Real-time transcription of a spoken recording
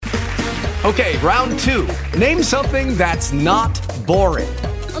Okay, round two. Name something that's not boring.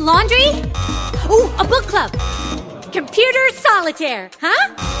 A laundry? Ooh, a book club. Computer solitaire,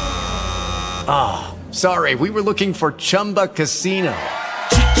 huh? Ah, sorry, we were looking for Chumba Casino.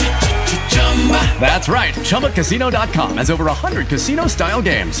 That's right, ChumbaCasino.com has over 100 casino-style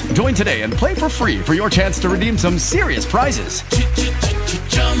games. Join today and play for free for your chance to redeem some serious prizes.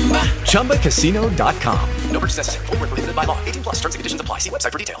 ChumbaCasino.com. No purchase necessary. Void where prohibited by law. 18 plus. Terms and conditions apply. See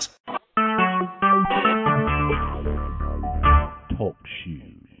website for details. Talk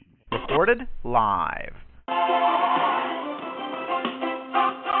shoes. Recorded live.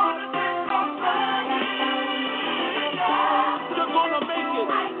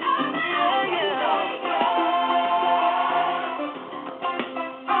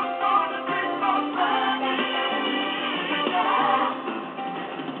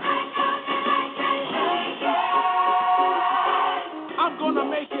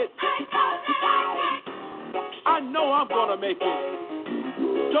 I'm gonna make it.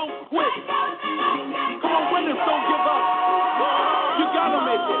 Don't quit. Come on, winners, don't give up. You gotta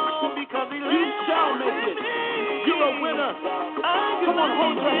make it. You shall make it. You're a winner. Come on,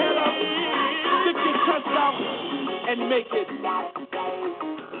 hold your head up. Stick your chest out and make it.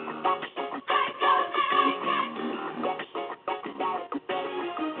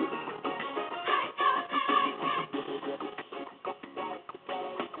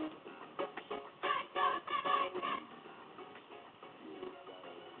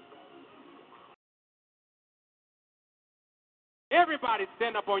 Everybody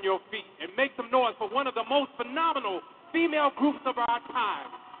stand up on your feet and make some noise for one of the most phenomenal female groups of our time.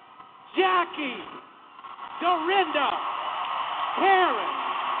 Jackie, Dorinda, Karen,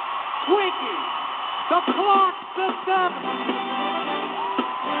 Twinkie, the Clark Sisters.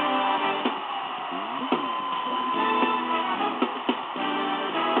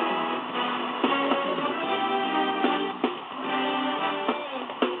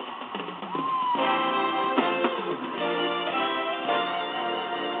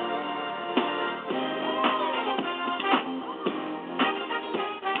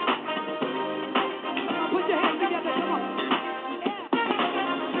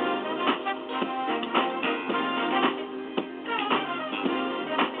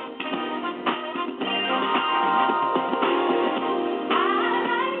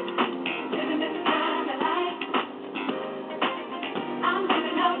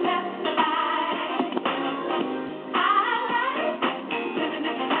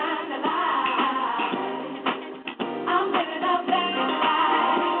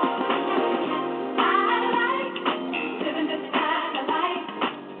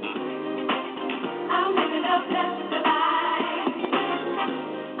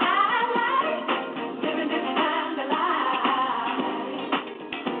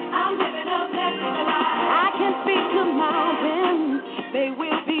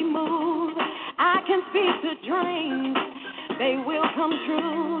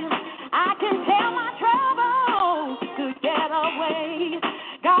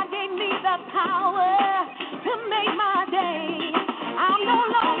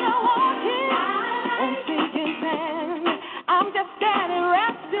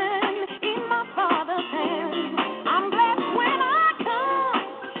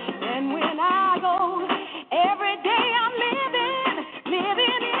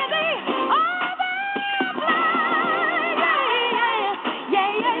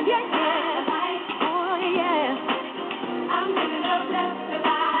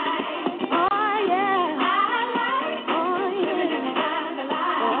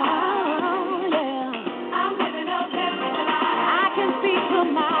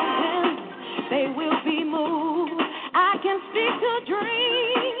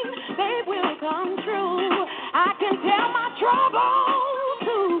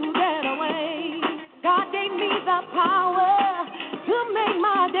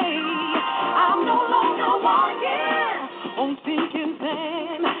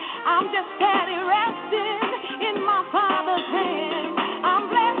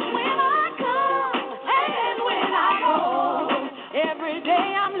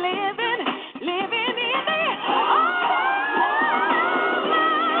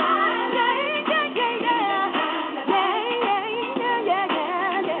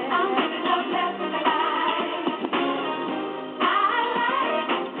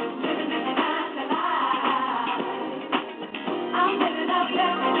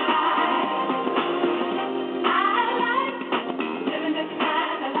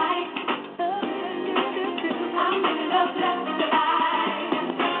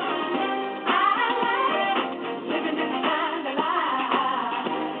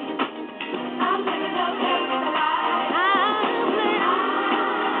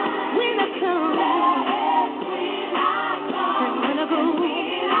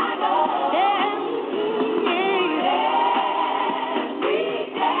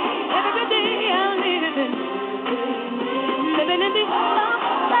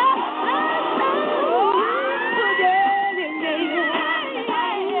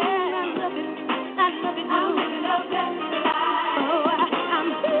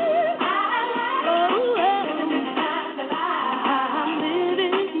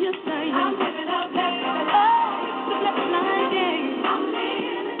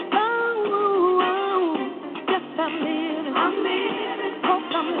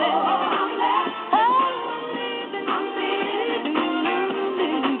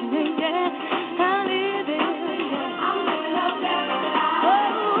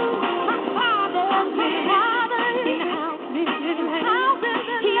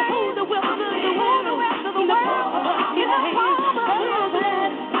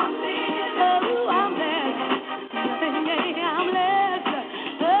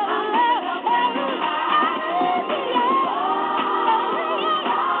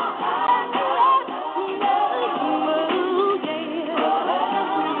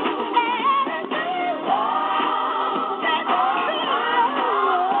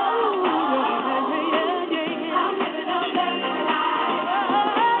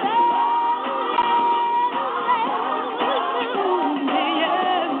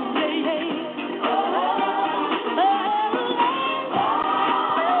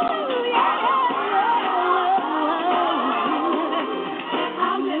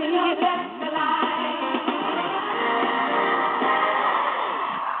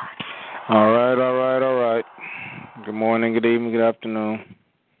 All right. Good morning, good evening, good afternoon.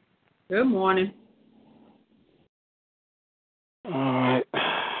 Good morning. All right.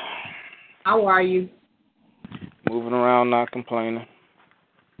 How are you? Moving around, not complaining.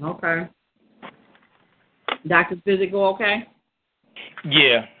 Okay. Doctor's visit go okay?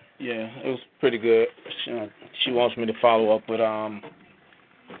 Yeah, it was pretty good. She wants me to follow up with one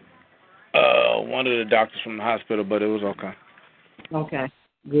of the doctors from the hospital, but it was okay. Okay,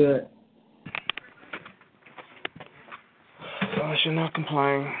 good. So I should not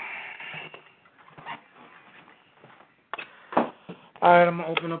complain. All right, I'm going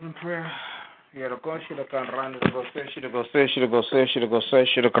to open up in prayer.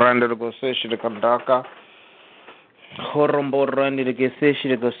 Horombo randi the gesishi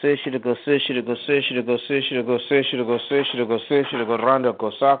the gosishi the gosishi the gosishi the gosishi the gosishi the gosishi the gosishi the goranda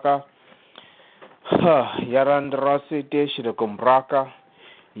gosaka yarandrasi deshi the gombraka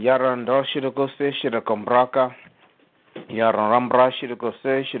yarandoshi the gosishi the gombraka yarambrashi the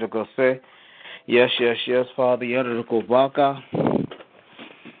gosishi the gose. Yes, Father, yara the gobaka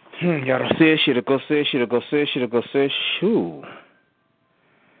yarasishi the gosishi the gosishi the gosishi.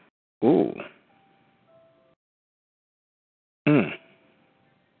 Ooh.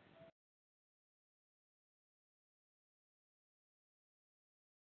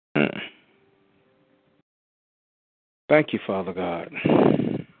 Thank you, Father God.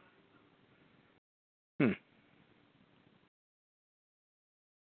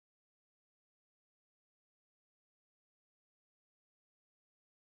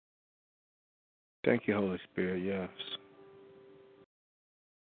 Thank you, Holy Spirit, yes.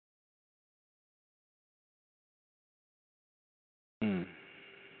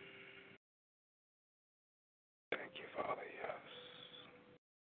 Thank you, Father, yes.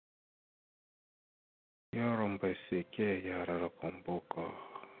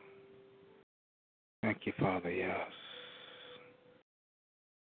 Thank you, Father, yes.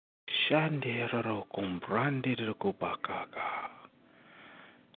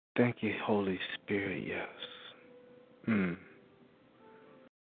 Thank you, Holy Spirit, yes.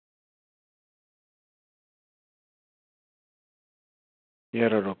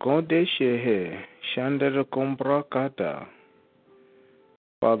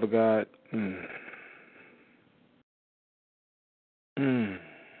 Father God,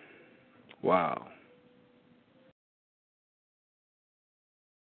 wow.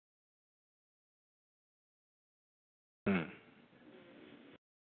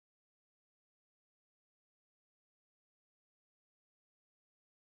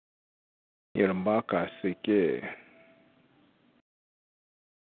 Yerambaka Sike.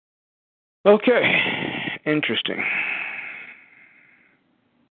 Okay, interesting.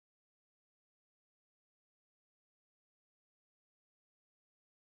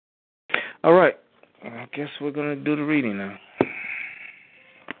 All right, I guess we're going to do the reading now.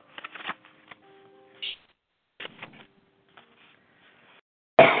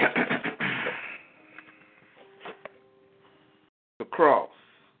 The cross,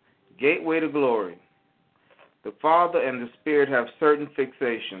 gateway to glory. The Father and the Spirit have certain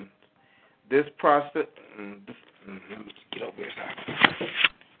fixations. This process. Let me get over here.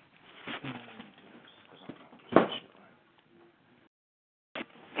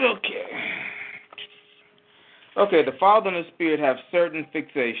 Okay, the Father and the Spirit have certain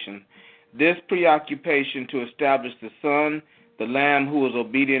fixation. This preoccupation to establish the Son, the Lamb who was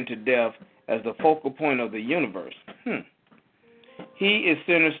obedient to death, as the focal point of the universe. He is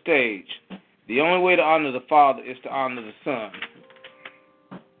center stage. The only way to honor the Father is to honor the Son.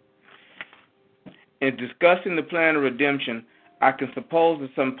 In discussing the plan of redemption, I can suppose at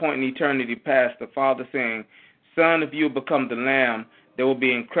some point in eternity past, the Father saying, Son, if you become the Lamb, there will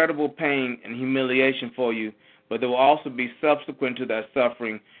be incredible pain and humiliation for you, but there will also be subsequent to that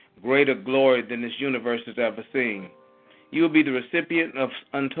suffering greater glory than this universe has ever seen. You will be the recipient of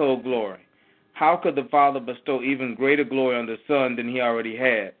untold glory. How could the Father bestow even greater glory on the Son than he already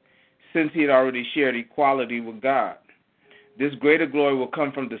had, since he had already shared equality with God? This greater glory will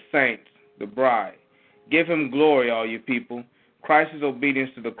come from the saints, the bride. Give him glory, all you people. Christ's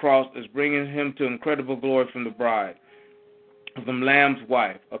obedience to the cross is bringing him to incredible glory from the bride, from Lamb's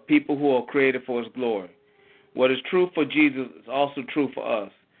wife, a people who are created for his glory. What is true for Jesus is also true for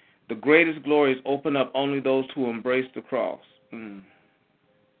us. The greatest glory is open up only those who embrace the cross.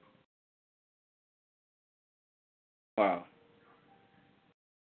 Wow.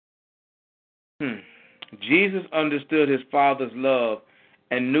 Jesus understood his Father's love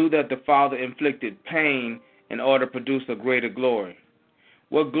and knew that the Father inflicted pain in order to produce a greater glory.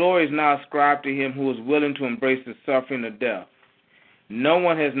 What glory is now ascribed to him who is willing to embrace the suffering of death? No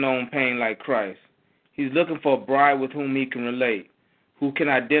one has known pain like Christ. He's looking for a bride with whom he can relate, who can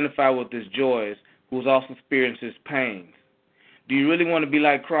identify with his joys, who has also experienced his pains. Do you really want to be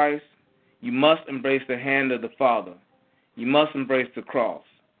like Christ? You must embrace the hand of the Father. You must embrace the cross.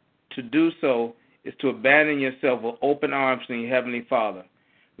 To do so is to abandon yourself with open arms to your Heavenly Father,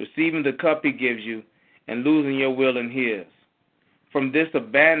 receiving the cup he gives you and losing your will in his. From this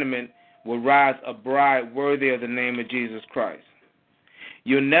abandonment will rise a bride worthy of the name of Jesus Christ.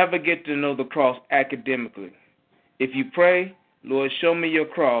 You'll never get to know the cross academically. If you pray, Lord, show me your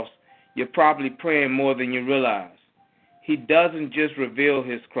cross, you're probably praying more than you realize. He doesn't just reveal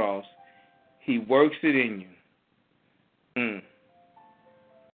his cross, he works it in you. I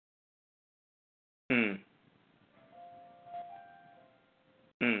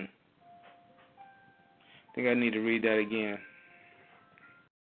think I need to read that again.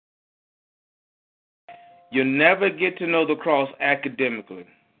 You'll never get to know the cross academically.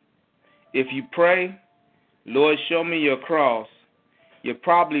 If you pray, Lord, show me your cross, you're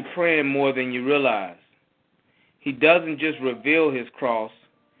probably praying more than you realize. He doesn't just reveal his cross,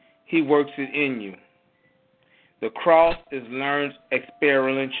 he works it in you. The cross is learned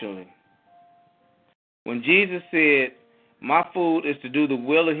experientially. When Jesus said, my food is to do the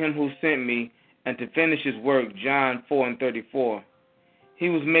will of him who sent me and to finish his work, John 4:34, he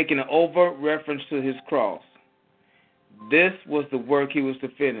was making an overt reference to his cross. This was the work he was to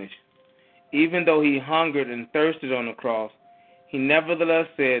finish. Even though he hungered and thirsted on the cross, he nevertheless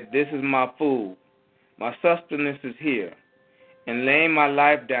said, this is my food. My sustenance is here, and laying my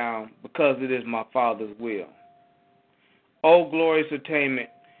life down because it is my Father's will. O glorious attainment,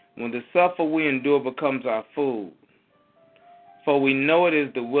 when the suffer we endure becomes our food, for we know it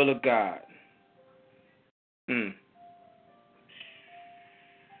is the will of God.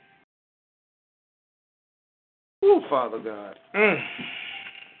 Oh, Father God.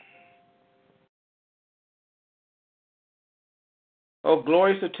 Oh,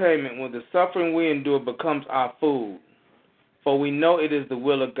 glorious attainment, when the suffering we endure becomes our food, for we know it is the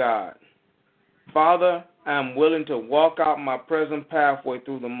will of God. Father, I am willing to walk out my present pathway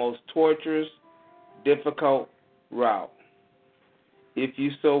through the most torturous, difficult route, if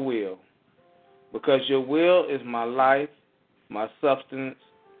you so will, because your will is my life, my substance,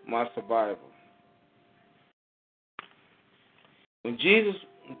 my survival. When Jesus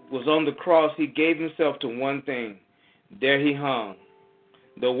was on the cross, he gave himself to one thing. There he hung.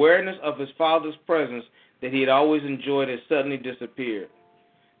 The awareness of his Father's presence that he had always enjoyed had suddenly disappeared.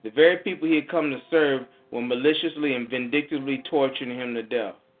 The very people he had come to serve were maliciously and vindictively torturing him to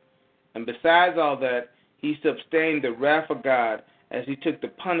death. And besides all that, he sustained the wrath of God as he took the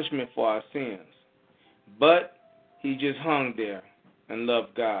punishment for our sins. But he just hung there and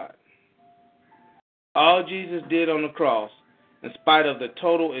loved God. All Jesus did on the cross, in spite of the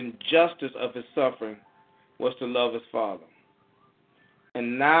total injustice of his suffering, was to love his Father.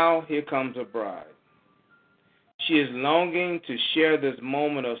 And now here comes a bride. She is longing to share this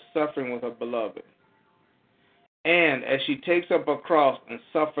moment of suffering with her beloved. And as she takes up her cross and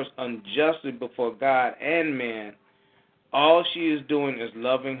suffers unjustly before God and man, all she is doing is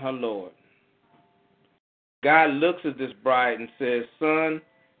loving her Lord. God looks at this bride and says, son,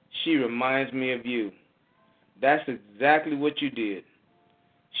 she reminds me of you. That's exactly what you did.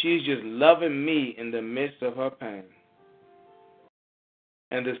 She's just loving me in the midst of her pain.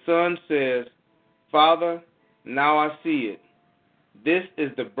 And the son says, Father, now I see it. This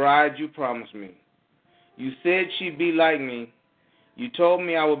is the bride you promised me. You said she'd be like me. You told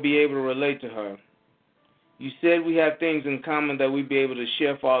me I would be able to relate to her. You said we have things in common that we'd be able to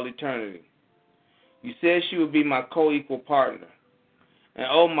share for all eternity. You said she would be my co-equal partner. And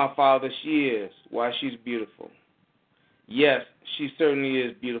oh, my Father, she is. Why, she's beautiful. Yes, she certainly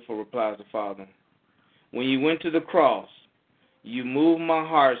is beautiful, replies the Father. When you went to the cross, you moved my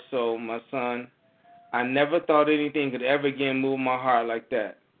heart so, my son. I never thought anything could ever again move my heart like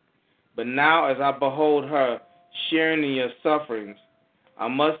that. But now, as I behold her sharing in your sufferings, I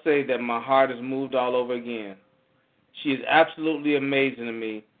must say that my heart is moved all over again. She is absolutely amazing to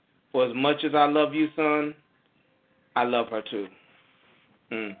me. For as much as I love you, son, I love her too.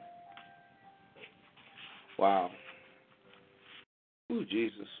 Wow. Ooh,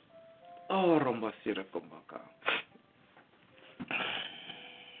 Jesus. Oh, Rombasira Kumbaka.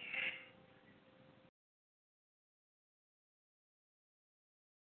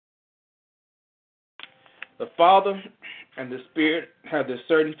 The Father and the Spirit have this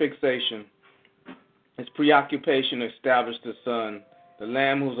certain fixation. His preoccupation to establish the Son, the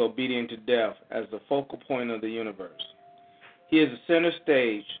Lamb who is obedient to death, as the focal point of the universe. He is the center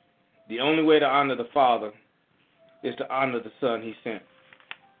stage. The only way to honor the Father is to honor the Son he sent.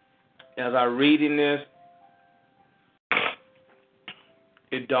 As I read in this,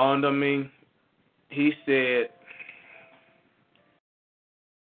 it dawned on me. He said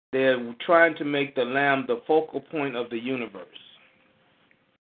they're trying to make the Lamb the focal point of the universe.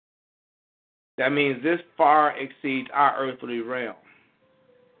 That means this far exceeds our earthly realm.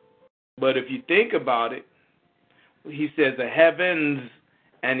 But if you think about it, he says the heavens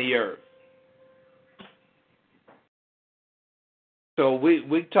and the earth. So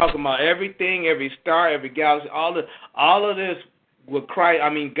we talking about everything, every star, every galaxy, all of this with Christ. I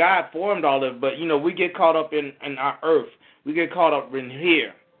mean, God formed all of it, but we get caught up in our earth. We get caught up in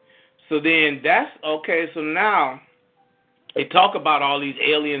here. So then that's okay. So now they talk about all these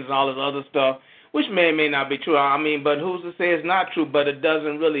aliens and all this other stuff, which may or may not be true. I mean, but who's to say it's not true? But it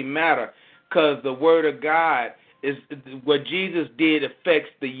doesn't really matter, because the Word of God is what Jesus did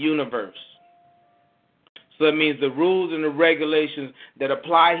affects the universe. So that means the rules and the regulations that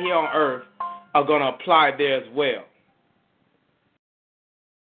apply here on earth are going to apply there as well.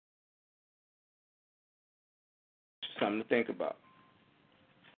 Something to think about.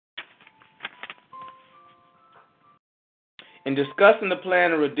 In discussing the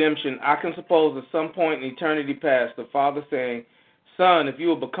plan of redemption, I can suppose at some point in eternity past, the Father saying, Son, if you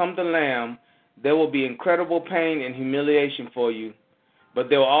will become the Lamb, there will be incredible pain and humiliation for you, but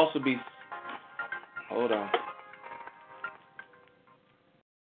there will also be... Hold on.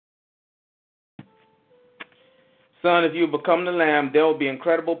 Son, if you become the Lamb, there will be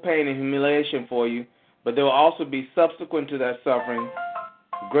incredible pain and humiliation for you, but there will also be, subsequent to that suffering,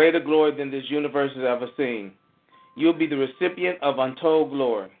 greater glory than this universe has ever seen. You'll be the recipient of untold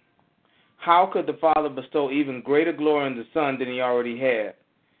glory. How could the Father bestow even greater glory on the Son than he already had,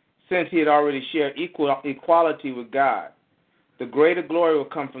 since he had already shared equality with God? The greater glory will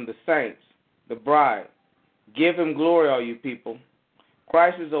come from the saints, the bride. Give him glory, all you people.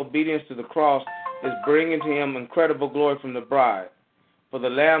 Christ's obedience to the cross is bringing to him incredible glory from the bride, for the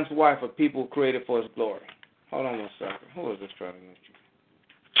Lamb's wife, a people created for his glory. Hold on one second. Who is this trying to get you?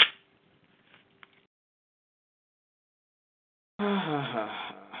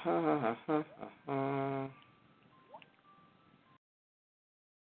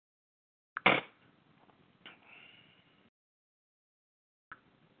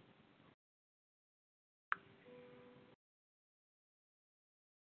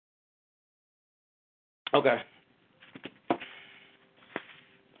 Okay.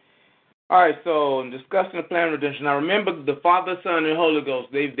 All right, so in discussing the plan of redemption, now remember the Father, Son, and Holy Ghost,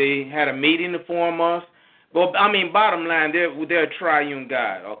 they had a meeting to form us. Well, I mean, bottom line, they're a triune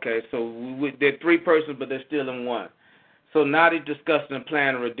God, okay? So they're three persons, but they're still in one. So now they're discussing the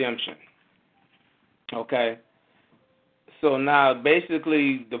plan of redemption, okay? So now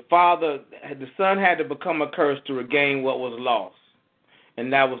basically the Son had to become a curse to regain what was lost,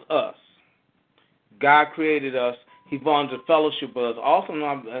 and that was us. God created us. He wanted to fellowship with us. Also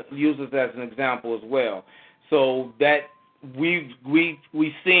uses as an example as well. So that we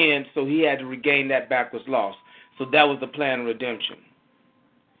sinned, so he had to regain that back was lost. So that was the plan of redemption.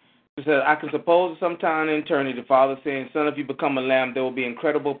 It says, I can suppose sometime in eternity the Father saying, Son, if you become a lamb, there will be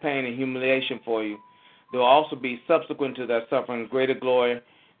incredible pain and humiliation for you. There will also be, subsequent to that suffering, greater glory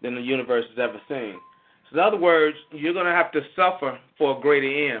than the universe has ever seen. So in other words, you're going to have to suffer for a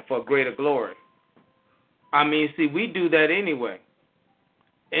greater end, for a greater glory. I mean, see, we do that anyway.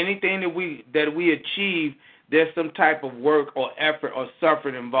 Anything that we achieve, there's some type of work or effort or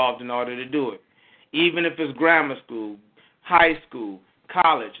suffering involved in order to do it. Even if it's grammar school, high school,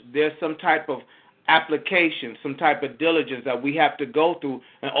 college, there's some type of application, some type of diligence that we have to go through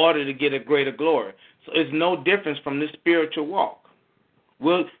in order to get a greater glory. So it's no difference from this spiritual walk.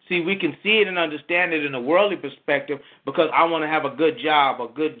 We can see it and understand it in a worldly perspective because I want to have a good job,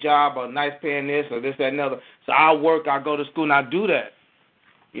 a nice paying this or this, that, and other. So I work, I go to school, and I do that.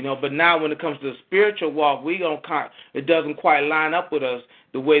 But now when it comes to the spiritual walk, it doesn't quite line up with us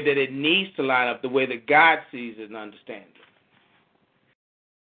the way that it needs to line up, the way that God sees it and understands it.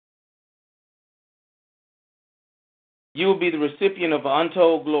 You will be the recipient of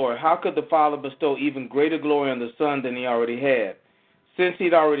untold glory. How could the Father bestow even greater glory on the Son than he already had, since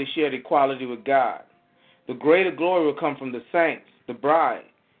he'd already shared equality with God? The greater glory will come from the saints, the bride.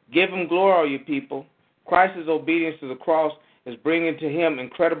 Give him glory, all you people. Christ's obedience to the cross is bringing to him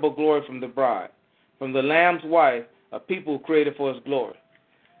incredible glory from the bride, from the Lamb's wife, a people created for his glory.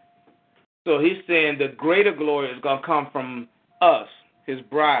 So he's saying the greater glory is going to come from us, his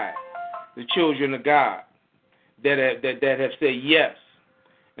bride, the children of God, that have said yes.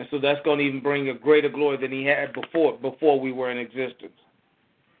 And so that's going to even bring a greater glory than he had before we were in existence.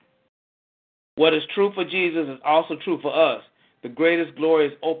 What is true for Jesus is also true for us. The greatest glory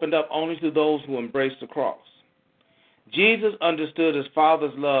is opened up only to those who embrace the cross. Jesus understood his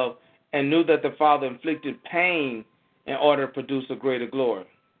Father's love and knew that the Father inflicted pain in order to produce a greater glory.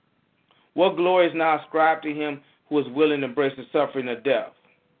 What glory is now ascribed to him who is willing to embrace the suffering of death?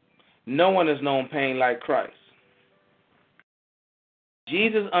 No one has known pain like Christ.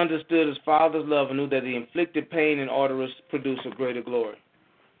 Jesus understood his Father's love and knew that he inflicted pain in order to produce a greater glory.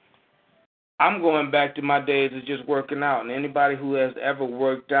 I'm going back to my days of just working out, and anybody who has ever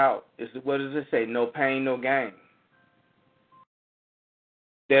worked out, what does it say? No pain, no gain.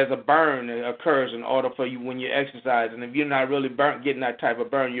 There's a burn that occurs in order for you when you exercise, and if you're not really getting that type of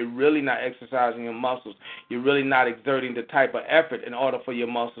burn, you're really not exercising your muscles. You're really not exerting the type of effort in order for your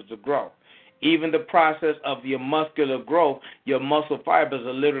muscles to grow. Even the process of your muscular growth, your muscle fibers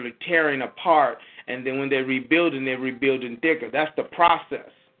are literally tearing apart, and then when they're rebuilding thicker. That's the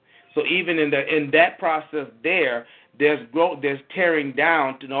process. So even in that process there's growth, there's tearing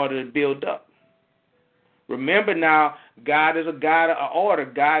down in order to build up. Remember now, God is a God of order.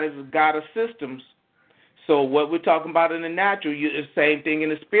 God is a God of systems. So what we're talking about in the natural is the same thing in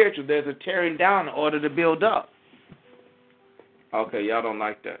the spiritual. There's a tearing down in order to build up. Okay, y'all don't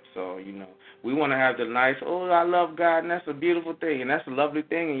like that. So, we want to have the nice, I love God, and that's a beautiful thing, and that's a lovely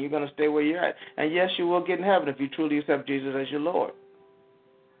thing, and you're going to stay where you're at. And yes, you will get in heaven if you truly accept Jesus as your Lord.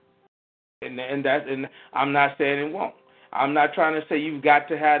 And I'm not saying it won't. I'm not trying to say you've got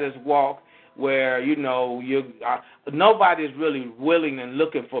to have this walk where, nobody is really willing and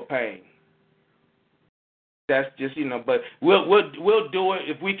looking for pain. That's just, but we'll do it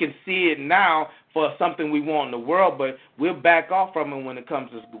if we can see it now for something we want in the world, but we'll back off from it when it comes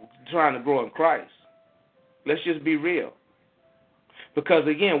to trying to grow in Christ. Let's just be real. Because,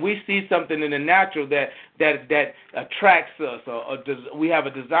 again, we see something in the natural that attracts us, or we have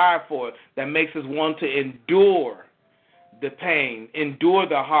a desire for it that makes us want to endure the pain, endure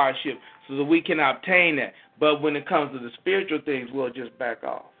the hardship, so that we can obtain that. But when it comes to the spiritual things, we'll just back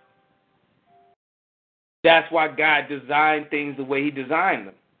off. That's why God designed things the way he designed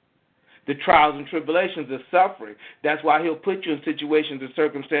them. The trials and tribulations, the suffering. That's why he'll put you in situations and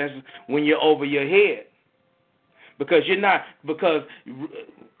circumstances when you're over your head. Because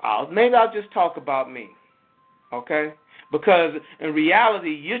maybe I'll just talk about me, okay? Because in reality,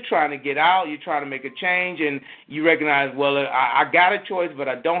 you're trying to get out, you're trying to make a change, and you recognize, well, I got a choice, but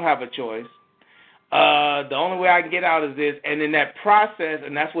I don't have a choice. The only way I can get out is this, and in that process,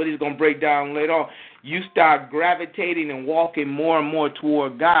 and that's what he's going to break down later on, you start gravitating and walking more and more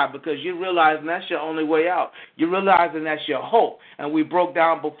toward God because you're realizing that's your only way out. You're realizing that's your hope, and we broke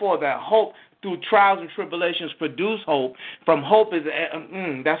down before that hope through trials and tribulations produce hope. From hope is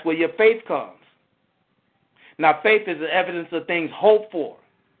that's where your faith comes. Now, faith is the evidence of things hoped for.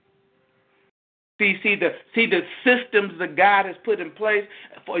 See the systems that God has put in place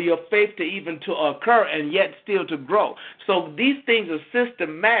for your faith to even to occur and yet still to grow. So these things are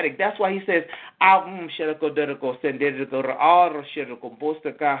systematic. That's why he says,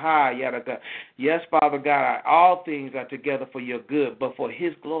 yes, Father God, all things are together for your good, but for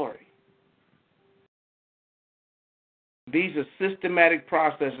his glory. These are systematic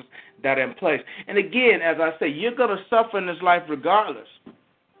processes that are in place. And again, as I say, you're going to suffer in this life regardless.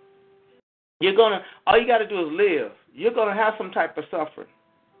 All you got to do is live. You're going to have some type of suffering.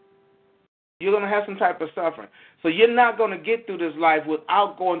 So you're not going to get through this life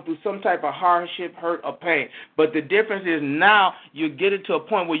without going through some type of hardship, hurt, or pain. But the difference is now you get it to a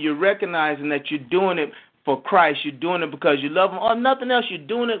point where you're recognizing that you're doing it for Christ. You're doing it because you love him or nothing else. You're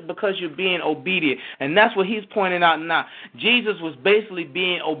doing it because you're being obedient. And that's what he's pointing out now. Jesus was basically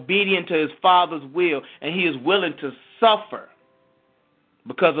being obedient to his Father's will, and he is willing to suffer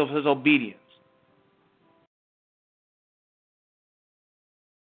because of his obedience.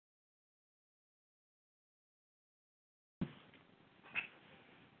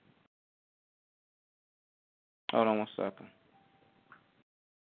 Hold on one second.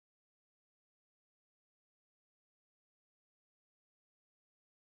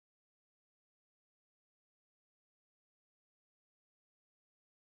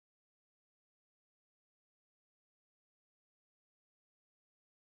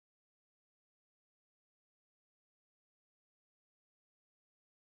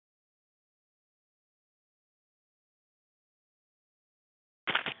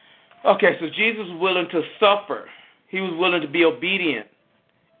 Okay, so Jesus was willing to suffer. He was willing to be obedient,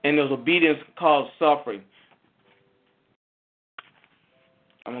 and those obedience caused suffering.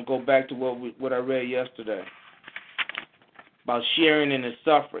 I'm going to go back to what I read yesterday about sharing in his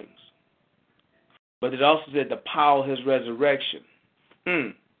sufferings. But it also said the power of his resurrection.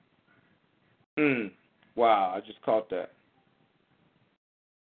 Wow, I just caught that.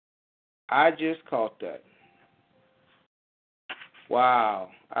 Wow,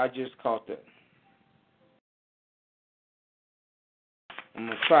 I just caught that. I'm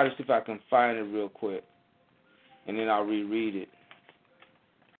going to try to see if I can find it real quick, and then I'll reread it,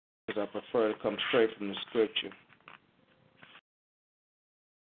 because I prefer to come straight from the scripture.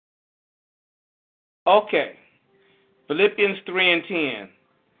 Okay, Philippians 3:10,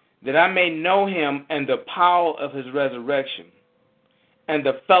 that I may know him and the power of his resurrection and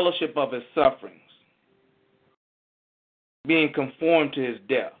the fellowship of his sufferings, being conformed to his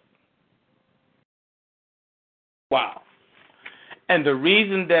death. Wow. And the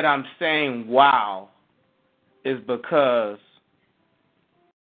reason that I'm saying wow is because,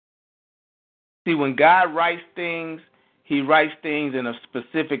 see, when God writes things, he writes things in a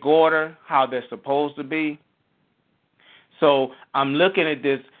specific order, how they're supposed to be. So I'm looking at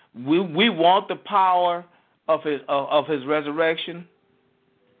this. We want the power of his resurrection.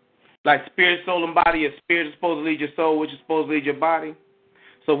 Like spirit, soul, and body. Your spirit is supposed to lead your soul, which is supposed to lead your body.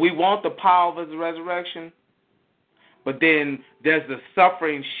 So we want the power of his resurrection. But then there's the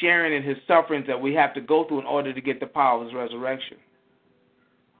suffering, sharing in his sufferings that we have to go through in order to get the power of his resurrection.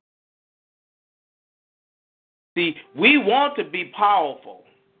 See, we want to be powerful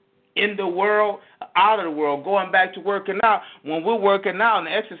in the world, out of the world, going back to working out. When we're working out and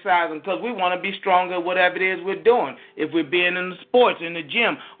exercising, because we want to be stronger at whatever it is we're doing. If we're being in the sports, in the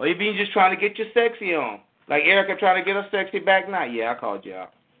gym, or if you're just trying to get your sexy on. Like Erica trying to get her sexy back now. Yeah, I called you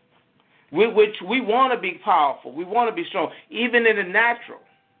out. We want to be powerful. We want to be strong, even in the natural.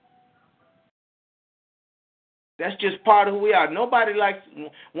 That's just part of who we are. Nobody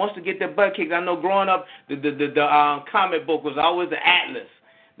wants to get their butt kicked. I know growing up, the comic book was always the Atlas.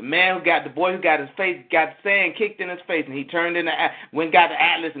 The boy who got his face, got sand kicked in his face, and he turned in went got the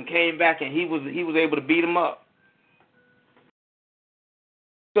Atlas and came back, and he was able to beat him up.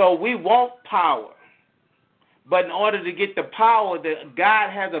 So we want power. But in order to get the power that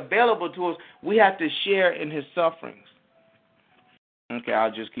God has available to us, we have to share in his sufferings. Okay,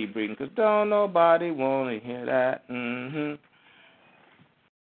 I'll just keep reading because don't nobody want to hear that.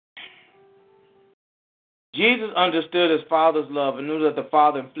 Jesus understood his Father's love and knew that the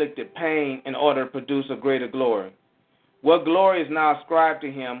Father inflicted pain in order to produce a greater glory. What glory is now ascribed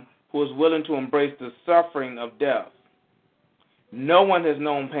to him who is willing to embrace the suffering of death? No one has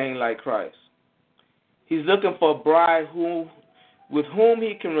known pain like Christ. He's looking for a bride with whom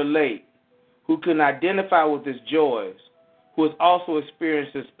he can relate, who can identify with his joys, who has also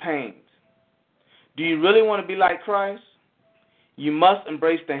experienced his pains. Do you really want to be like Christ? You must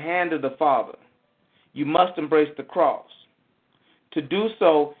embrace the hand of the Father. You must embrace the cross. To do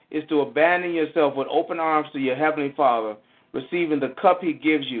so is to abandon yourself with open arms to your Heavenly Father, receiving the cup he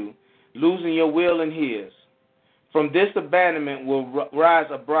gives you, losing your will in his. From this abandonment will rise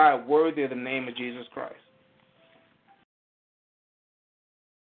a bride worthy of the name of Jesus Christ.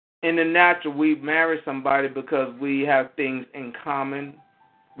 In the natural, we marry somebody because we have things in common.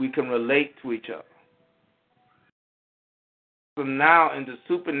 We can relate to each other. So now in the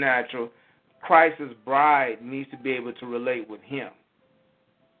supernatural, Christ's bride needs to be able to relate with him.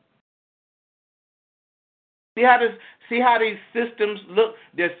 See how these systems look?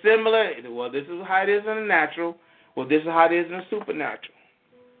 They're similar. Well, this is how it is in the natural. Well, this is how it is in the supernatural.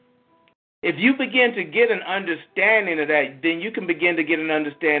 If you begin to get an understanding of that, then you can begin to get an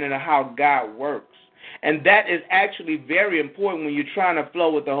understanding of how God works. And that is actually very important when you're trying to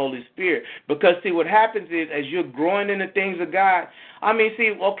flow with the Holy Spirit. Because, see, what happens is as you're growing in the things of God,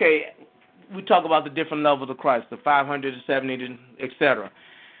 we talk about the different levels of Christ, the 500 to 70, etc.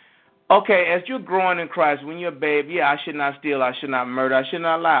 Okay, as you're growing in Christ, when you're a babe, I should not steal, I should not murder, I should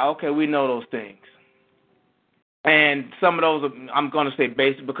not lie. Okay, we know those things. And some of those, I'm going to say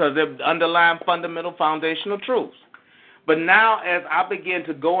basic because they're underlying fundamental foundational truths. But now as I begin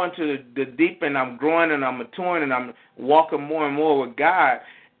to go into the deep and I'm growing and I'm maturing and I'm walking more and more with God,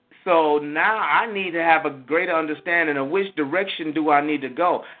 so now I need to have a greater understanding of which direction do I need to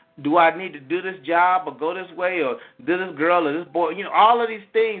go. Do I need to do this job or go this way or do this girl or this boy? All of these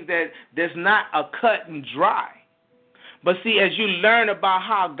things that's not a cut and dry. But see, as you learn about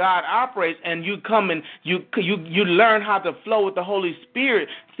how God operates and you come and you learn how to flow with the Holy Spirit,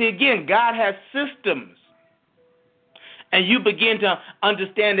 see, again, God has systems. And you begin to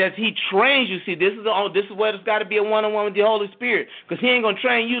understand as He trains you. See, this is where there's got to be a one-on-one with the Holy Spirit, because He ain't going to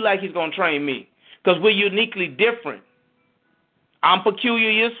train you like He's going to train me, because we're uniquely different. I'm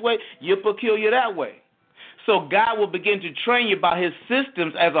peculiar this way, you're peculiar that way. So God will begin to train you by His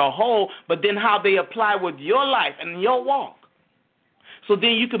systems as a whole, but then how they apply with your life and your walk. So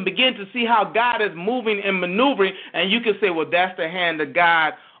then you can begin to see how God is moving and maneuvering, and you can say, well, that's the hand of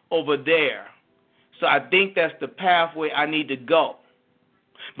God over there. So I think that's the pathway I need to go.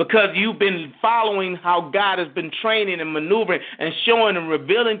 Because you've been following how God has been training and maneuvering and showing and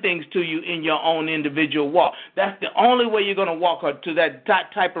revealing things to you in your own individual walk. That's the only way you're going to walk to that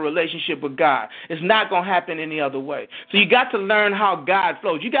type of relationship with God. It's not going to happen any other way. So you got to learn how God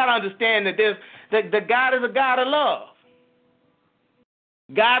flows. You got to understand that God is a God of love.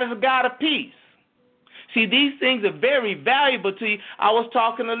 God is a God of peace. See, these things are very valuable to you. I was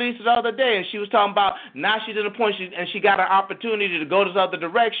talking to Lisa the other day, and she was talking about now she's at a point and she got an opportunity to go this other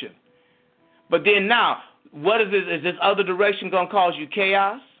direction. But then now, what is this? Is this other direction going to cause you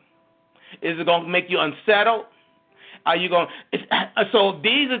chaos? Is it going to make you unsettled? Are you going? So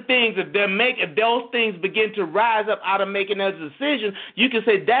these are things. If those things begin to rise up out of making those decisions, you can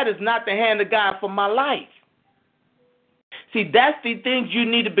say that is not the hand of God for my life. See, that's the things you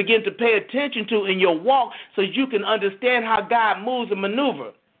need to begin to pay attention to in your walk so you can understand how God moves and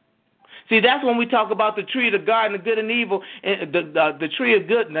maneuvers. See, that's when we talk about the tree of the garden of good and evil, and the tree of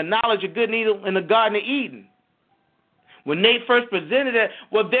good, the knowledge of good and evil in the Garden of Eden. When Nate first presented it,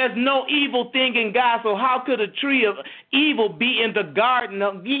 well, there's no evil thing in God, so how could a tree of evil be in the Garden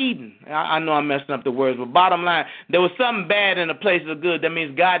of Eden? I know I'm messing up the words, but bottom line, there was something bad in a place of good. That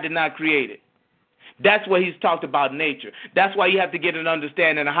means God did not create it. That's what he's talked about nature. That's why you have to get an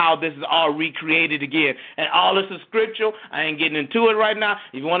understanding of how this is all recreated again. And all this is scriptural. I ain't getting into it right now.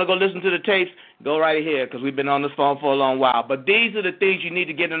 If you want to go listen to the tapes, go right ahead, because we've been on this phone for a long while. But these are the things you need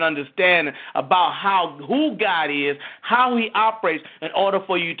to get an understanding about who God is, how He operates in order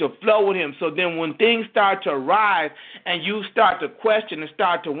for you to flow with Him. So then when things start to arise and you start to question and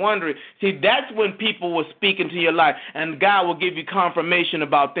start to wonder, see, that's when people will speak into your life, and God will give you confirmation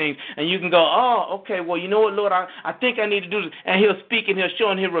about things. And you can go, oh, okay, well, you know what, Lord, I think I need to do this. And He'll speak and He'll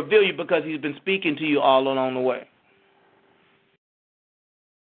show and He'll reveal you because He's been speaking to you all along the way.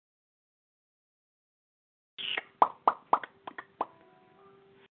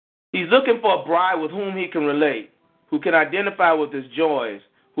 He's looking for a bride with whom he can relate, who can identify with his joys,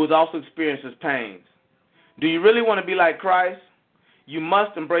 who has also experienced his pains. Do you really want to be like Christ? You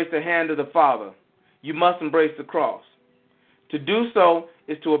must embrace the hand of the Father. You must embrace the cross. To do so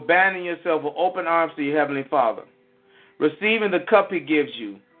is to abandon yourself with open arms to your Heavenly Father, receiving the cup He gives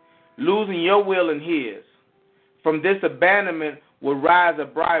you, losing your will and His. From this abandonment will rise a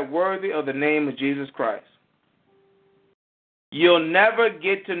bride worthy of the name of Jesus Christ. You'll never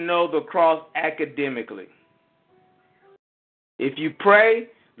get to know the cross academically. If you pray,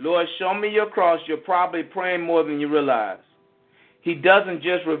 Lord, show me your cross, you're probably praying more than you realize. He doesn't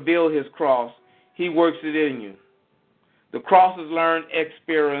just reveal His cross, He works it in you. The cross is learned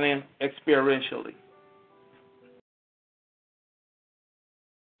experientially.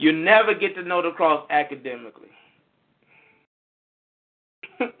 You never get to know the cross academically.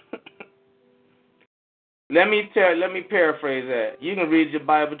 Let me paraphrase that. You can read your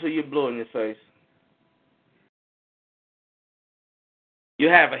Bible till you're blue in your face. You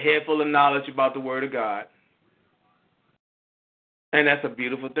have a head full of knowledge about the Word of God. And that's a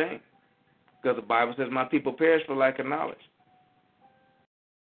beautiful thing. Because the Bible says, my people perish for lack of knowledge.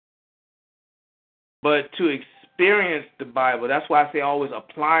 But to experience the Bible, that's why I say always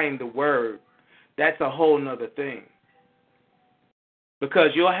applying the Word, that's a whole nother thing. Because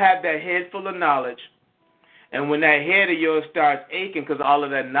you'll have that head full of knowledge, And when that head of yours starts aching because of all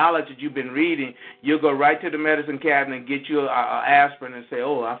of that knowledge that you've been reading, you'll go right to the medicine cabinet and get you an aspirin and say,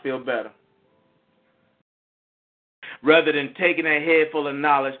 oh, I feel better. Rather than taking that head full of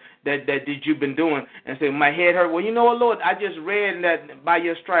knowledge that you've been doing and say, my head hurt. Well, you know what, Lord, I just read that by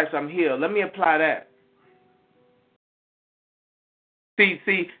your stripes I'm healed. Let me apply that.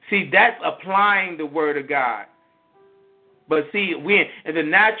 See, that's applying the word of God. But see, we in the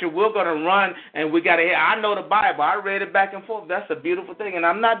natural, we're going to run and we got to hear, I know the Bible. I read it back and forth. That's a beautiful thing, and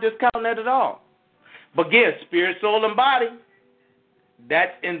I'm not discounting that at all. But again, spirit, soul, and body,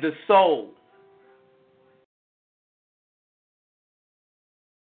 that's in the soul.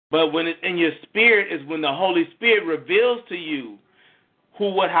 But when it's in your spirit is when the Holy Spirit reveals to you who,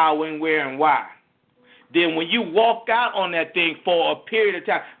 what, how, when, where, and why. Then when you walk out on that thing for a period of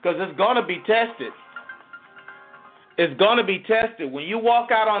time, because it's going to be tested. It's going to be tested. When you walk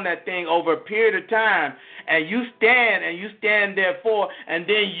out on that thing over a period of time and you stand therefore, and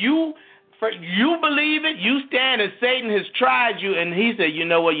then you believe it, you stand and Satan has tried you and he said, you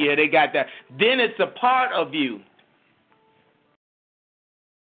know what, yeah, they got that. Then it's a part of you.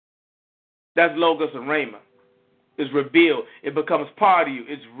 That's Logos and Rhema. It's revealed. It becomes part of you.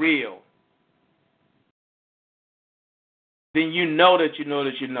 It's real. Then you know that you know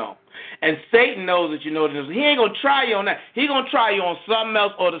that you know. And Satan knows that you know that you know. He ain't going to try you on that. He's going to try you on something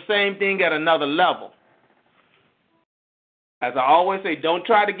else or the same thing at another level. As I always say, don't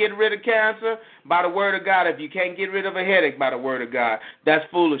try to get rid of cancer by the word of God if you can't get rid of a headache by the word of God. That's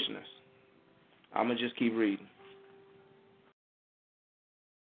foolishness. I'm going to just keep reading.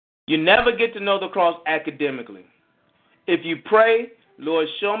 You never get to know the cross academically. If you pray, Lord,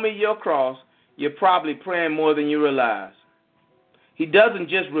 show me your cross, you're probably praying more than you realize. He doesn't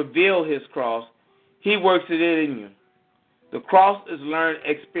just reveal his cross, he works it in you. The cross is learned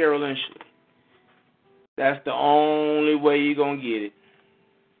experientially. That's the only way you're going to get it.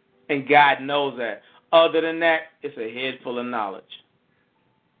 And God knows that. Other than that, it's a head full of knowledge.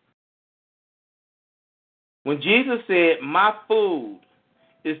 When Jesus said, my food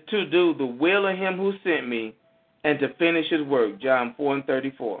is to do the will of him who sent me and to finish his work, John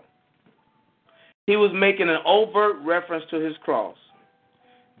 4:34. He was making an overt reference to his cross.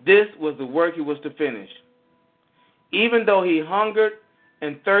 This was the work he was to finish. Even though he hungered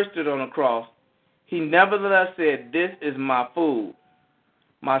and thirsted on the cross, he nevertheless said, this is my food.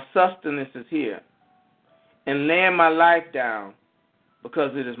 My sustenance is here. And laying my life down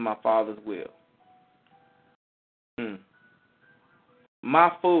because it is my Father's will.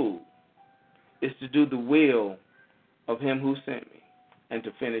 My food is to do the will of him who sent me and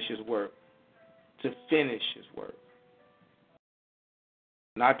to finish his work. To finish his work.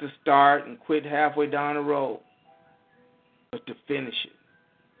 Not to start and quit halfway down the road, but to finish it.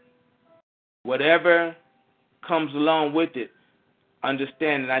 Whatever comes along with it,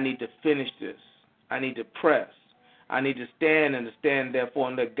 understand that I need to finish this. I need to press. I need to stand and to stand therefore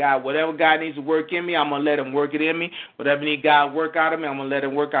and let God, whatever God needs to work in me, I'm going to let him work it in me. Whatever need God to work out of me, I'm going to let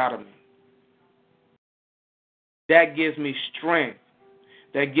him work out of me. That gives me strength.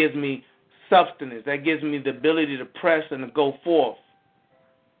 That gives me substance. That gives me the ability to press and to go forth.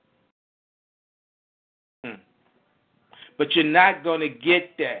 But you're not going to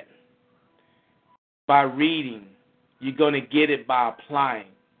get that by reading. You're going to get it by applying.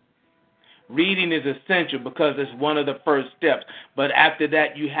 Reading is essential because it's one of the first steps. But after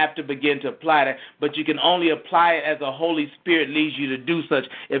that, you have to begin to apply that. But you can only apply it as the Holy Spirit leads you to do such.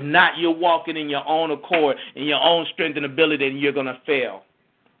 If not, you're walking in your own accord, in your own strength and ability, and you're going to fail.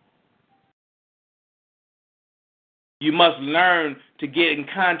 You must learn to get in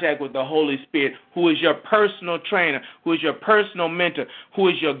contact with the Holy Spirit, who is your personal trainer, who is your personal mentor, who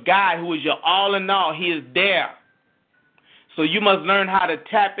is your guide, who is your all in all. He is there. So you must learn how to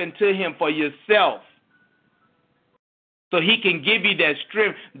tap into him for yourself. So he can give you that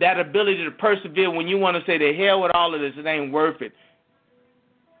strength, that ability to persevere when you want to say, to hell with all of this, it ain't worth it.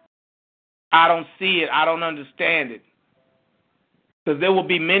 I don't see it. I don't understand it. Because there will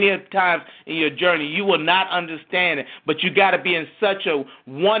be many times in your journey you will not understand it, but you got to be in such a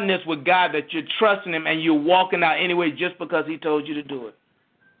oneness with God that you're trusting him and you're walking out anyway just because he told you to do it.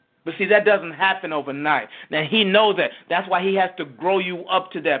 But see, that doesn't happen overnight. Now, he knows that. That's why he has to grow you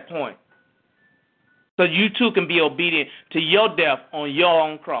up to that point. So you too can be obedient to your death on your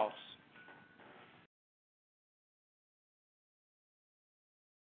own cross.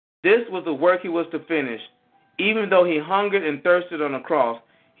 This was the work he was to finish. Even though he hungered and thirsted on the cross,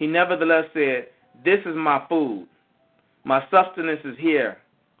 he nevertheless said, this is my food. My sustenance is here,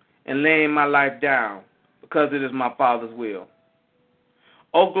 and laying my life down, because it is my Father's will.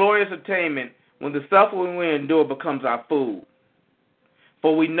 O glorious attainment when the suffering we endure becomes our food,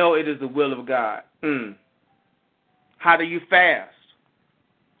 for we know it is the will of God. How do you fast?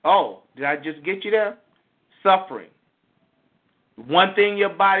 Oh, did I just get you there? Suffering. One thing your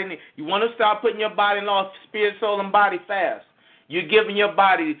body needs. You want to start putting your body in law, spirit, soul, and body fast. You're giving your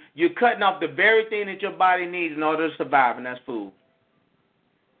body, you're cutting off the very thing that your body needs in order to survive, and that's food.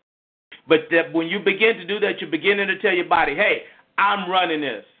 But that when you begin to do that, you're beginning to tell your body, hey, I'm running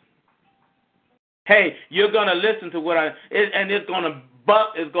this. Hey, you're going to listen to what and it's going to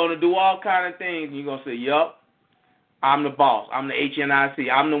buck, it's going to do all kind of things. And you're going to say, yup, I'm the boss. I'm the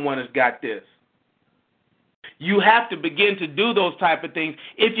HNIC. I'm the one that's got this. You have to begin to do those type of things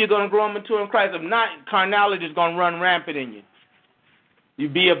if you're going to grow and mature in Christ. If not, carnality is going to run rampant in you. You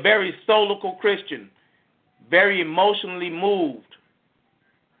be a very soulical Christian, very emotionally moved,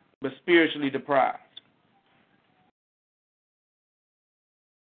 but spiritually deprived.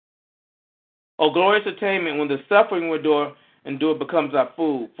 Oh, glorious attainment when the suffering we endure becomes our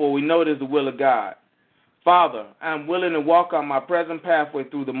food, for we know it is the will of God. Father, I am willing to walk on my present pathway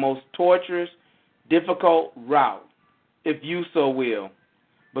through the most torturous, difficult route, if you so will,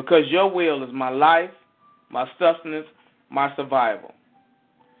 because your will is my life, my sustenance, my survival.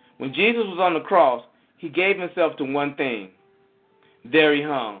 When Jesus was on the cross, he gave himself to one thing. There he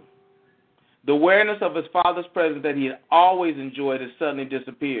hung. The awareness of his Father's presence that he had always enjoyed has suddenly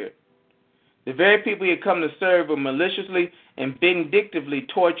disappeared. The very people he had come to serve were maliciously and vindictively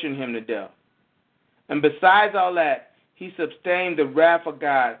torturing him to death. And besides all that, he sustained the wrath of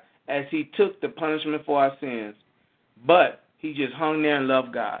God as he took the punishment for our sins. But he just hung there and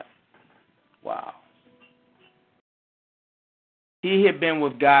loved God. Wow. He had been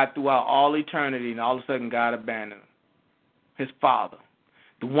with God throughout all eternity, and all of a sudden God abandoned him. His Father,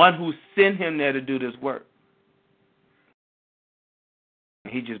 the one who sent him there to do this work.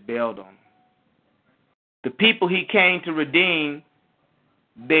 And he just bailed on him. The people he came to redeem,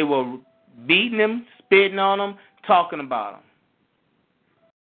 they were beating him, spitting on him, talking about him.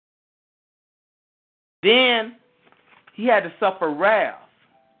 Then he had to suffer wrath,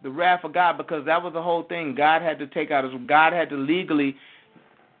 the wrath of God, because that was the whole thing. God had to God had to legally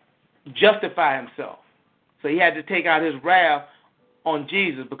justify himself. So he had to take out his wrath on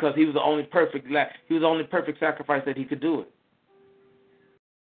Jesus because he was the only perfect sacrifice that he could do it.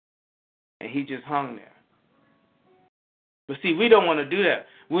 And he just hung there. But see, we don't want to do that.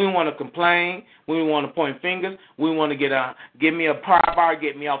 We want to complain. We want to point fingers. We want to give me a power bar,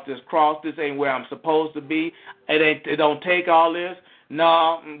 get me off this cross. This ain't where I'm supposed to be. It don't take all this.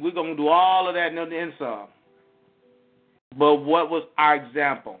 No, we're going to do all of that and then some. But what was our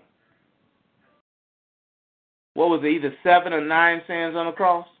example? What was it, either 7 or 9 sins on the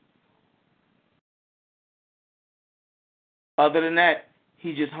cross? Other than that,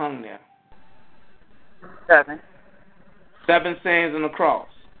 he just hung there. 7. 7 sins on the cross.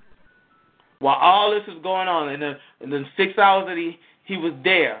 While all this is going on, in the 6 hours that he was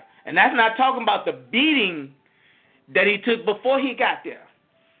there, and that's not talking about the beating that he took before he got there.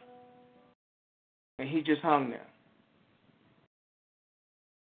 And he just hung there.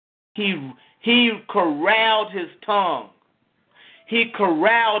 He corralled his tongue. He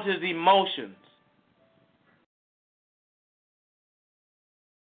corralled his emotions.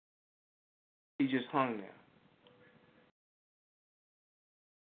 He just hung there.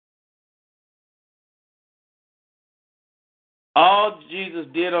 All Jesus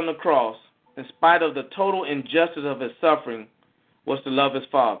did on the cross, in spite of the total injustice of his suffering, was to love his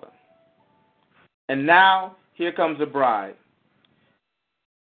Father. And now, here comes the bride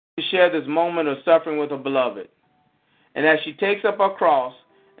to share this moment of suffering with her beloved. And as she takes up her cross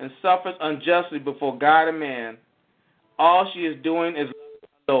and suffers unjustly before God and man, all she is doing is loving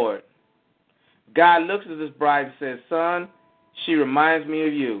the Lord. God looks at this bride and says, son, she reminds me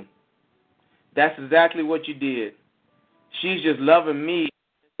of you. That's exactly what you did. She's just loving me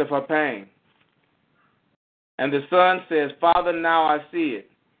of her pain. And the son says, Father, now I see it.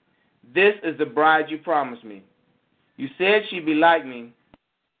 This is the bride you promised me. You said she'd be like me.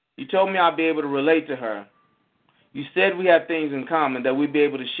 You told me I'd be able to relate to her. You said we have things in common that we'd be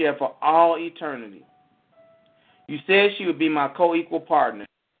able to share for all eternity. You said she would be my co-equal partner.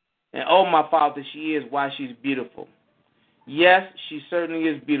 And oh, my Father, she is why she's beautiful. Yes, she certainly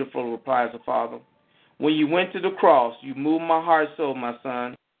is beautiful, replies the Father. When you went to the cross, you moved my heart so, my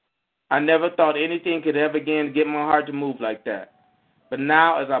son. I never thought anything could ever again get my heart to move like that. But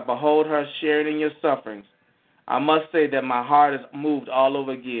now, as I behold her sharing in your sufferings, I must say that my heart is moved all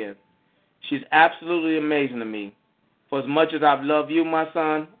over again. She's absolutely amazing to me. For as much as I've loved you, my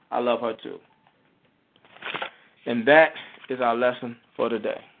son, I love her too. And that is our lesson for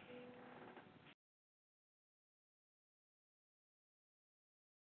today.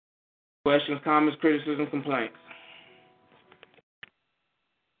 Questions, comments, criticism, complaints?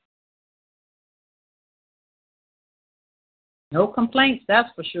 No complaints, that's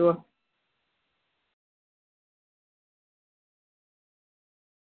for sure.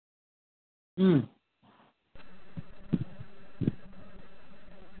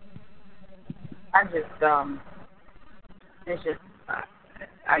 I just, it's just,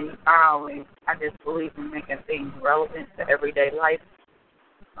 I just believe in making things relevant to everyday life.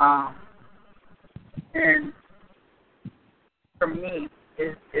 And for me,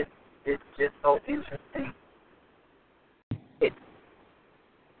 it's just so interesting.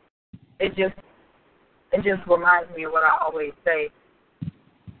 It just reminds me of what I always say,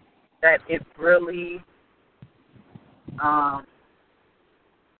 that it really,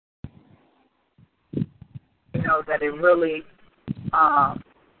 that it really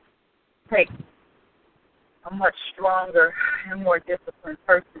takes a much stronger and more disciplined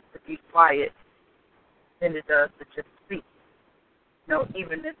person to be quiet than it does to just speak.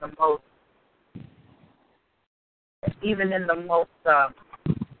 Even in the most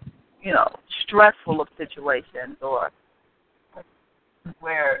stressful of situations, or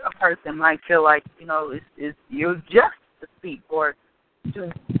where a person might feel like, is you're just to speak or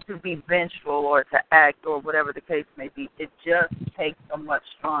to be vengeful or to act or whatever the case may be. It just takes a much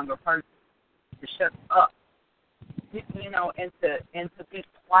stronger person to shut up, and to be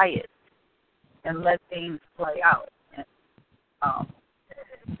quiet and let things play out and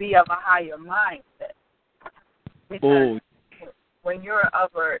be of a higher mindset. Because when you're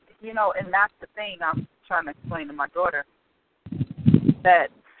and that's the thing I'm trying to explain to my daughter, that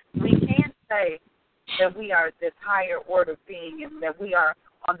we can't say that we are this higher order being and that we are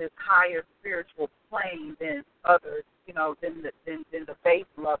on this higher spiritual plane than others, than the base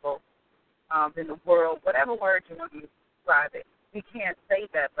level, than the world, whatever word you want to describe it. We can't say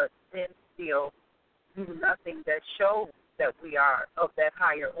that, but then still do nothing that shows that we are of that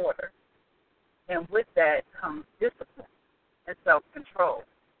higher order. And with that comes discipline and self-control.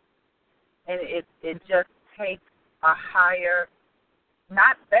 And it just takes a higher,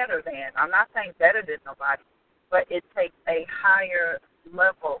 not better than, I'm not saying better than nobody, but it takes a higher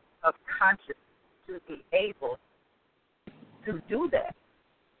level of consciousness to be able to do that.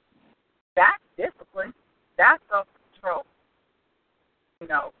 That's discipline. That's self-control.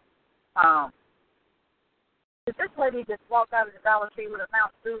 Did this lady just walk out of the Dollar Tree with a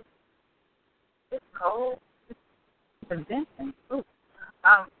mouth suit? It's cold. It's convincing.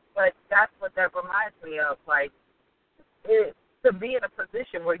 But that's what that reminds me of. Like, to be in a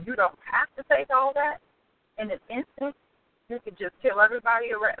position where you don't have to take all that in an instant, you could just kill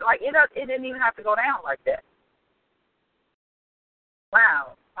everybody around. Like, it didn't even have to go down like that.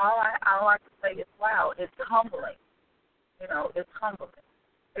 Wow. All I can say is wow. It's humbling. It's humbling.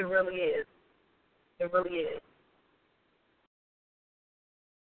 It really is. It really is.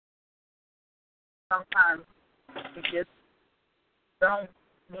 Sometimes you just don't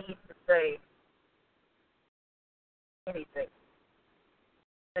need to say anything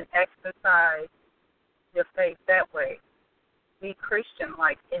and exercise your faith that way. Be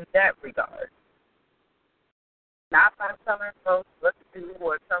Christian-like in that regard. Not by telling folks what to do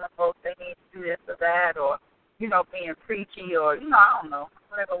or telling folks they need to do this or that or, being preachy or, I don't know,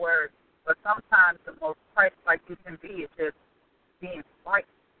 whatever word. But sometimes the most Christ-like you can be is just being quiet.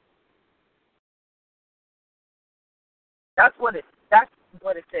 That's what it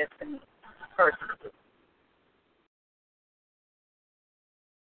says to me personally.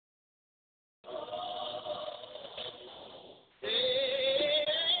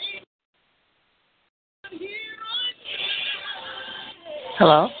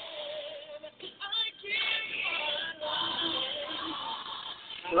 Hello?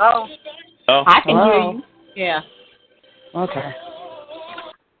 Hello? Oh. I can hear you. Yeah. Okay.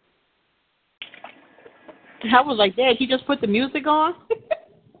 I was like, Dad, he just put the music on?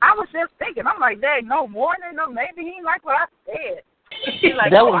 I was just thinking, I'm like, Dad, no warning, or maybe he like what I said. He's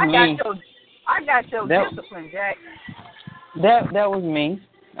like, that was me. I got your discipline, Jack. That was me.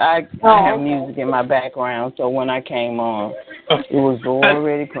 I have music in my background, so when I came on, it was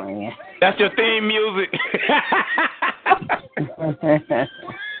already playing. That's your theme music.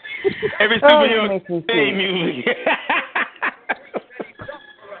 Every superhero theme music.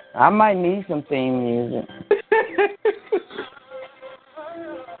 I might need some theme music.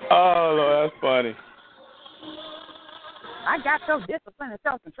 Oh, Lord, that's funny. I got your discipline and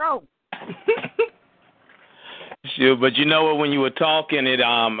self-control. Sure, but you know what? When you were talking, it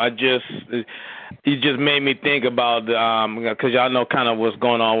just made me think about because y'all know kind of what's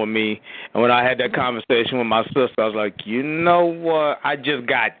going on with me. And when I had that conversation with my sister, I was like, you know what? I just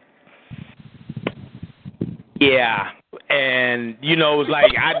got Yeah, and it was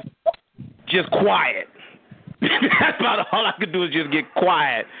like I just quiet. That's about all I could do is just get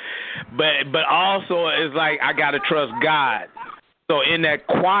quiet. But also it's like I gotta trust God. So in that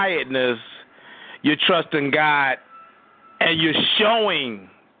quietness, you're trusting God, and you're showing.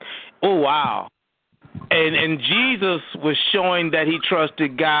 Oh wow! And Jesus was showing that he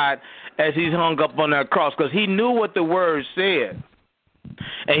trusted God as he hung up on that cross because he knew what the word said,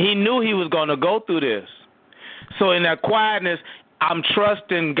 and he knew he was going to go through this. So in that quietness, I'm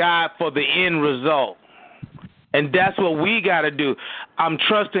trusting God for the end result. And that's what we got to do. I'm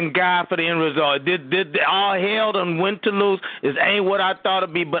trusting God for the end result. Did all hell done went to loose? It ain't what I thought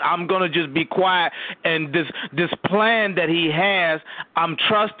it'd be, but I'm going to just be quiet. And this plan that he has, I'm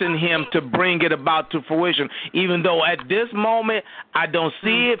trusting him to bring it about to fruition. Even though at this moment, I don't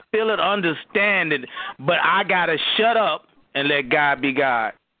see it, feel it, understand it. But I got to shut up and let God be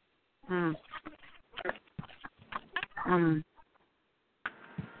God. Mm.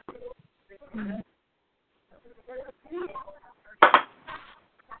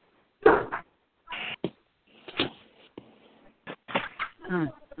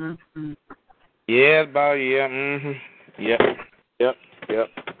 Yeah, about Yep.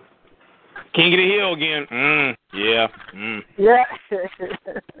 King of the Hill again. Yeah. Yeah.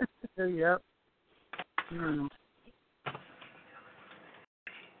 Yep.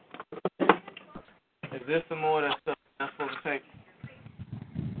 Is this some more of that stuff I'm supposed to take?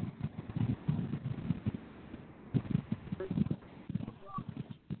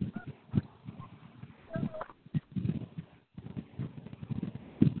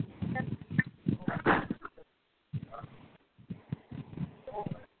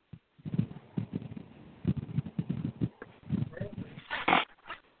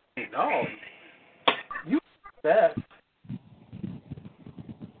 No. You that.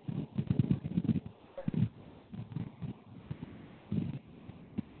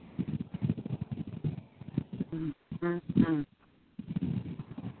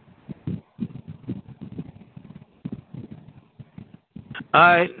 All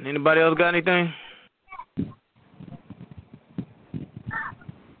right. Anybody else got anything?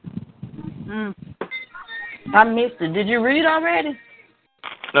 I missed it. Did you read already?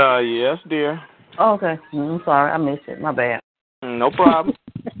 Yes, dear. Oh, okay. I'm sorry. I missed it. My bad. No problem.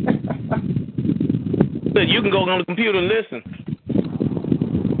 Look, you can go on the computer and listen.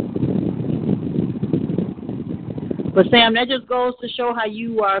 But Sam, that just goes to show how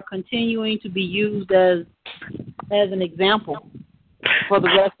you are continuing to be used as an example for the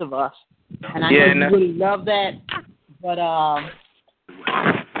rest of us. And I know you really love that, but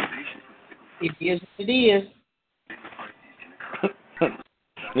it is what it is.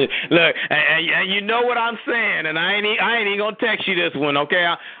 Look, and you know what I'm saying, and I ain't even gonna text you this one,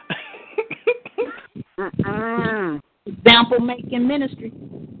 okay? Example making ministry.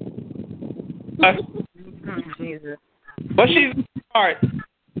 Jesus. But she's smart.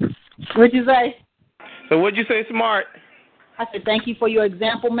 What'd you say? So what'd you say, smart? I said thank you for your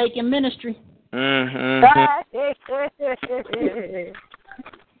example making ministry. Yeah,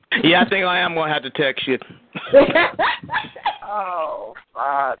 I think I am gonna have to text you. Oh,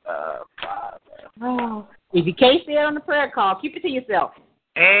 Father. Oh. If you can't say it on the prayer call, keep it to yourself.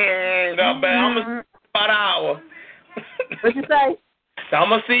 I'm gonna see you about an hour. What'd you say? So I'm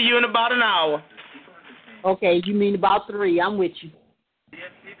gonna see you in about an hour. Okay, you mean about 3. I'm with you.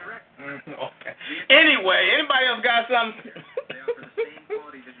 Okay. Anyway, anybody else got something?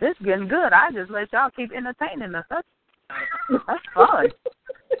 This is getting good. I just let y'all keep entertaining us. That's fun.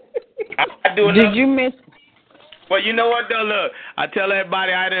 Did you miss? Well, you know what though? Look, I tell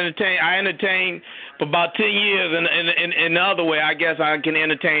everybody I entertain for about 10 years, and in the other way, I guess I can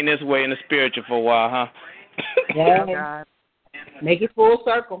entertain this way in the spiritual for a while, huh? Yeah. Make it full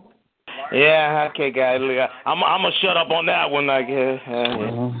circle. Yeah, okay, guys. Look, I'm gonna shut up on that one, I guess.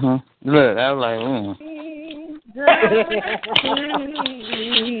 Look, I was like,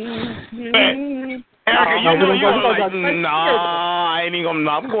 Erica, you know you were like, I ain't even gonna.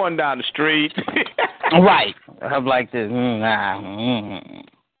 I'm going down the street. Right. I'm like this. You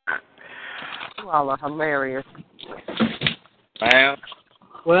all are hilarious. Man.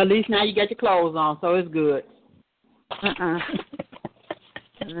 Well, at least now you got your clothes on, so it's good.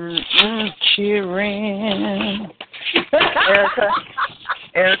 Cheering.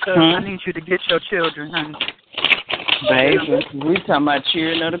 Erica, I need you to get your children, honey. Baby, we talking about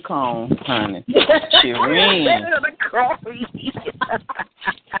cheering of the cone, honey. Cheering.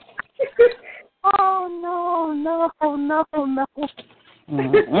 Oh, no. Oh,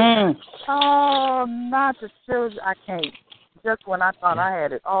 not the children. I can't. Just when I thought I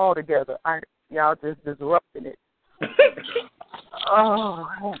had it all together, Y'all just disrupted it. Oh,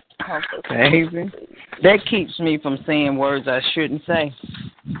 baby. That keeps me from saying words I shouldn't say.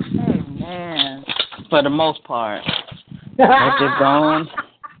 Amen. For the most part. I just gone.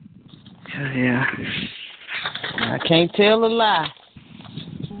 Yeah. I can't tell a lie.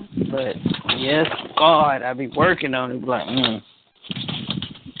 But, yes, God, I be working on it. Like, I'm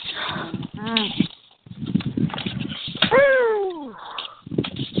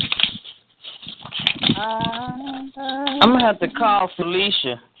going to have to call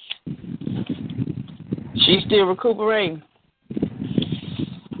Felicia. She's still recuperating.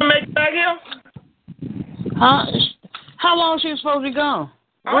 Make it back here? Huh? How long she supposed to be gone?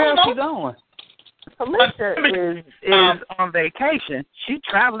 Where is she going? Felicia is on vacation. She's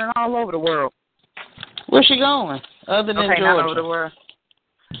traveling all over the world. Where's she going? Other than Georgia? Not over the world.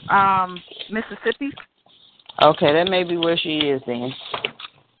 Mississippi. Okay, that may be where she is then.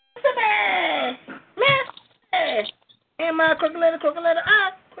 And my quick letter,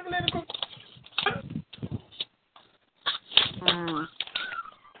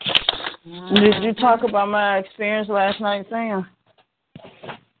 Did you talk about my experience last night, Sam?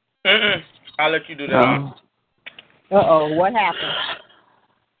 I'll let you do that. Uh-oh, what happened?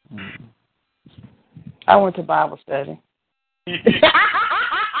 I went to Bible study.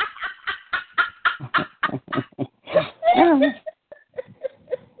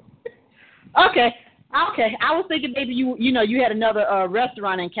 Okay. I was thinking maybe you had another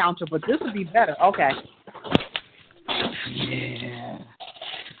restaurant encounter, but this would be better. Okay. Yeah.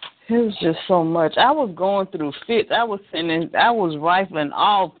 It was just so much. I was going through fits. I was rifling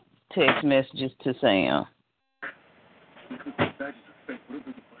all text messages to Sam.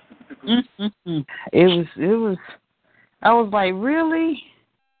 It was. I was like, really?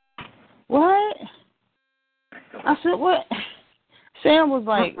 What? I said, what? Sam was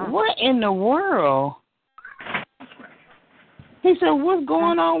like, what in the world? He said, what's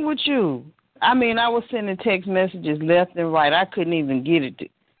going on with you? I mean, I was sending text messages left and right. I couldn't even get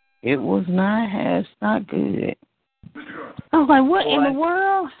it. It was not good. I was like, what in the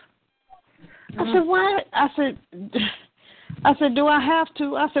world? I said, why? I said, do I have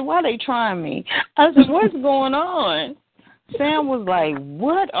to? I said, why are they trying me? I said, what's going on? Sam was like,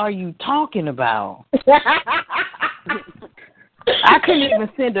 what are you talking about? I couldn't even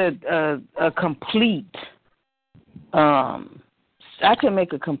send a complete, I couldn't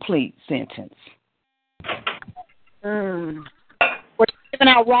make a complete sentence. Were you giving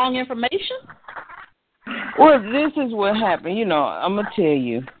out wrong information? Well, this is what happened. I'm going to tell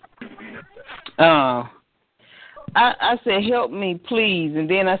you. I said, help me, please. And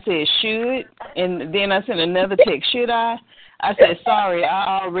then I said, should. And then I sent another text, should I? I said, sorry,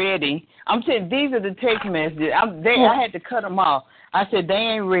 I already. I'm saying these are the text messages. I had to cut them off. I said, they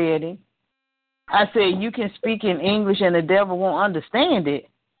ain't ready. I said, you can speak in English and the devil won't understand it.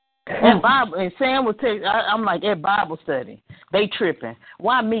 And Sam would text, I'm like, at Bible study. They tripping.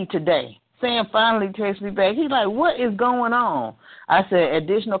 Why me today? Sam finally texted me back. He's like, what is going on? I said,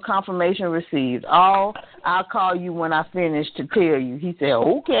 additional confirmation received. I'll call you when I finish to tell you. He said,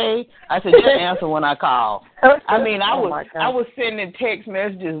 okay. I said, just answer when I call. I mean, I was sending text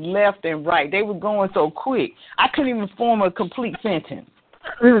messages left and right. They were going so quick. I couldn't even form a complete sentence.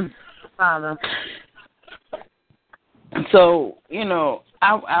 Father. So,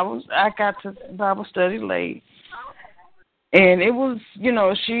 I got to Bible study late. And it was,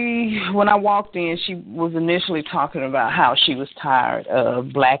 when I walked in, she was initially talking about how she was tired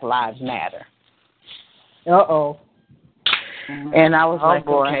of Black Lives Matter. Uh-oh. And I was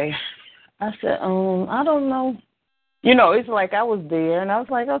okay. I said, I don't know. It's like I was there, and I was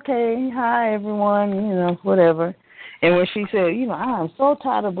like, okay, hi, everyone, whatever. And when she said, I am so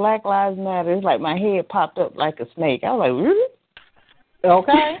tired of Black Lives Matter, it's like my head popped up like a snake. I was like, really?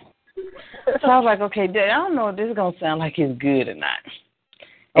 Okay. So I was like, okay, Dad, I don't know if this is going to sound like it's good or not.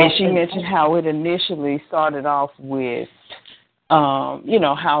 And she mentioned how it initially started off with,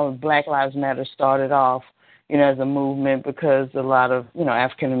 how Black Lives Matter started off, as a movement because a lot of,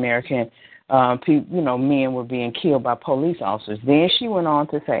 African-American people, men were being killed by police officers. Then she went on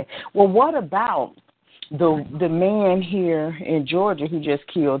to say, well, what about the man here in Georgia who just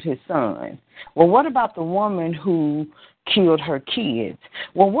killed his son? Well, what about the woman who killed her kids?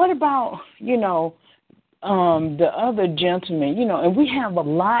 Well, what about, the other gentleman, and we have a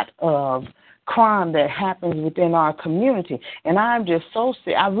lot of crime that happens within our community. And I'm just so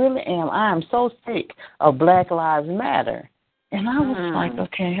sick. I really am. I am so sick of Black Lives Matter. And I was like,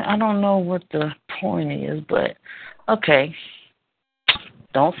 okay, I don't know what the point is, but okay.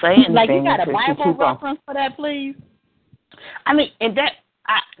 Don't say anything. Like, you got a Bible reference for that, please? I mean, and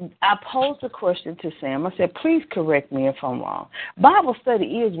I posed a question to Sam. I said, please correct me if I'm wrong. Bible study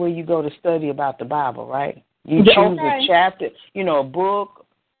is where you go to study about the Bible, right? You choose a chapter, a book,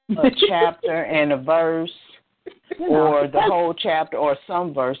 a chapter, and a verse, or the whole chapter, or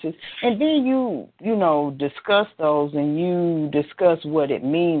some verses, and then you discuss those, and you discuss what it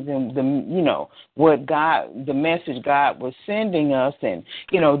means, and what the message God was sending us, and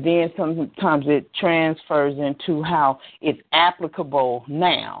then sometimes it transfers into how it's applicable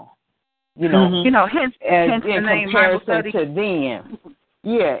now. Hence the name Bible study to then.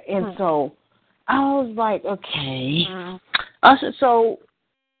 Yeah, and so I was like, okay.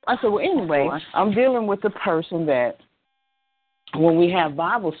 I said, well, anyway, I'm dealing with a person that when we have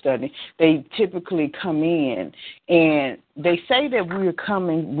Bible study, they typically come in and they say that we're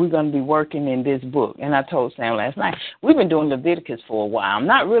going to be working in this book. And I told Sam last night, we've been doing Leviticus for a while. I'm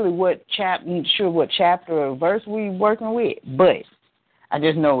not really sure what chapter or verse we're working with, but I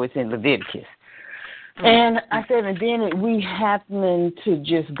just know it's in Leviticus. And I said, and then we happen to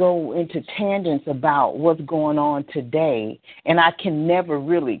just go into tangents about what's going on today, and I can never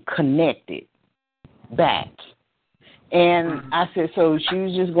really connect it back. And I said, so she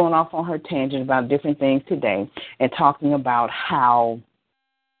was just going off on her tangent about different things today and talking about how,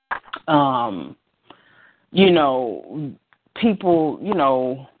 people,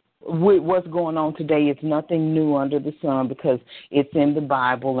 what's going on today is nothing new under the sun because it's in the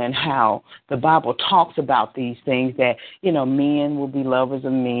Bible, and how the Bible talks about these things that, men will be lovers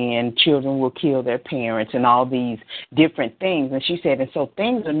of men, children will kill their parents, and all these different things. And she said, and so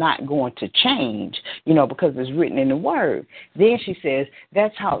things are not going to change, because it's written in the Word. Then she says,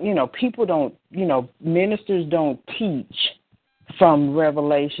 that's how, people don't, ministers don't teach from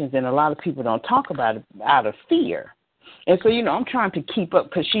Revelations, and a lot of people don't talk about it out of fear. And so, I'm trying to keep up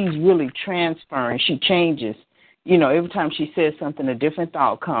because she's really transferring. She changes. Every time she says something, a different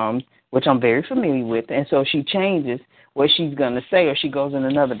thought comes, which I'm very familiar with. And so she changes what she's going to say, or she goes in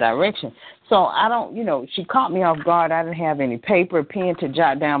another direction. So I don't, she caught me off guard. I didn't have any paper or pen to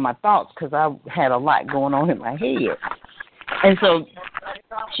jot down my thoughts because I had a lot going on in my head. And so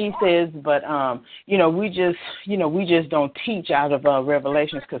she says, but, we just don't teach out of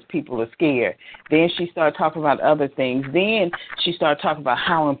Revelations because people are scared. Then she started talking about other things. Then she started talking about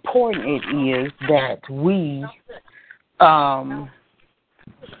how important it is that we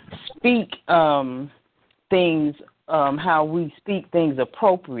speak things, how we speak things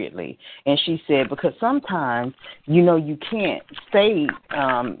appropriately. And she said, because sometimes, you can't say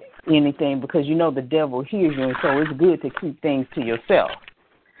anything because the devil hears you, and so it's good to keep things to yourself.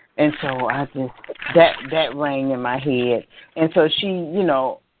 And so I just that rang in my head. And so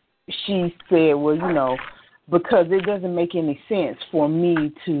she said, well, because it doesn't make any sense for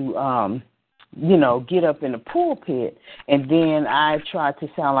me to get up in the pulpit and then I try to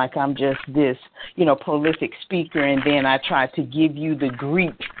sound like I'm just this, prolific speaker, and then I try to give you the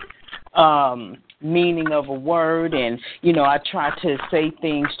Greek meaning of a word, and I try to say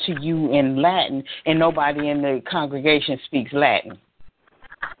things to you in Latin, and nobody in the congregation speaks Latin.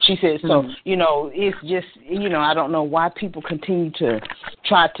 She said, so, it's just, I don't know why people continue to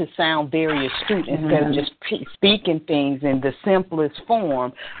try to sound very astute instead of just speaking things in the simplest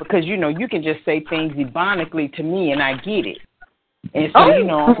form, because, you can just say things ebonically to me and I get it. And so,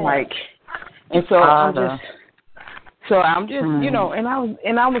 I'm like, and so I'm just,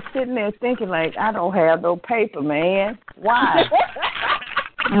 and I was sitting there thinking, like, I don't have no paper, man. Why?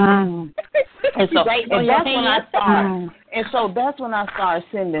 And so that's when I started. And so that's when I started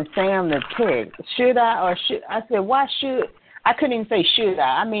sending Sam the text. I said, why should? I couldn't even say should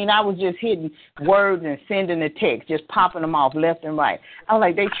I. I mean, I was just hitting words and sending the text, just popping them off left and right. I was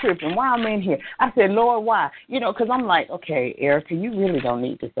like, they tripping. Why I'm in here? I said, Lord, why? Because I'm like, okay, Erica, you really don't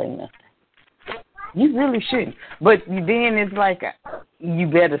need to say nothing. You really shouldn't. But then it's like, you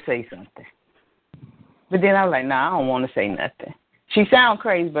better say something. But then I was like, nah, I don't want to say nothing. She sounds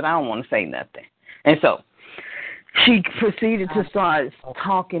crazy, but I don't want to say nothing. And so she proceeded to start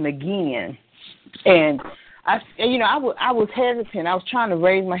talking again. And I was hesitant. I was trying to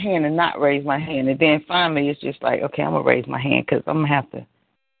raise my hand and not raise my hand. And then finally it's just like, okay, I'm going to raise my hand because I'm going to have to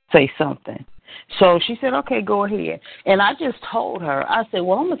say something. So she said, okay, go ahead. And I just told her, I said,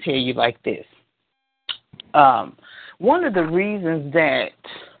 well, I'm going to tell you like this. One of the reasons that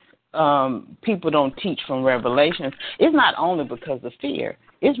people don't teach from Revelations is not only because of fear.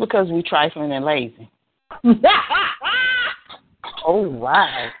 It's because we're trifling and lazy. Oh,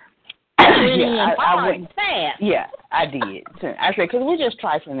 wow. trifling and hard and fast. Yeah, I did. I said, because we're just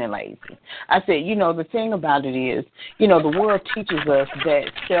trifling and lazy. I said, the thing about it is, the world teaches us that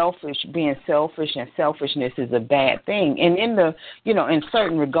being selfish and selfishness is a bad thing. And in in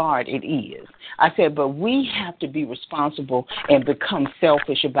certain regard, it is. I said, but we have to be responsible and become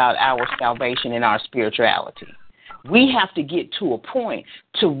selfish about our salvation and our spirituality. We have to get to a point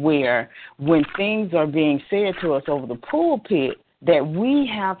to where when things are being said to us over the pulpit, that we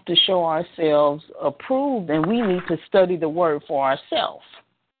have to show ourselves approved and we need to study the word for ourselves.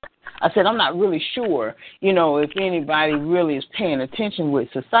 I said, I'm not really sure, if anybody really is paying attention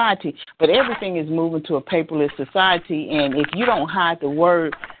with society, but everything is moving to a paperless society, and if you don't hide the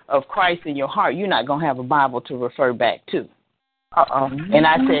word of Christ in your heart, you're not going to have a Bible to refer back to. And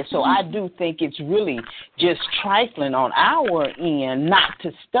I said, so I do think it's really just trifling on our end not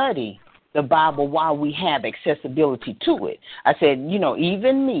to study the Bible while we have accessibility to it. I said,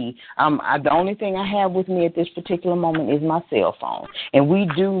 even me, the only thing I have with me at this particular moment is my cell phone. And we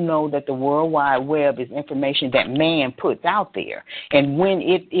do know that the World Wide Web is information that man puts out there. And when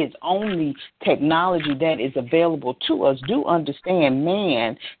it is only technology that is available to us, do understand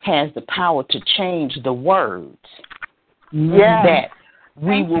man has the power to change the words. Yeah. That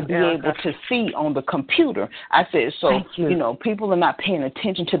we will be able to see on the computer. I said, so, people are not paying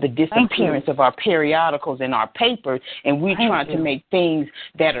attention to the disappearance of our periodicals and our papers, and we're trying to make things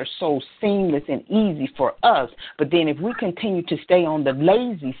that are so seamless and easy for us. But then if we continue to stay on the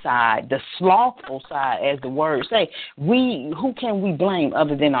lazy side, the slothful side, as the words say, who can we blame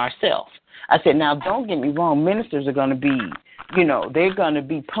other than ourselves? I said, now, don't get me wrong, ministers are going to be they're going to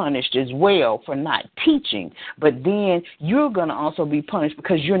be punished as well for not teaching. But then you're going to also be punished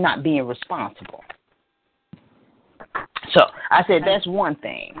because you're not being responsible. So I said, that's one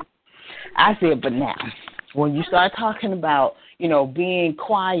thing. I said, but now, when you start talking about, being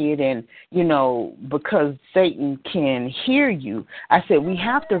quiet and, because Satan can hear you, I said, we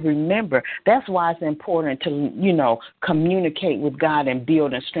have to remember that's why it's important to, communicate with God and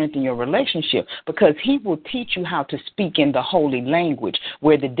build and strengthen your relationship, because he will teach you how to speak in the holy language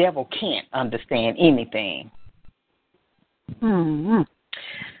where the devil can't understand anything. Mm-hmm.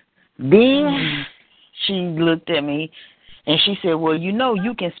 Then she looked at me and she said, well, you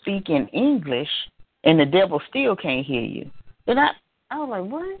can speak in English and the devil still can't hear you. And I was like,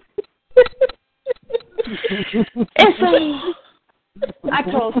 what? And so I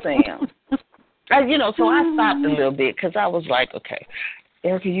told Sam, so I stopped a little bit because I was like, okay,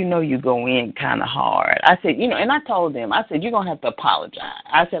 Erica, you go in kind of hard. I said, and I told them, I said, you're going to have to apologize.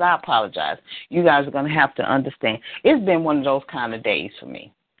 I said, I apologize. You guys are going to have to understand. It's been one of those kind of days for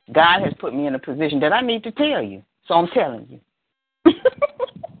me. God has put me in a position that I need to tell you, so I'm telling you.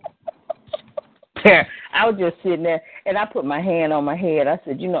 I was just sitting there, and I put my hand on my head. I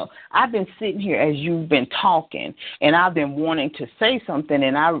said, I've been sitting here as you've been talking, and I've been wanting to say something,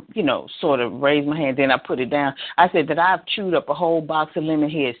 and I, sort of raised my hand, then I put it down. I said that I've chewed up a whole box of lemon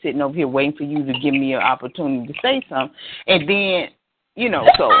heads sitting over here waiting for you to give me an opportunity to say something. And then,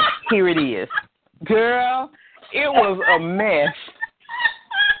 so here it is. Girl, it was a mess.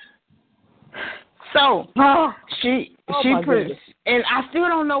 So she and I still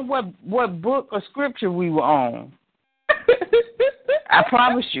don't know what book or scripture we were on. I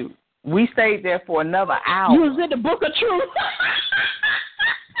promise you, we stayed there for another hour. You was in the book of truth.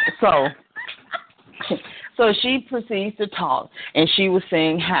 So she proceeds to talk, and she was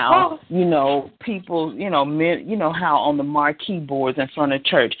saying how people, how on the marquee boards in front of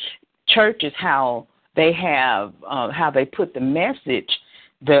churches, how they have how they put the message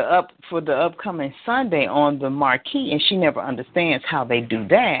for the upcoming Sunday on the marquee, and she never understands how they do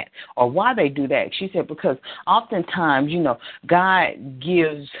that or why they do that. She said because oftentimes, God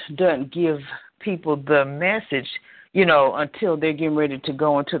doesn't give people the message, until they're getting ready to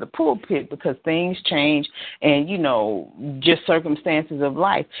go into the pulpit because things change and, just circumstances of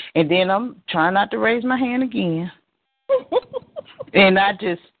life. And then I'm trying not to raise my hand again. And I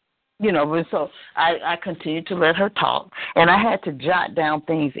just, but so I continued to let her talk, and I had to jot down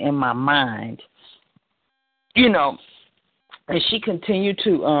things in my mind, and she continued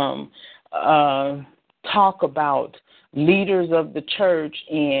to talk about leaders of the church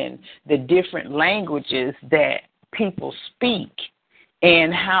and the different languages that people speak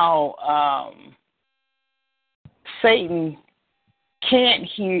and how Satan can't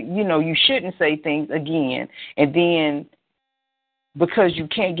hear, you shouldn't say things again, and then because you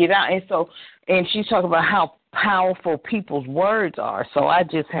can't get out. And she's talking about how powerful people's words are. So I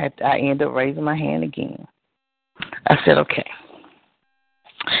ended up raising my hand again. I said, okay.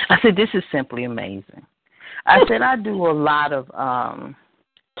 I said, this is simply amazing. I said, I do a lot of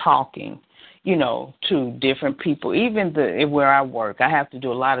talking, to different people, even where I work. I have to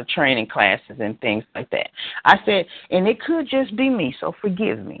do a lot of training classes and things like that. I said, and it could just be me, so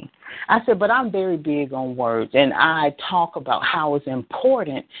forgive me. I said, but I'm very big on words, and I talk about how it's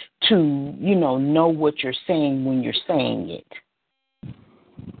important to, know what you're saying when you're saying it.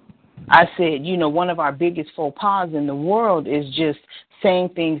 I said, one of our biggest faux pas in the world is just saying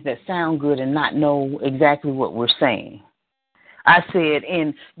things that sound good and not know exactly what we're saying. I said,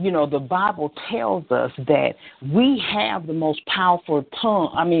 and, the Bible tells us that we have the most powerful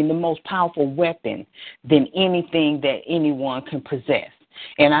the most powerful weapon than anything that anyone can possess.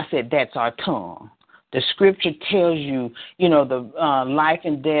 And I said, that's our tongue. The scripture tells you, the life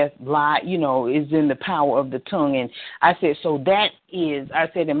and death is in the power of the tongue. And I said, so that is, I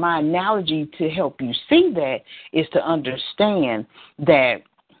said, and my analogy to help you see that is to understand that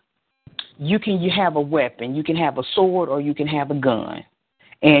you have a weapon, you can have a sword, or you can have a gun,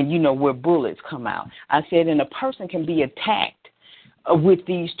 and where bullets come out. I said, and a person can be attacked with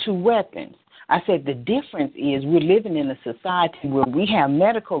these two weapons. I said, the difference is we're living in a society where we have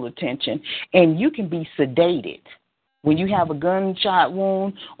medical attention, and you can be sedated. When you have a gunshot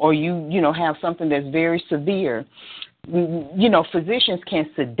wound or you have something that's very severe, physicians can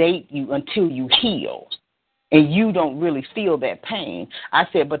sedate you until you heal. And you don't really feel that pain. I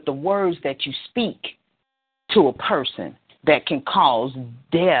said, but the words that you speak to a person that can cause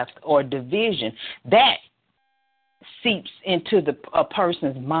death or division, that seeps into a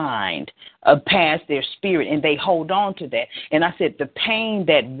person's mind, past their spirit, and they hold on to that. And I said, the pain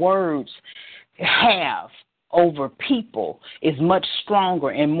that words have over people is much stronger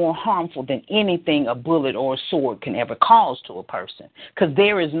and more harmful than anything a bullet or a sword can ever cause to a person, because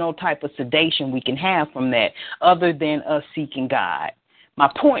there is no type of sedation we can have from that other than us seeking God.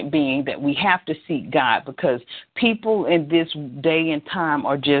 My point being that we have to seek God, because people in this day and time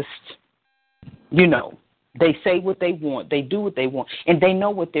are just, they say what they want, they do what they want, and they know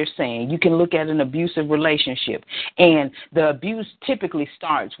what they're saying. You can look at an abusive relationship, and the abuse typically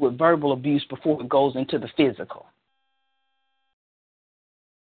starts with verbal abuse before it goes into the physical,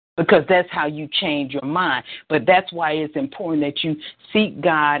 because that's how you change your mind. But that's why it's important that you seek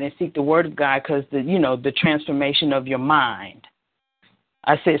God and seek the Word of God, because the transformation of your mind.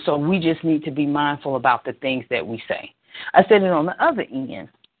 I said, so we just need to be mindful about the things that we say. I said, and on the other end,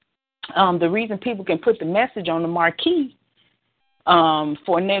 the reason people can put the message on the marquee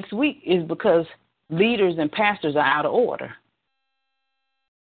for next week is because leaders and pastors are out of order.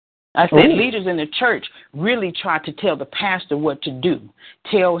 I said, leaders in the church really try to tell the pastor what to do,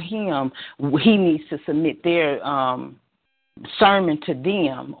 tell him he needs to submit their sermon to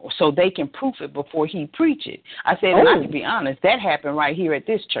them so they can proof it before he preach it. I said, and I can be honest, that happened right here at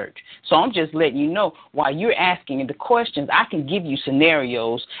this church. So I'm just letting you know, while you're asking the questions, I can give you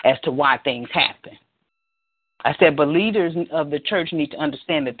scenarios as to why things happen. I said, but leaders of the church need to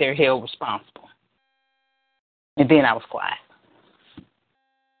understand that they're held responsible. And then I was quiet.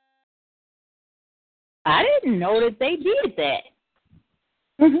 I didn't know that they did that.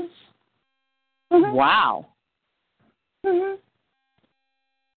 Mm-hmm. Mm-hmm. Wow. Mm-hmm.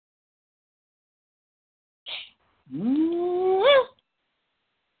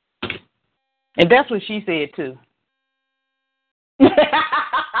 And that's what she said too.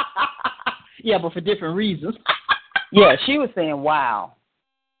 Yeah, but for different reasons. Yeah, she was saying, wow.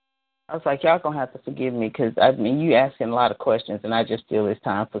 I was like, y'all going to have to forgive me, because, you asking a lot of questions, and I just feel it's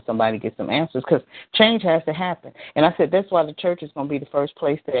time for somebody to get some answers, because change has to happen. And I said, that's why the church is going to be the first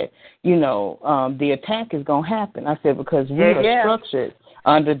place that, the attack is going to happen. I said, because we are structured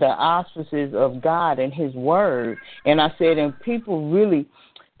under the auspices of God and His Word. And I said, and people really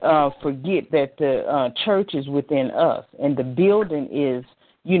forget that the church is within us, and the building is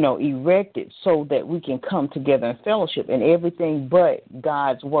erected so that we can come together in fellowship, and everything but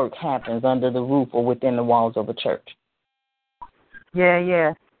God's work happens under the roof or within the walls of a church.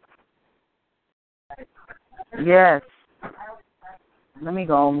 Yeah. Yes. Let me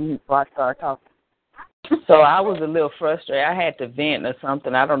go on mute before I start talking. So I was a little frustrated. I had to vent or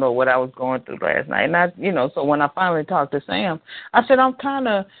something. I don't know what I was going through last night. And so when I finally talked to Sam, I said, I'm kind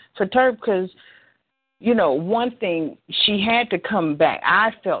of perturbed because, one thing, she had to come back. I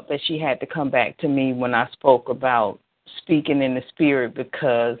felt that she had to come back to me when I spoke about speaking in the spirit,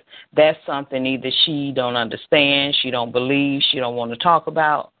 because that's something either she don't understand, she don't believe, she don't want to talk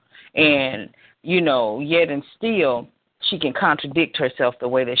about. And, yet and still, she can contradict herself the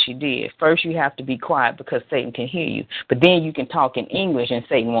way that she did. First, you have to be quiet because Satan can hear you. But then you can talk in English and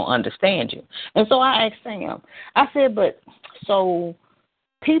Satan won't understand you. And so I asked Sam, I said, but so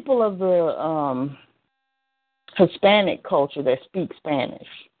people of the Hispanic culture that speak Spanish,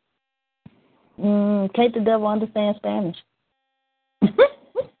 Can't the devil understand Spanish?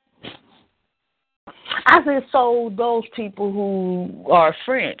 I said, so those people who are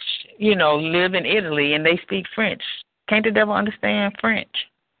French, live in Italy and they speak French. Can't the devil understand French?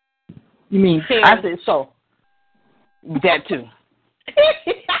 You mean I said, so. That too.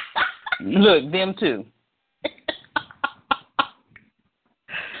 Look, them too.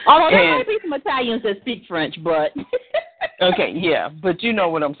 Although there might be some Italians that speak French, but okay, yeah, but you know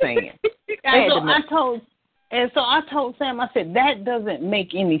what I'm saying. And so I told Sam, I said, that doesn't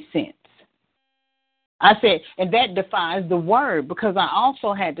make any sense. I said, and that defies the word, because I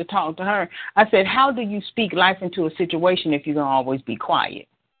also had to talk to her. I said, how do you speak life into a situation if you're going to always be quiet?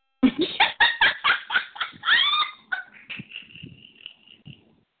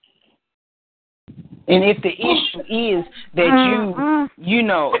 And if the issue is that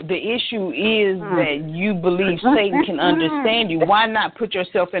that you believe Satan can understand you, why not put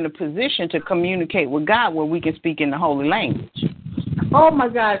yourself in a position to communicate with God where we can speak in the holy language? Oh, my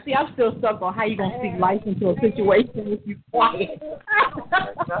God. See, I'm still stuck on how you're going to speak life into a situation if you're quiet.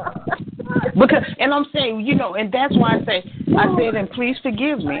 And I'm saying, and that's why I said, and please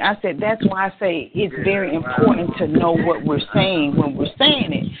forgive me, I said, that's why I say it's very important to know what we're saying when we're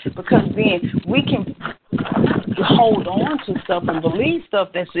saying it, because then we can hold on to stuff and believe stuff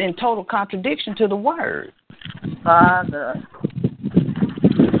that's in total contradiction to the word. Father.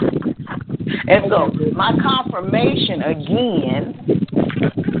 And so my confirmation again,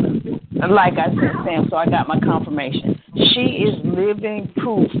 like I said, Sam, so I got my confirmation. She is living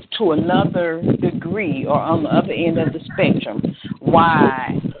proof to another degree or on the other end of the spectrum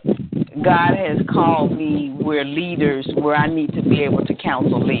why God has called me where I need to be able to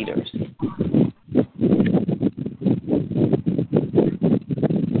counsel leaders.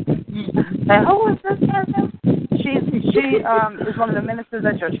 And who is this person? She is one of the ministers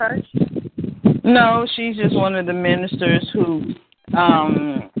at your church? No, she's just one of the ministers who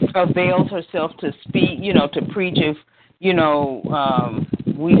avails herself to speak, to preach if,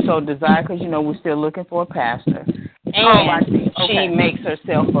 we so desire, because, we're still looking for a pastor. And she makes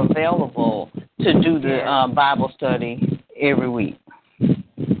herself available to do the Bible study every week.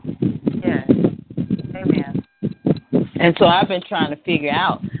 Yes. Amen. And so I've been trying to figure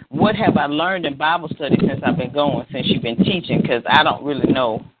out what have I learned in Bible study since I've been going, since you've been teaching, because I don't really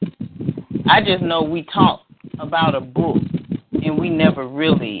know. I just know we talk about a book, and we never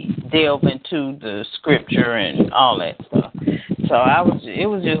really delve into the scripture and all that stuff. So it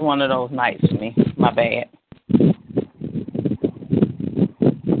was just one of those nights for me. My bad.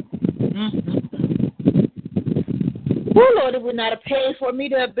 Well, Lord, it would not have paid for me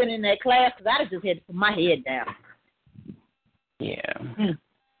to have been in that class, because I'd have just had to put my head down. Yeah.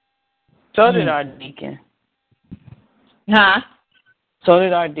 So did our deacon. Huh? So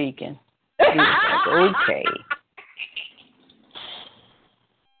did our deacon. He was like, okay.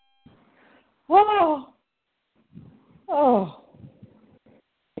 Oh.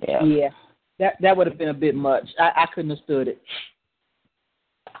 Yeah. That would have been a bit much. I couldn't have stood it.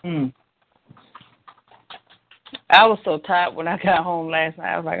 I was so tired when I got home last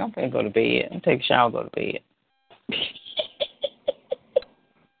night. I was like, I'm going to go to bed. I'm take a shower and go to bed.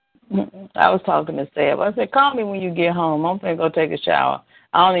 I was talking to Seb. I said, call me when you get home. I'm going to go take a shower.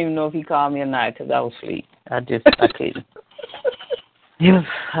 I don't even know if he called me or not because I was asleep. I couldn't.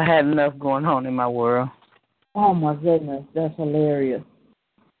 I had enough going on in my world. Oh, my goodness. That's hilarious.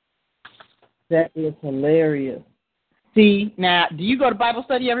 That is hilarious. See, now, do you go to Bible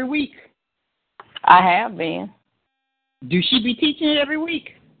study every week? I have been. Do she be teaching it every week?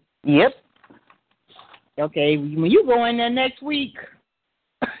 Yep. Okay, when you go in there next week.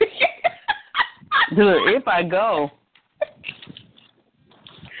 If I go.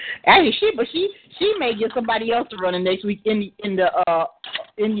 Actually, she may get somebody else to run it next week in the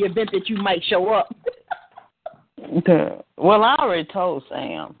event that you might show up. Well, I already told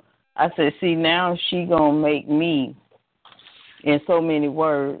Sam. I said, see, now she gonna make me, in so many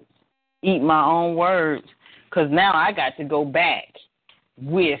words, eat my own words, because now I got to go back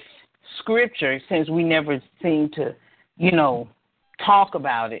with scripture since we never seem to, talk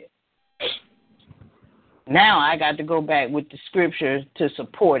about it. Now I got to go back with the scripture to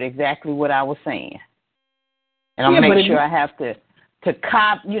support exactly what I was saying. And I'll make sure I have to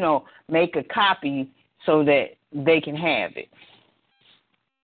make a copy so that they can have it.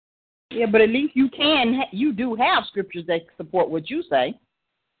 Yeah, but at least you do have scriptures that support what you say.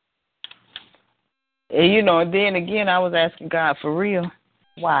 And then again, I was asking God for real.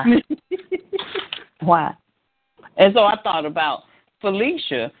 Why? Why? And so I thought about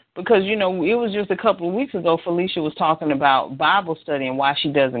Felicia, because, it was just a couple of weeks ago, Felicia was talking about Bible study and why she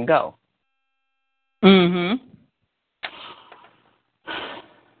doesn't go. Mhm.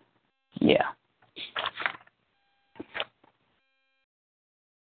 Yeah.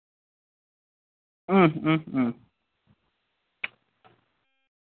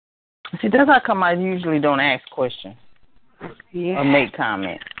 See, that's how come I usually don't ask questions or make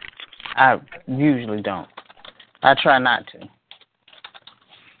comments. I usually don't. I try not to.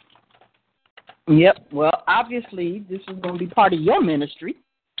 Yep. Well, obviously, this is going to be part of your ministry.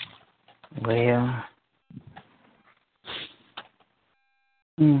 Well.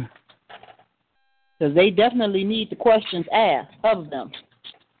 Because they definitely need the questions asked of them.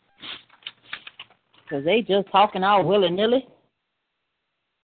 Because they just talking out willy-nilly.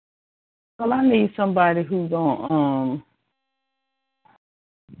 Well, I need somebody who's going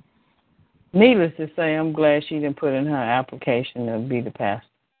needless to say, I'm glad she didn't put in her application to be the pastor.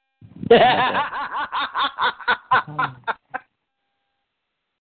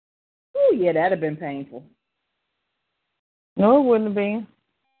 Oh, yeah, that'd have been painful. No, it wouldn't have been.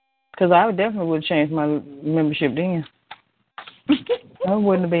 Because I definitely would have changed my membership then. No, it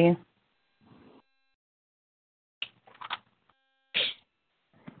wouldn't have been.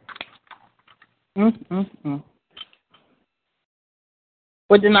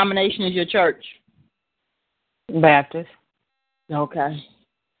 What denomination is your church? Baptist. Okay.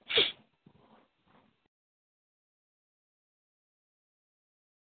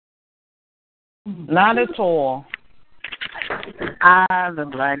 Not at all. The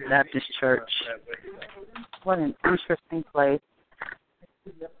Black Baptist Church. What an interesting place.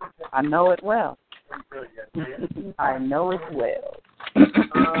 I know it well. I know it well.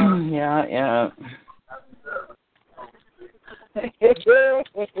 Yeah. I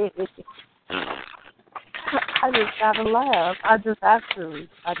just gotta laugh. I just have to,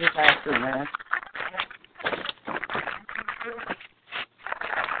 man.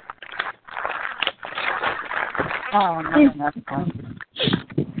 Oh, man, that's funny.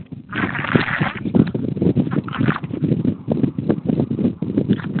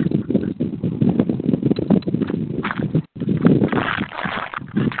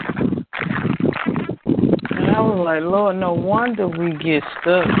 And I was like, Lord, no wonder we get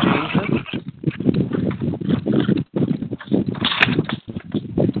stuck, Jesus.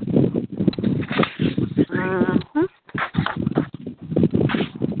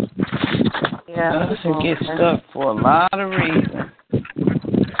 Yeah, to get stuck for a lot of reasons.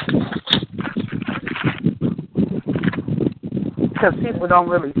 Because people don't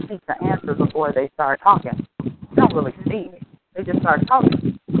really seek the answer before they start talking. They don't really see it. They just start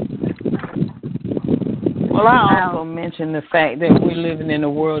talking. Well, I also mentioned the fact that we're living in a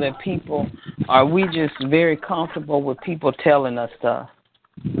world that we just very comfortable with people telling us stuff.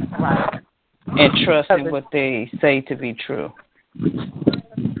 Right. And trusting what they say to be true.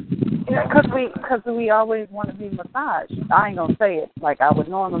 Yeah, because we always want to be massaged. I ain't gonna say it like I would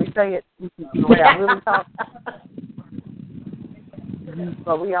normally say it the way I really talk.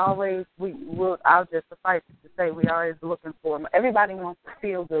 But I'll just suffice it to say we always looking for. Everybody wants to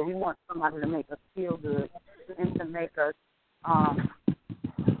feel good. We want somebody to make us feel good and to make us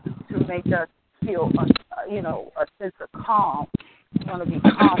feel a sense of calm. We want to be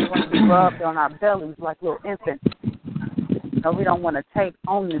calm. We want to be rubbed on our bellies like little infants. No, we don't want to take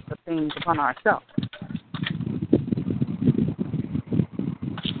onus of things upon ourselves.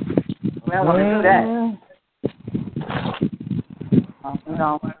 We don't want to do that.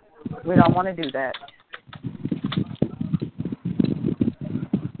 We don't want to do that.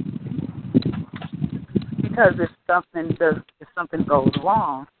 Because if something goes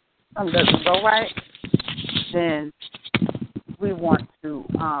wrong, something doesn't go right, then we want to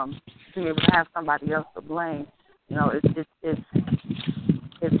be able to have somebody else to blame.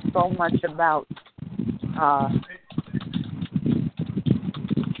 It's so much about you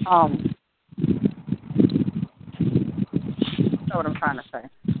know what I'm trying to say.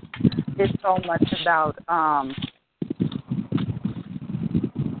 It's so much about I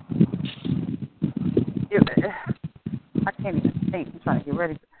can't even think. I'm trying to get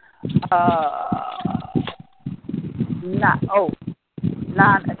ready.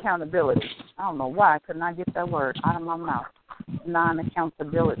 Non-accountability. I don't know why I could not get that word out of my mouth.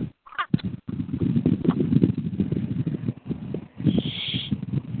 Non-accountability.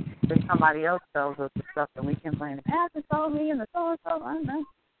 If somebody else tells us the stuff that we can blame, the pastor told me and the so-and-so, I don't know.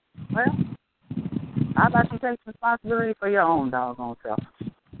 Well, how about you take responsibility for your own doggone self?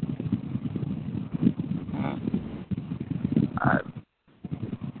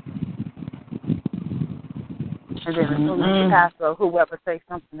 And then as soon as the pastor or whoever says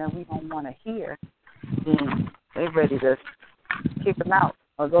something that we don't want to hear, then they're ready to kick them out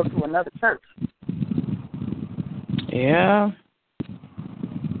or go to another church. Yeah.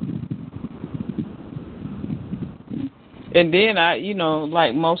 And then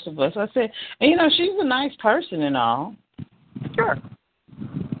like most of us, I said, and she's a nice person and all. Sure.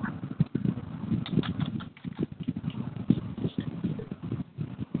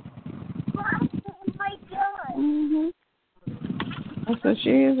 Mm-hmm. I said she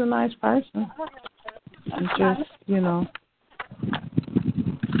is a nice person. I'm just,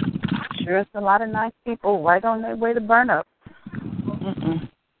 Sure, it's a lot of nice people right on their way to burn up. Mm-mm.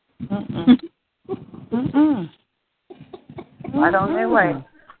 Mm-mm. Mm-mm. Right on their way.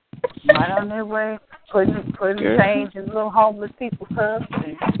 Right on their way, putting change in little homeless people's cups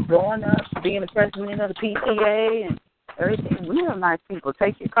and growing up, being the president of the PTA and everything. Real nice people.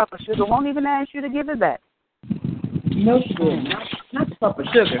 Take your cup of sugar. Won't even ask you to give it back. No sugar. Not the cup of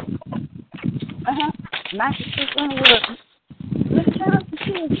sugar. Nice sugar.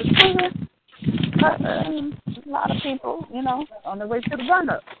 But a lot of people, on their way to the burn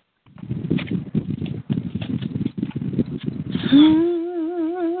up.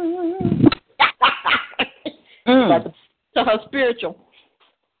 To her spiritual.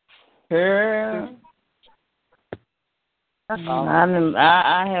 Yeah.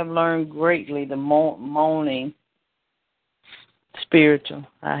 I have learned greatly the moaning spiritual.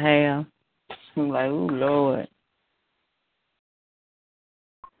 I have. I'm like, oh Lord.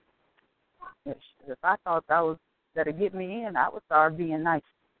 If I thought that'd get me in, I would start being nice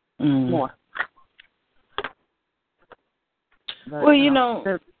more. But, well,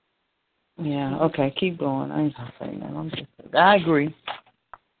 yeah, okay, keep going. I ain't gonna say that. I agree.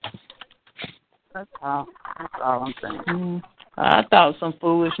 That's all I'm saying. I thought some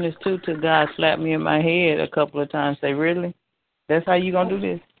foolishness too till God slapped me in my head a couple of times. Say, really? That's how you gonna do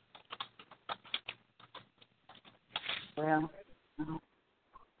this? Well,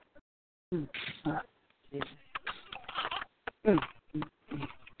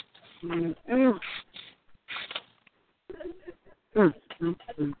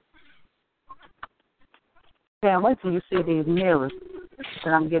 Can't wait till you see these mirrors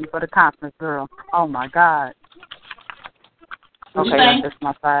that I'm getting for the conference, girl. Oh my God. Okay, that's just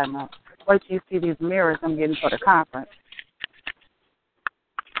my side note. Wait till you see these mirrors I'm getting for the conference.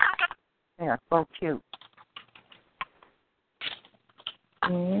 They are so cute.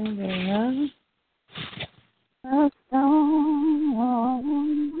 Yeah.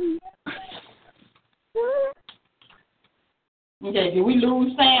 Okay, did we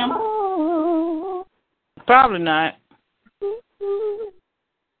lose Sam? Probably not.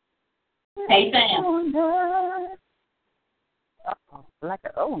 Hey, Sam. No.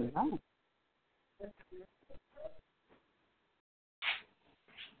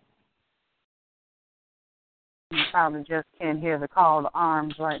 You probably just can't hear the call to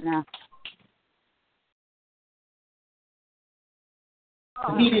arms right now.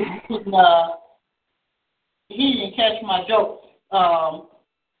 He didn't catch my joke.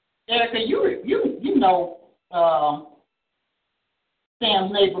 Erica, you know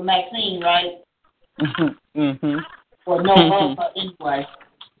Sam's neighbor Maxine, right? Mhm. Or no her anyway.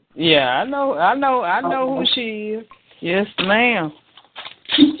 Yeah, I know who she is. Yes, ma'am.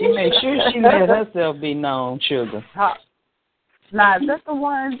 She made sure she let herself be known, sugar. Now, is that the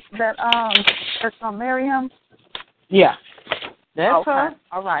one that's gonna marry him? Yeah. That's her.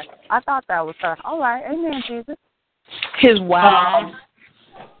 All right. I thought that was her. All right. Amen, Jesus. His wife.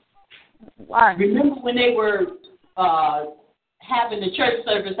 Why? Remember when they were having the church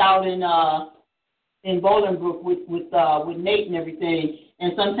service out in Bolingbrook with Nate and everything,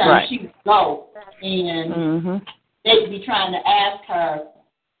 and sometimes she would go and they'd be trying to ask her,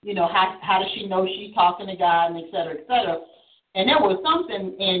 how does she know she's talking to God, and et cetera, et cetera. And there was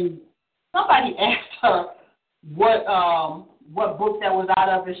something, and somebody asked her what book that was out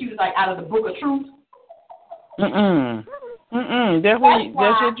of, and she was like, out of the Book of Truth. That's what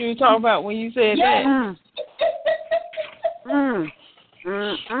you were talking about when you said that.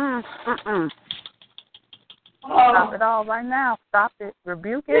 Stop it all right now. Stop it.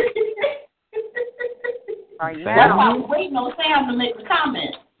 Rebuke it. Right now. That's why I was waiting on Sam to make the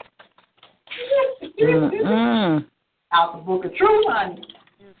comment. Out the Book of Truth, honey.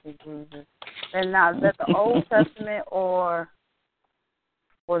 And now, is that the Old Testament or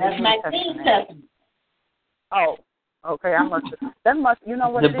that's the New Maxine's Testament? Oh, okay. You know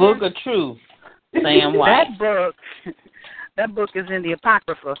what the Book of Truth, Sam White. That book is in the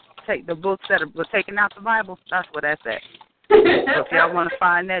Apocrypha. Take the books that were taken out the Bible. That's where that's at. So if y'all want to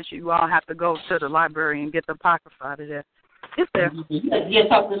find that, you all have to go to the library and get the Apocrypha out of there. It's there. Yeah,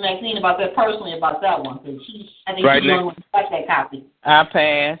 talk to Maxine about that personally, about that one. Because I think she's the one who got that copy. I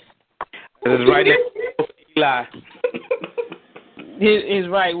pass. It's right next to Eli. Is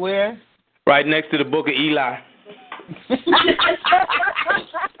right where? Right next to the book of Eli.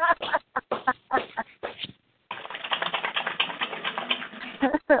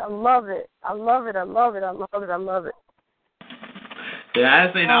 I love it. I love it. I love it. I love it. I love it. Yeah,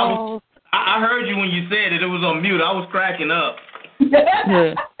 I said I heard you when you said it. It was on mute. I was cracking up.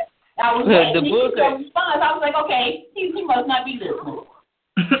 Yeah. I was waiting to get your response. I was like, okay, he must not be listening.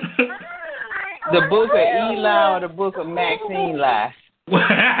 The book of Eli or the book of Maxine Lie?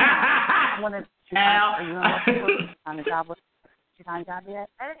 I wanted to on the job. She's on the job yet?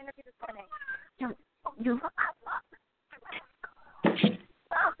 I didn't interview this morning. You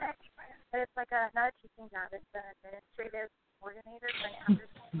but it's like not a teaching job. It's an administrative coordinator for an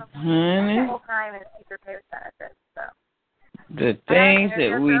after-school program. Full time and teacher pay with benefits. So the things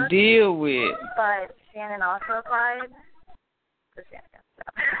that we deal with. But Shannon also applied. So Shannon got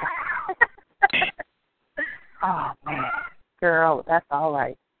the job. Oh man, girl, that's all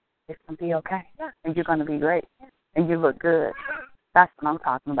right. It's gonna be okay. Yeah. And you're gonna be great. Yeah. And you look good. That's what I'm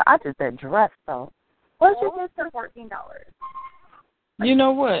talking about. I just said dress though. What did you get for $14? You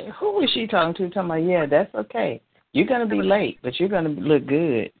know what? Who was she talking to? Talking about, yeah, that's okay. You're going to be late, but you're going to look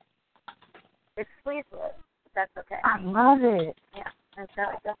good. It's sleeveless. That's okay. I love it. Yeah. And so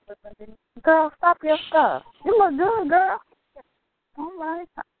that's what I'm doing. Girl, stop your stuff. You look good, girl. All right.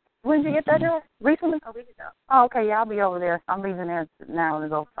 When did you get that dress? Recently? A week ago. Oh, okay. Yeah, I'll be over there. I'm leaving there now to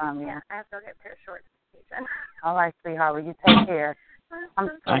go find me. Yeah, I have to go get a pair of shorts. All right, sweetheart. Well, you take care.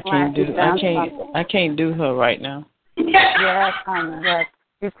 I can't do her right now. Yes, honey. Yes.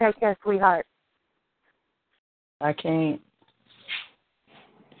 You take care, sweetheart. I can't.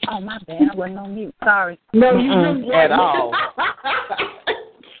 Oh, my bad. I wasn't on mute. Sorry. No, you didn't at all.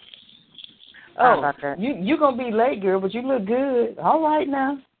 Oh, you're going to be late, girl, but you look good. All right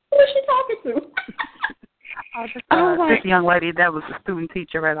now. Who is she talking to? This young lady that was a student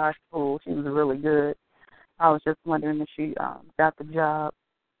teacher at our school. She was really good. I was just wondering if she got the job.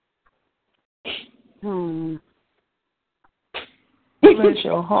 Bless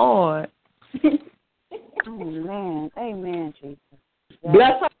your heart. Amen. Amen, Jesus. Yeah.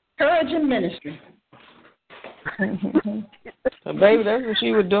 Bless her courage and ministry. So, baby, that's what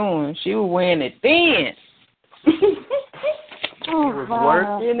she was doing. She was wearing it thin. She was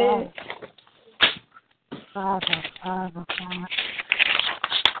working it. Father.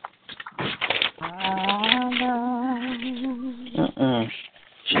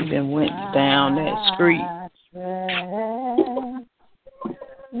 She been went down that street.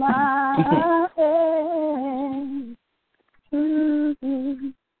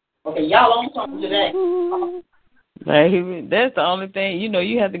 Okay, y'all on something today. Baby, that's the only thing. You know,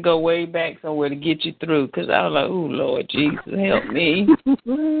 you have to go way back somewhere to get you through. Because I was like, oh, Lord Jesus, help me.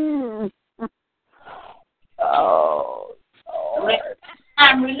 Oh,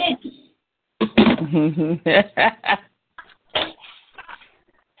 I'm religious.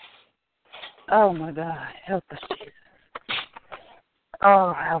 Oh, my God. Help us, Jesus.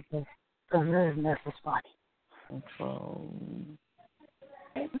 Oh, help us. This is funny.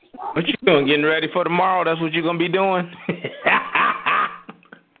 What you doing? Getting ready for tomorrow? That's what you're going to be doing?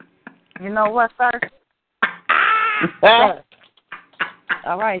 You know what, sir? Sir.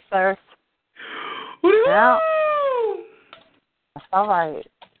 All right, sir. Yeah. That's all right.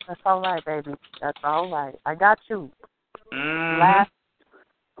 That's all right, baby. That's all right. I got you. Mm-hmm.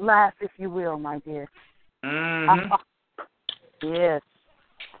 Laugh, if you will, my dear. Mm-hmm. Yes.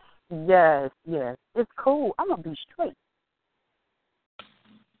 Yes. It's cool. I'm going to be straight.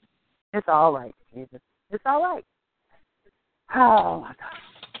 It's all right, Jesus. It's all right. Oh, my God.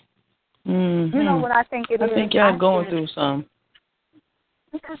 Mm-hmm. You know what I think it is? I think y'all going through some.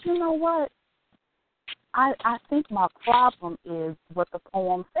 Because you know what? I think my problem is what the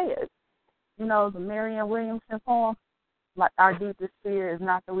poem says. You know, the Marianne Williamson poem, like our deepest fear is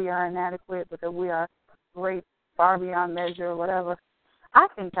not that we are inadequate, but that we are great, far beyond measure or whatever. I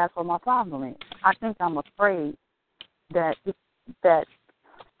think that's what my problem is. I think I'm afraid that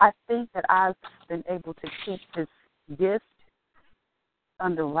I think that I've been able to keep this gift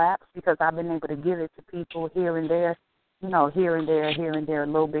under wraps because I've been able to give it to people here and there, you know, here and there, a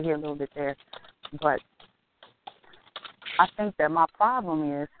little bit here, a little bit there. But I think that my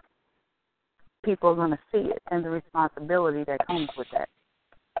problem is people are going to see it and the responsibility that comes with that.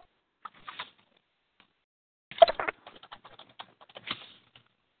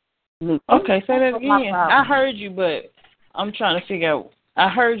 Okay, say that again. I heard you, but I'm trying to figure out. I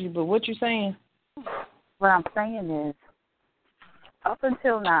heard you, but what you saying? What I'm saying is, up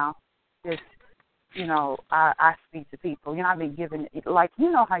until now, just, you know, I speak to people. You know, I've been giving, like,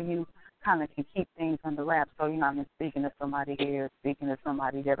 you know how you kind of can keep things under wraps. So, I've been speaking to somebody here, speaking to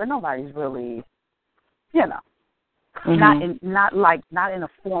somebody there, but nobody's really, not in a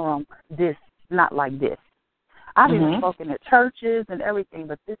forum not like this. I've even spoken at churches and everything,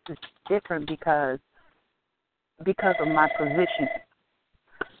 but this is different because of my position,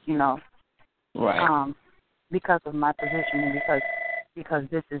 Right. Because of my position and because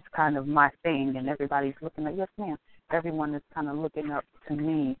this is kind of my thing, and everybody's looking at, yes, ma'am. Everyone is kind of looking up to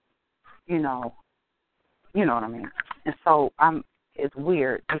me, you know what I mean. And so it's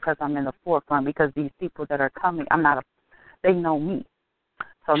weird because I'm in the forefront because these people that are coming, they know me.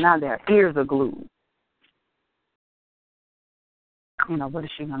 So now their ears are glued. What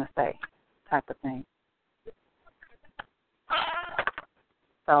is she going to say? Type of thing.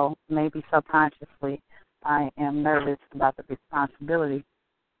 So maybe subconsciously I am nervous about the responsibility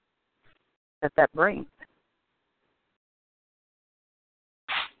that brings.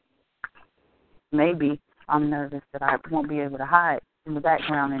 Maybe I'm nervous that I won't be able to hide in the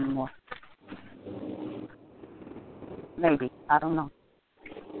background anymore. Maybe. I don't know.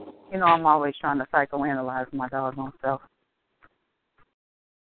 I'm always trying to psychoanalyze my doggone self.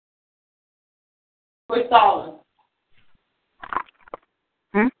 Quit stalling.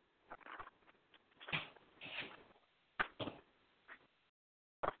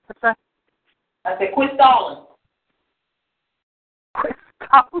 What's that? I said quit stalling. Quit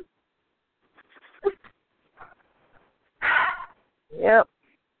stalling? Yep.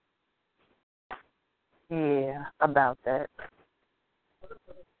 Yeah, about that.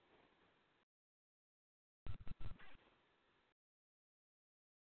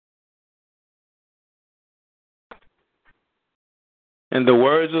 In the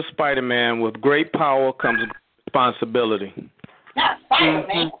words of Spider-Man, with great power comes responsibility. Not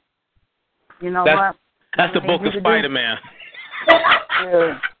Spider-Man. You know what? That's the book of Spider-Man.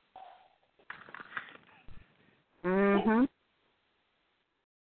 Yeah. Mhm.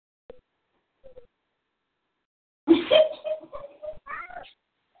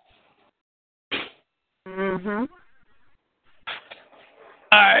 Mhm.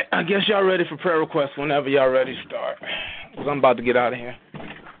 All right, I guess y'all ready for prayer requests whenever y'all ready to start, because I'm about to get out of here.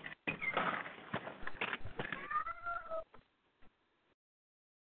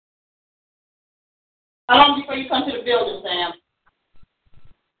 How long before you come to the building, Sam?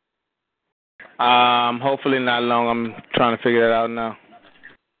 Hopefully not long. I'm trying to figure that out now.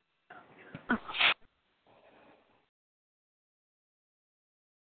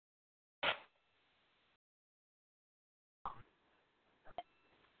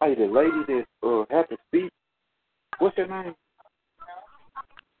 Hey, the lady that had to speak, what's her name?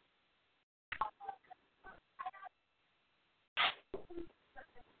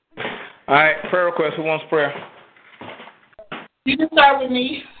 All right, prayer request. Who wants prayer? You can start with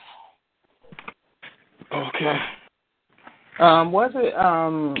me. Okay. Was it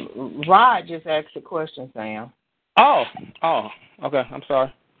Rod just asked a question, Sam? Oh, okay. I'm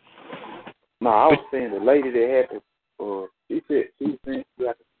sorry. No, I was saying the lady that had to, she said she had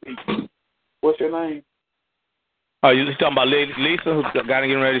to speak. What's your name? Oh, you talking about Lady Lisa who got to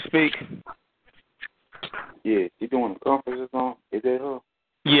get ready to speak? Yeah, she doing the conference or something. Is that her?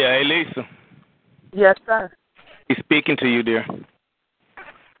 Yeah, hey, Lisa. Yes, sir. He's speaking to you, dear.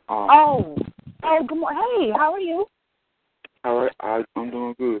 Oh, good morning. Hey, how are you? All right, I'm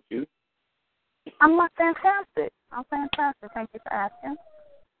doing good. You? I'm fantastic. I'm fantastic. Thank you for asking.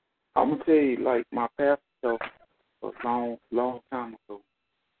 I'm gonna tell you, like my pastor a long time ago.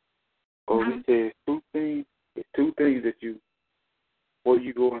 He said two things. Two things that you, before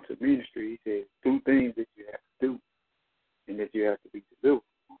you go into ministry, he said two things that you have to do, and that you have to be delivered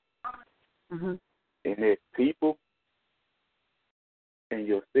from. Mm-hmm. And that's people and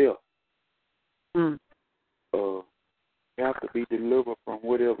yourself. Mm. You have to be delivered from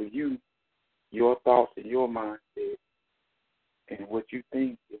whatever your thoughts and your mindset, and what you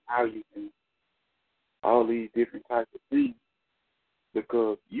think and how you think, all these different types of things,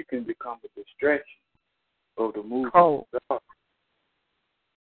 because you can become a distraction of the move of God.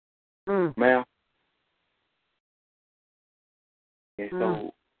 Ma'am. And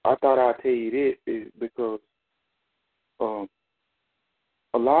so I thought I'd tell you this is because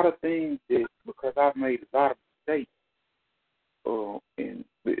a lot of things that, because I've made a lot of mistakes, and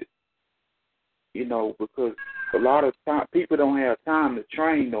because a lot of time people don't have time to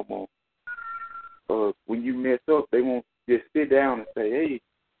train no more. When you mess up, they won't just sit down and say, "Hey,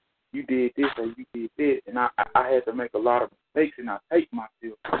 you did this or you did that," and I had to make a lot of mistakes, and I hate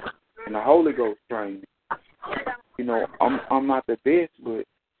myself. And the Holy Ghost trained me. I'm not the best, but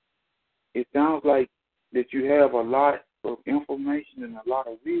it sounds like that you have a lot of information and a lot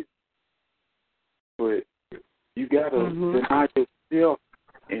of wisdom, But you got to deny yourself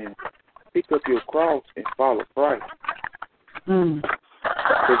and pick up your cross and follow Christ.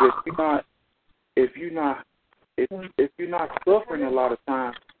 Because if you're not suffering a lot of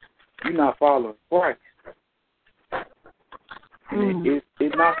times, you're not following Christ. And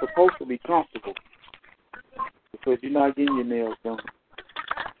it's not supposed to be comfortable because you're not getting your nails done.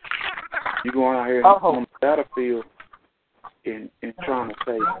 You're going out here on the battlefield and trying to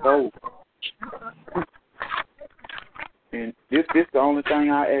save souls. And this the only thing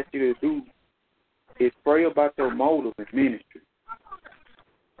I ask you to do is pray about your motive in ministry.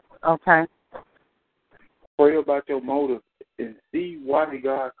 Okay. Pray about your motive and see why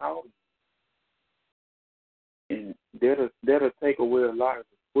God called you. And that'll take away a lot of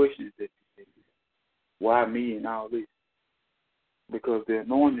the questions that you say. Why me and all this? Because the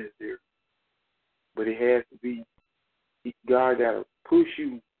anointing is there. But it has to be, God got to push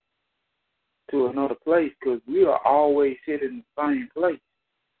you to another place because we are always sitting in the same place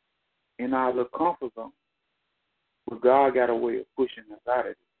in our little comfort zone. But God got a way of pushing us out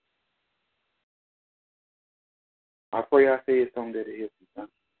of it. I pray I said something that it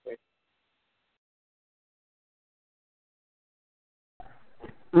helps you.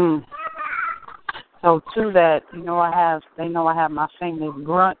 Okay? So to that, they know I have my famous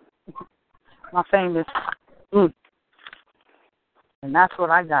grunt, my famous and that's what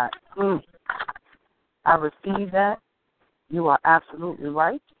I got. I received that. You are absolutely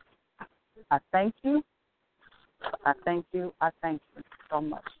right. I thank you. I thank you. I thank you so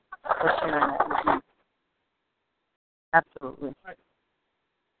much for sharing that with me. Absolutely.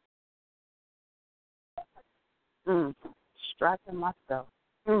 Distracting myself.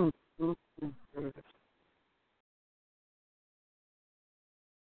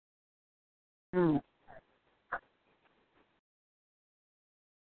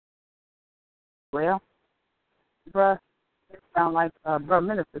 Well, bruh, sound like bruh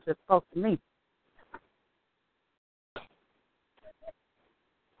minister just spoke to me.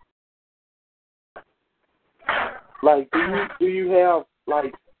 Like, do you have,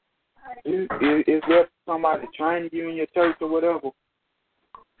 like, is there somebody training you in your church or whatever?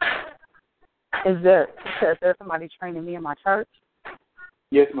 Is there somebody training me in my church?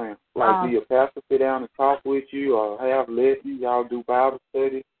 Yes, ma'am. Like, do your pastor sit down and talk with you or have lessons? Y'all do Bible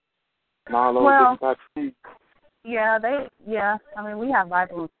study and all those different types of things? Yeah, I mean, we have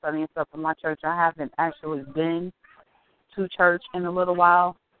Bible study and stuff in my church. I haven't actually been to church in a little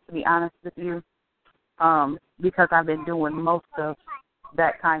while, to be honest with you, because I've been doing most of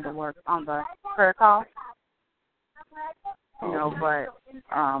that kind of work on the prayer call. But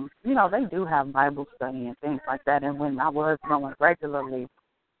they do have Bible study and things like that. And when I was going regularly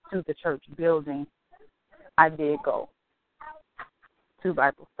to the church building, I did go to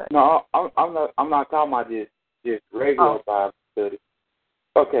Bible study. No, I'm not talking about just regular Bible study.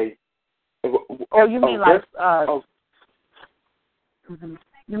 Okay. Oh, you mean like you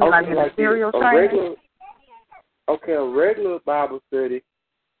mean like ministerial training? Okay, a regular Bible study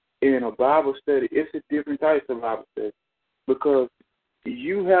and a Bible study, it's a different type of Bible study because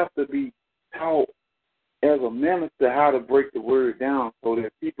you have to be taught as a minister how to break the word down so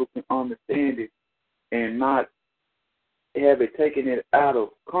that people can understand it and not have it taken it out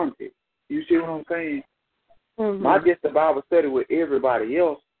of context. You see what I'm saying? Not just a Bible study with everybody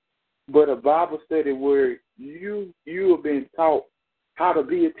else, but a Bible study where you have been taught how to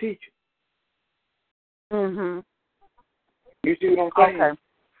be a teacher. You see what I'm saying?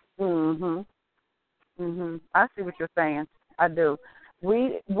 Okay. I see what you're saying. I do.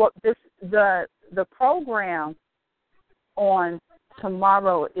 The program on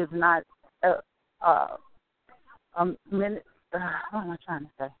tomorrow is not a minute. What am I trying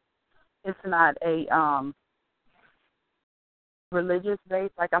to say? It's not a religious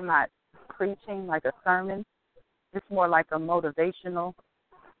base. Like I'm not preaching like a sermon. It's more like a motivational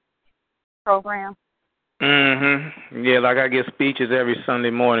program. Yeah, like I get speeches every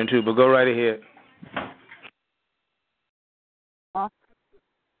Sunday morning too. But go right ahead.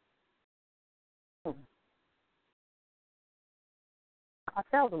 I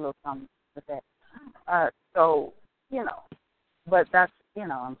felt a little something with that. So, but that's,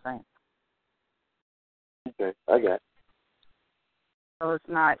 what I'm saying. Okay, I got it. So it's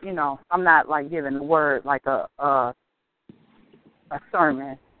not, I'm not like giving the word like a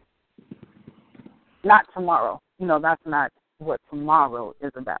sermon. Not tomorrow. That's not what tomorrow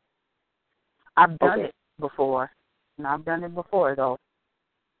is about. I've done it before. I've done it before, though.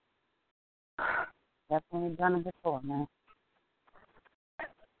 Definitely done it before, man.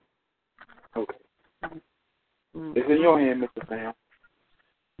 Okay. It's in your hand, Mr. Sam.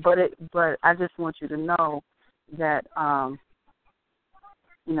 But I just want you to know that,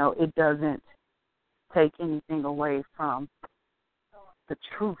 it doesn't take anything away from the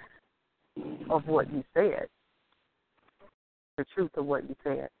truth of what you said. The truth of what you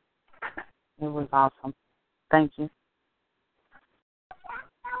said. It was awesome. Thank you.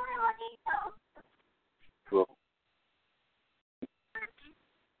 Cool.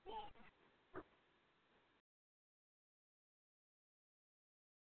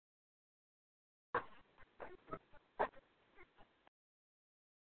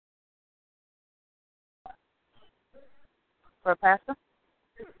 For Pastor?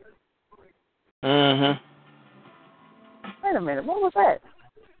 Mm-hmm. Wait a minute. What was that?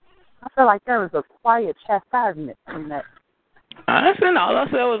 I feel like there was a quiet chastisement in that. I said all I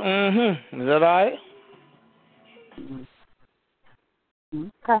said was, mm-hmm. Is that all right?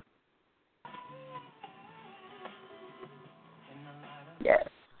 Okay. Yes.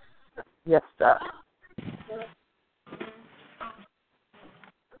 Yes, sir.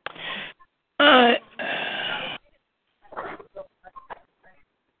 All right.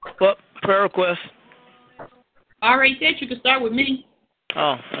 Well, prayer request. I already said you could start with me.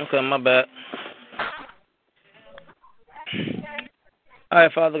 Oh, okay, my bad. All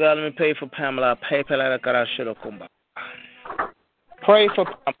right, Father God, let me pray for Pamela. Pray for Pamela.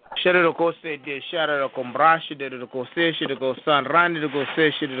 Shedder go say de shadow combrashi de go say she go san rani de go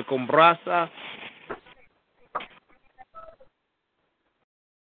say she de combrasa.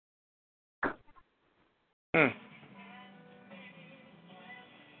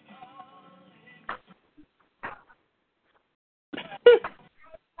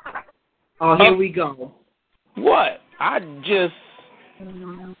 Oh, here we go. What? I'm just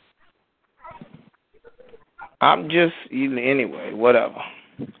anyway, whatever.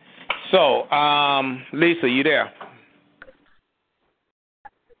 So, Lisa, you there?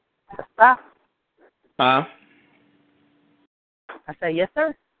 Yes, sir. Huh? I say yes,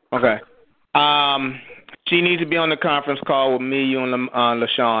 sir. Okay. She needs to be on the conference call with me, you, and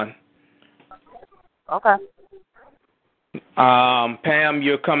LaShawn. Okay. Pam,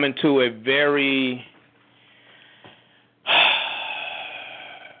 you're coming to a very,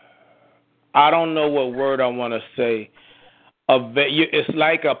 I don't know what word I want to say. It's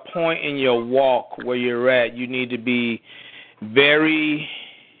like a point in your walk where you're at. You need to be very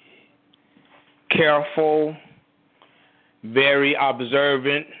careful, very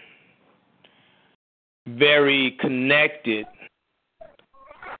observant, very connected,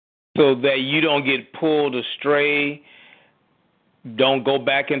 so that you don't get pulled astray. Don't go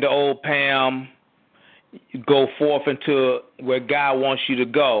back into old Pam. Go forth into where God wants you to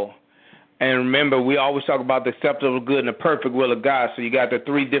go. And remember, we always talk about the acceptable, good, and the perfect will of God. So you got the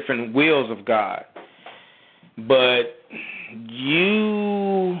three different wills of God. But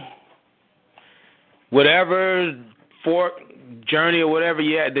whatever fork, journey, or whatever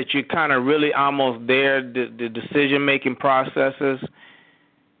that you're kind of really almost there, the decision-making processes,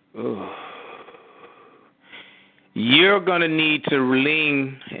 you're going to need to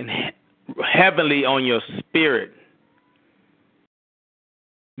lean heavily on your spirit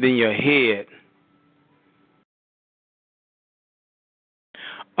than your head.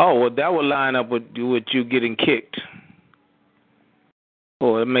 Oh, well, that would line up with you getting kicked.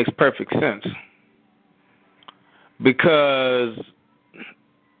 Oh, it makes perfect sense. Because,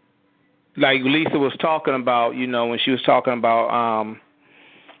 like Lisa was talking about, when she was talking about,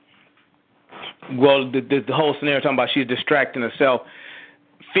 the whole scenario talking about she's distracting herself.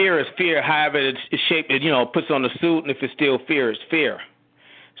 Fear is fear. However, it's shaped, puts on the suit, and if it's still fear, it's fear.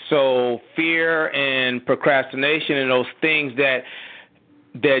 So fear and procrastination and those things that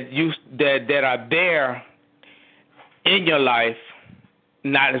are there in your life,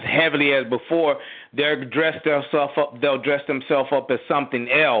 not as heavily as before, they'll dress themselves up as something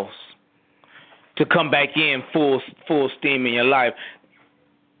else to come back in full steam in your life.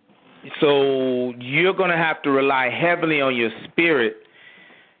 So you're going to have to rely heavily on your spirit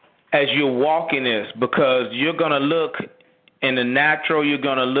as you're walking this, because you're going to look in the natural, you're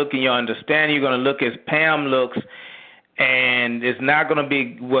going to look in your understanding, you're going to look as Pam looks, and it's not going to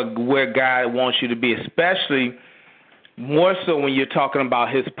be where God wants you to be, especially more so when you're talking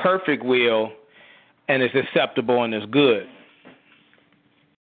about his perfect will and it's acceptable and it's good.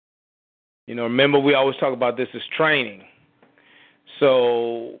 Remember we always talk about this as training.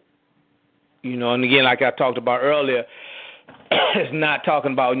 So, and again, like I talked about earlier, it's not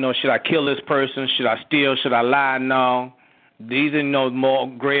talking about, should I kill this person? Should I steal? Should I lie? No. These are more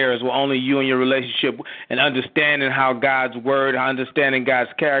gray areas where only you and your relationship and understanding how God's word, understanding God's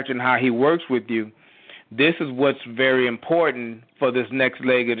character and how he works with you. this is what's very important for this next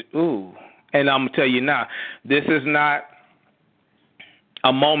leg of and I'm going to tell you now, this is not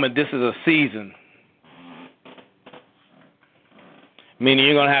a moment, this is a season. Meaning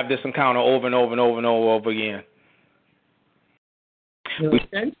you're going to have this encounter over and over and over and over again.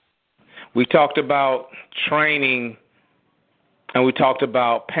 We talked about training, and we talked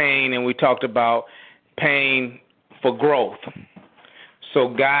about pain, and we talked about pain for growth. So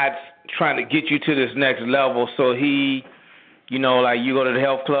God's trying to get you to this next level. So he, like you go to the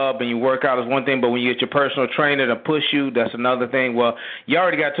health club and you work out is one thing, but when you get your personal trainer to push you, that's another thing. Well, you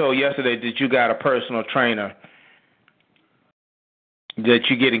already got told yesterday that you got a personal trainer, that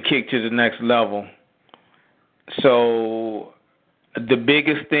you're getting kicked to the next level. So the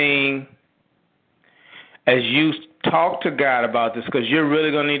biggest thing, as you talk to God about this, because you're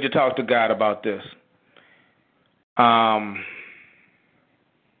really going to need to talk to God about this.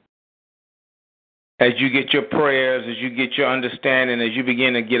 As you get your prayers, as you get your understanding, as you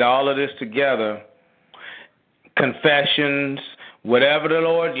begin to get all of this together, confessions, whatever the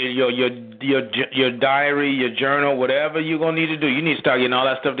Lord, your diary, your journal, whatever you're gonna need to do, you need to start getting all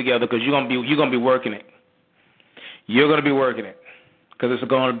that stuff together because you're gonna be working it. You're gonna be working it because it's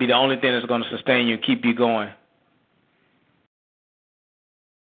going to be the only thing that's going to sustain you and keep you going.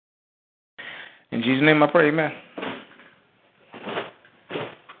 In Jesus' name, I pray, amen.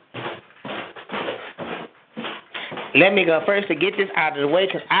 Let me go first to get this out of the way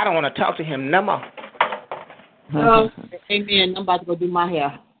because I don't want to talk to him no more. Oh, amen. I'm about to go do my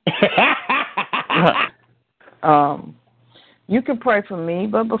hair. You can pray for me,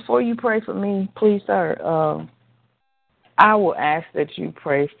 but before you pray for me, please, sir, I will ask that you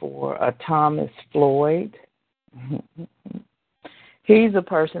pray for Thomas Floyd. He's a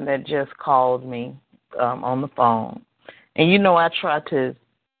person that just called me on the phone. And, I try to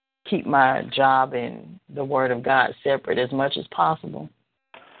keep my job and the Word of God separate as much as possible.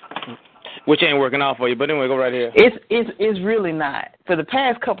 Which ain't working out for you, but anyway, go right here. It's really not. For the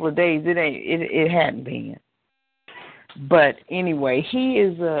past couple of days, it hadn't been. But anyway, he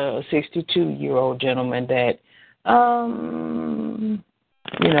is a 62-year-old gentleman that,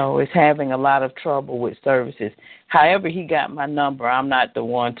 is having a lot of trouble with services. However, he got my number. I'm not the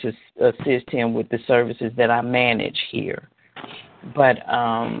one to assist him with the services that I manage here. But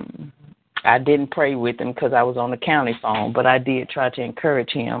I didn't pray with him because I was on the county phone, but I did try to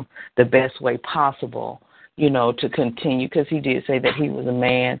encourage him the best way possible, to continue, because he did say that he was a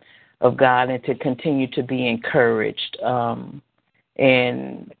man of God and to continue to be encouraged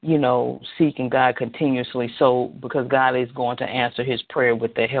and, seeking God continuously because God is going to answer his prayer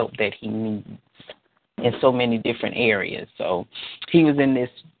with the help that he needs in so many different areas. So he was in this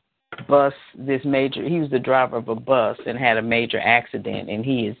bus, he was the driver of a bus and had a major accident, and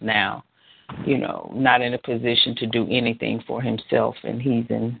he is now, not in a position to do anything for himself, and he's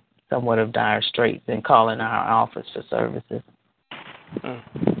in somewhat of dire straits and calling our office for services.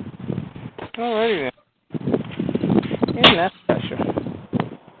 All righty then. Yeah, that's special.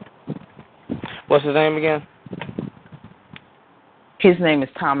 What's his name again? His name is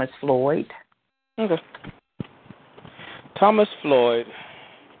Thomas Floyd. Okay. Thomas Floyd.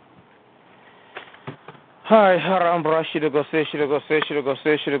 Hi, haram brush to go say, to go say, to go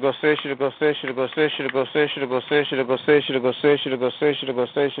say, to go say, to go say, to go say, to go say, to go say, to go say, to go say, to go say, to go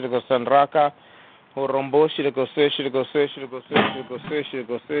say, to go sanraka, or rombo, to go say, to go say, to go say, to go say, to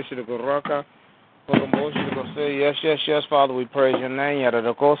go say, to go raka, or rombo, to go say, yes, yes, yes, Father, we praise your name, yada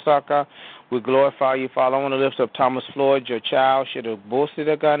the Kosaka, we glorify you, Father. I want to lift up Thomas Floyd, your child, shida bosi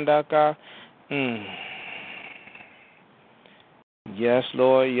the gandaka. Yes,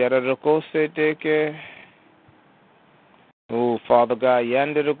 Lord, yada the Kosete. Oh, Father God,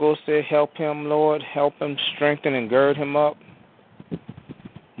 yonder to go say, help him, Lord. Help him, strengthen and gird him up.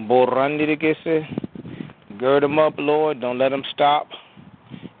 Borandi to get say, gird him up, Lord. Don't let him stop.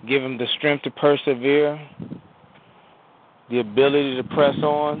 Give him the strength to persevere, the ability to press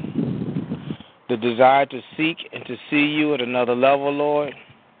on, the desire to seek and to see you at another level, Lord.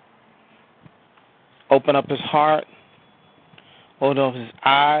 Open up his heart. Open up his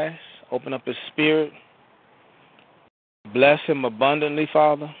eyes. Open up his spirit. Bless him abundantly,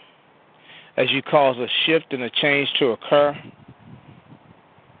 Father, as you cause a shift and a change to occur.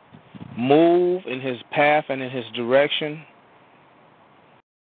 Move in his path and in his direction.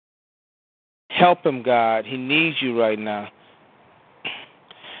 Help him, God. He needs you right now.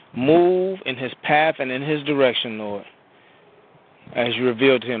 Move in his path and in his direction, Lord, as you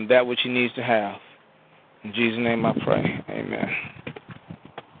reveal to him that which he needs to have. In Jesus' name I pray. Amen.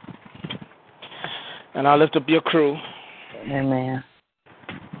 And I lift up your crew. Amen.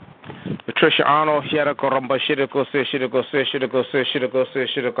 The Patricia Arnold, Shirako Ramba, Shirako Se, Shirako Se, Shirako Se, Shirako Se,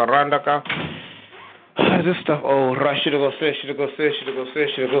 Shirako Randaka. This stuff, oh, Rashirako Se, Shirako Se, Shirako Se,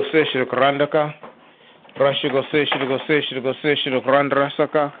 Shirako Se, Shirako Randaka. Rashirako Se, Shirako Se, Shirako Se, Shirako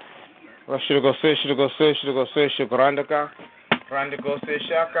Randrasaka. Rashirako Se, Shirako Se, Shirako Se, Shirako Randaka. Randako Se,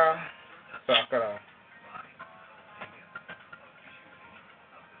 Shaka. Sakara.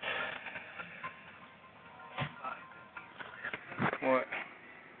 What?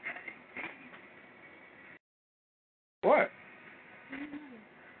 What?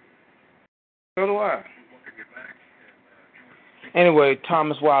 So do I. Anyway,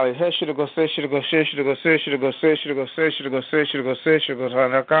 Thomas Wiley. Hey, should go say, should go say, should go say, should go say, should go say, should go say, should go say, should go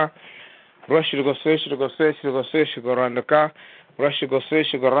run the car. Rush should go say, should go say, should go say, should go run the car. Rush should go say,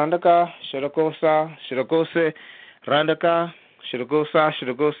 should go run the car. Should go say, should go say, run the car. Should go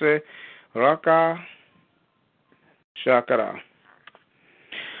say, raka, shakara.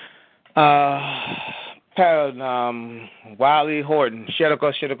 Wiley Horton. Should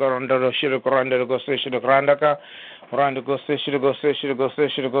go run the go say, should go run the car. Run the go say, should go say, should go say,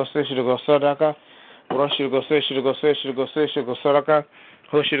 should go say, should go sadaka. Rush should go say, should go say, should go say, should go sadaka.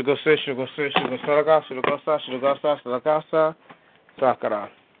 Who should go say, should go say, should go sadaka, should go sa, sadakasa, sakara.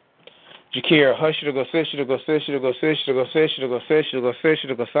 Jakir, hush should go say, should go say, should go say, should go say, should go say, should go say,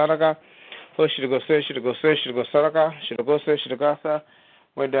 should go sadaka. Who should go say, should go say, should go sadaka, should go say, should go sa.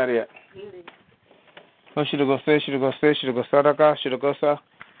 Where daddy at? Who should go say, should go say, should go sadaka, should go sa.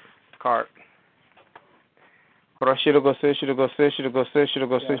 Cart. Rush should go say, should go say, should go say, should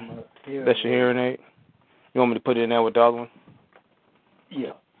go say. That's your hearing aid. You want me to put it in there with dog one?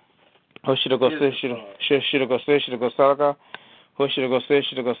 Yeah. Who should go say, should go say, should go sadaka. Who should go say,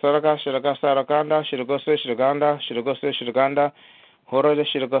 should go sadaka, should go sarakanda, should go say, should ganda, should go say, should ganda. Horror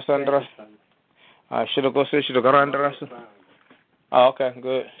should go sandra. Should go say, should go randra. Oh, okay,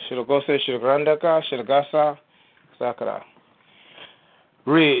 good. Should go say, should grandaka, should gasa, sakara.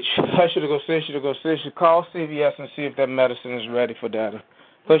 Rich, I should go say, should call CVS and see if that medicine is ready for daddy.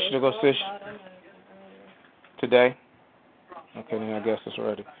 Who should go say, today? Okay, then I guess it's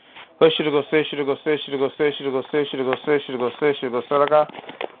ready. Who should go say, should go say, should go say, should go say, should go say, should go say, should go saraka.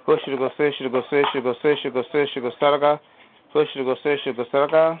 Who should go say, should go say, should go say, should go say, should go saraka. Who should go say, should go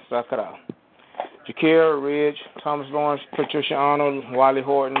saraka, sakara. Jakir, Ridge, Thomas Lawrence, Patricia Arnold, Wiley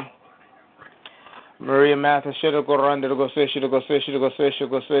Horton, Maria Mathis, should go run, go say, should go say, should go say, should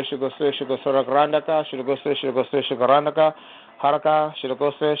go say, should go say, should go saraka randaka, should go say, should go say, should go randaka, haraka, should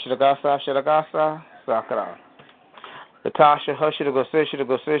go say, should gasa, sakara. Natasha, hush, should go say, should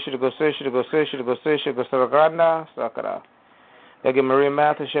go say, should go say, should go say, should go say, should go saraganda, sakara. Again, Maria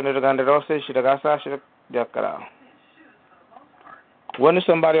Mathis, should go ganda rose, should gasa, should yakara. When is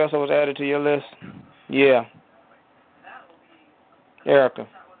somebody else that was added to your list? Yeah. Erica.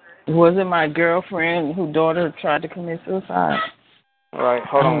 Was it my girlfriend whose daughter tried to commit suicide? All right,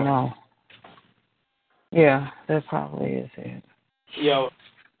 hold on. No. Yeah, that probably is it. Yo.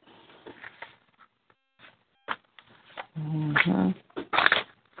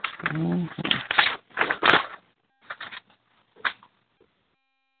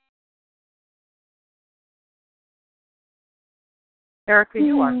 Erica,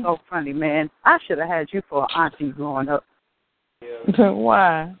 you are so funny, man. I should have had you for an auntie growing up.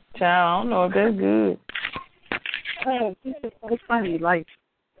 Why? Child, I don't know if that's good. This is so funny. Like,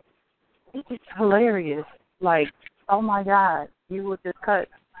 it's hilarious. Like, oh my God, you would just cut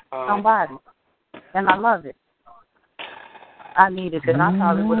somebody. And I love it. I needed it. I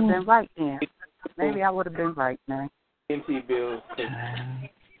probably would have been right then. Maybe I would have been right, man. NT bills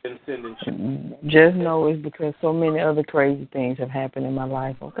and sending shit. Just know it's because so many other crazy things have happened in my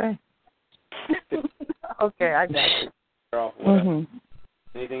life, okay? Okay, I got you.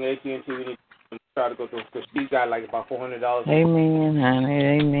 Anything AT&T we need to try to go through, because she's got like about $400. Amen,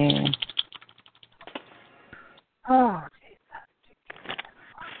 honey, amen. Oh,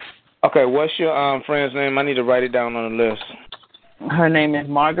 okay, what's your friend's name? I need to write it down on the list. Her name is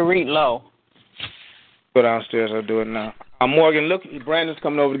Marguerite Lowe. Go downstairs. I'll do it now. Morgan, look, Brandon's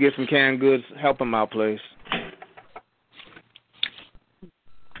coming over to get some canned goods. Help him out, please.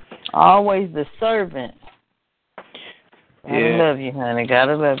 Always the servant. Gotta Yeah. love you, honey.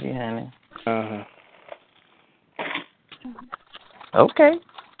 Gotta love you, honey. Uh-huh. Okay.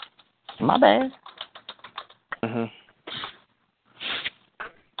 My bad. Uh-huh.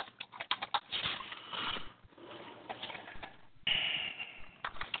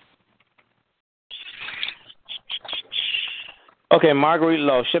 Okay, Marguerite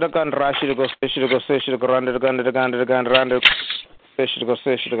Lowe. Should have gone right, should have go say, should have go run the should have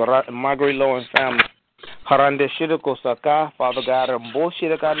go run. Marguerite Lowe and family. Harande should have go saka, Father God, and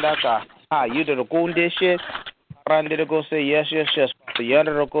bullshit gandaka. You did a goon this shit. Rande to go say yes. The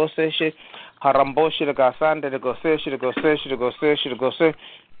yonder to go say shit. Harambo shit to go sand to go say shit to go say shit to go say shit to go say.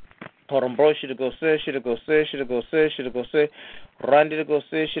 Harambo shit to go say shit to go say shit to go say shit to go say. Rande to go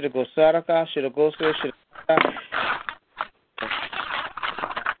say shit to go saraka shit to go say shit.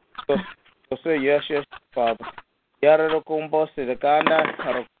 Go say yes, Father. Yada to combo say the ganda.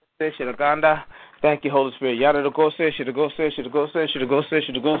 Harambo say shit to ganda. Thank you, Holy Spirit. Yada to go say, should go say, should go say, should go say,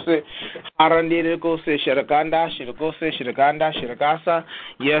 should go say. Arandi to go say, should ganda, should go say, should ganda, should gasa.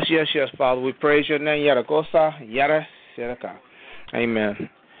 Yes, Father. We praise your name. Yada gosa, yada shiraka. Amen.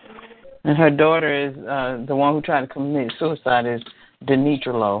 And her daughter is the one who tried to commit suicide is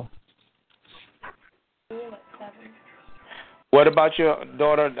Denitra Lowe. What about your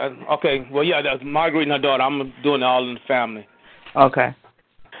daughter? Okay, well, yeah, that's Marguerite and her daughter. I'm doing it all in the family. Okay.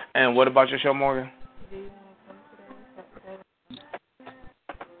 And what about your show, Morgan?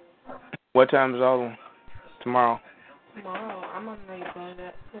 What time is all tomorrow? Tomorrow, I'm on my way going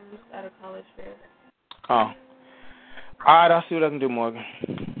at a college fair. Oh. All right, I'll see what I can do, Morgan.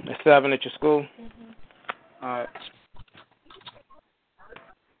 At 7 at your school? Mm-hmm. All right.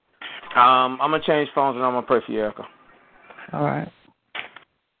 I'm going to change phones and I'm going to pray for you, Erica. All right.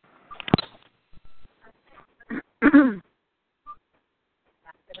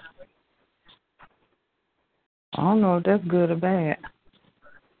 I don't know if that's good or bad.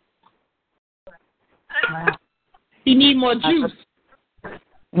 Wow. You need more juice.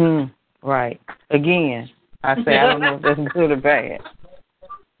 Right. Again, I say I don't know if that's good or bad.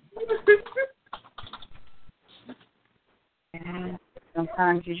 And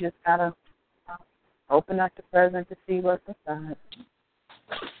sometimes you just gotta open up the present to see what's inside.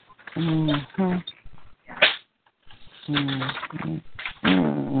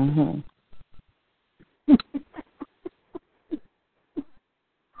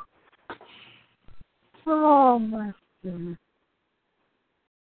 Oh, my goodness.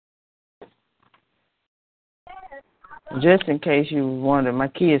 Just in case you wonder, my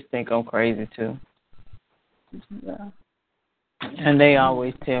kids think I'm crazy, too. Yeah. And they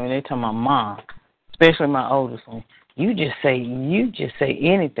always tell me, they tell my mom, especially my oldest one, you just say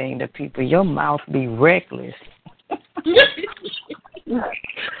anything to people. Your mouth be reckless.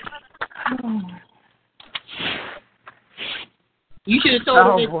 You should have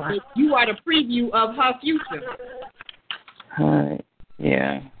told her that you are the preview of her future.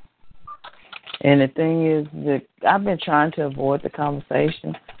 Yeah. And the thing is that I've been trying to avoid the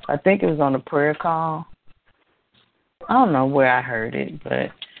conversation. I think it was on the prayer call. I don't know where I heard it, but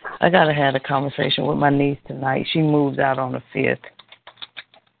I got to have a conversation with my niece tonight. She moves out on the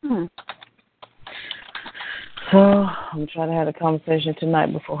 5th. So I'm trying to have a conversation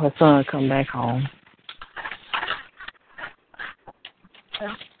tonight before her son come back home.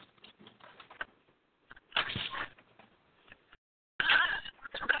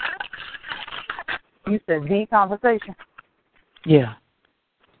 You said the conversation? Yeah.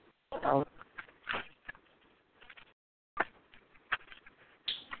 Oh.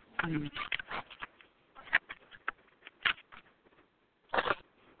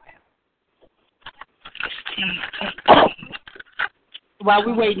 While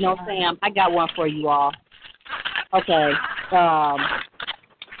we're waiting on Sam, I got one for you all. Okay.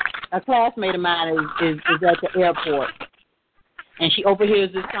 A classmate of mine is at the airport, and she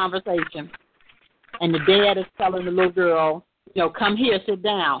overhears this conversation. And the dad is telling the little girl, come here, sit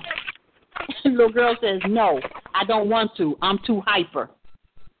down. And the little girl says, no, I don't want to. I'm too hyper.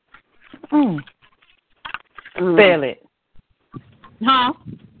 Spell it. Huh?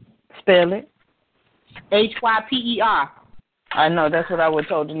 Spell it. Hyper. I know. That's what I would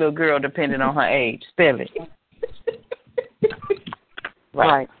told the little girl, depending on her age. Spell it.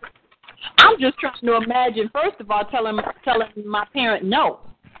 Right. I'm just trying to imagine, first of all, telling my parent no.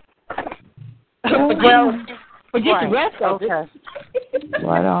 Forget the rest of it.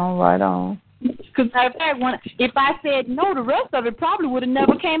 Right on. Because if I said no, the rest of it probably would have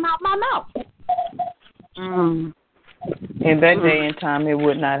never came out my mouth. In that day and time, it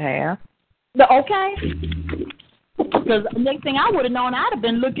would not have. Okay. Because the next thing I would have known, I'd have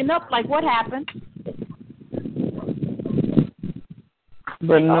been looking up like, what happened?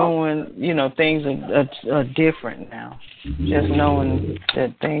 But knowing, things are different now. Just knowing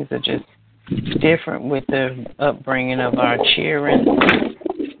that things are just different with the upbringing of our children.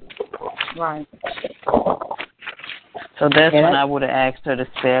 Right. So that's when I would have asked her to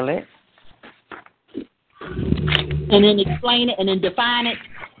spell it. And then explain it and then define it.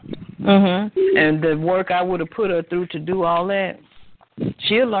 And the work I would have put her through to do all that,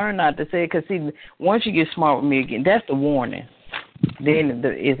 she'll learn not to say it. Because, see, once you get smart with me again, that's the warning. Then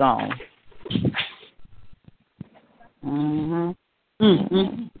it's on. Mhm.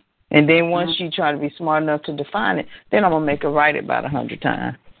 Mhm. And then once she try to be smart enough to define it, then I'm gonna make her write it about 100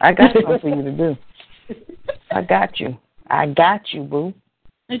 times. I got something for you to do. I got you. I got you, boo.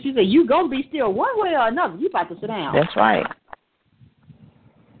 And she said, "You gonna be still one way or another. You about to sit down." That's right.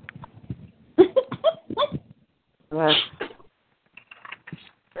 Yes.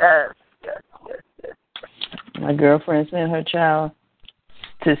 My girlfriend sent her child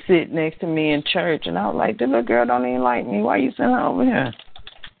to sit next to me in church, and I was like, "The little girl don't even like me. Why you send her over here?"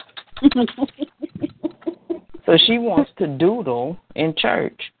 So she wants to doodle in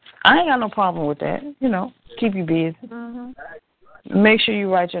church. I ain't got no problem with that. You know, keep you busy. Mm-hmm. Make sure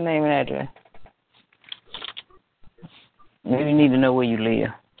you write your name and address. You need to know where you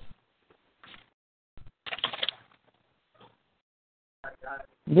live.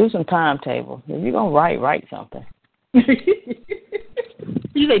 Do some timetable. If you're going to write something.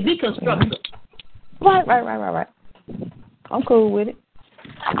 You say be constructive. Right. I'm cool with it.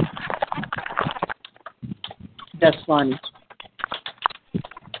 That's funny.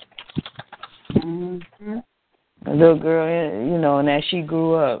 Mm-hmm. A little girl, you know, and as she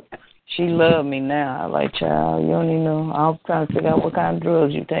grew up, she loved me now. I like, child, you don't even know. I'm trying to figure out what kind of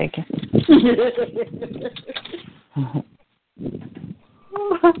drugs you taking.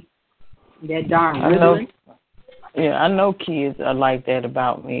 That darn Ritalin. I know kids are like that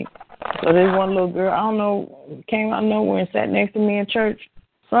about me. So there's one little girl, I don't know, came out of nowhere and sat next to me in church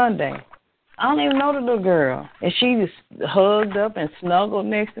Sunday. I don't even know the little girl. And she just hugged up and snuggled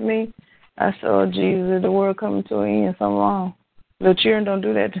next to me. I said, "Oh, Jesus, is the world coming to an end? Something wrong. Little children don't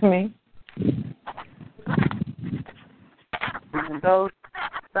do that to me." And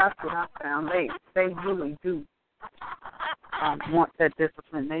that's what I found. They really do want that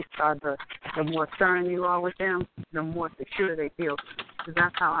discipline. They start the more stern you are with them, the more secure they feel. Because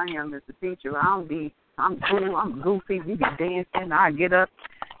that's how I am as a teacher. I'm cool, I'm goofy, we be dancing, I get up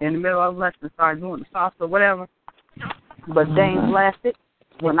in the middle of the lesson and start doing the salsa or whatever. But days lasted.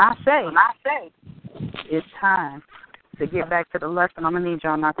 When I say it's time to get back to the lesson, I'm going to need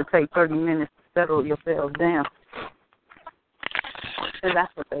y'all not to take 30 minutes to settle yourselves down. Because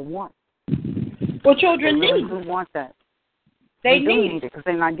that's what they want. Well, children they really need. Do want that. They need it because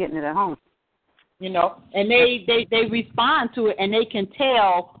they're not getting it at home. You know, and they respond to it, and they can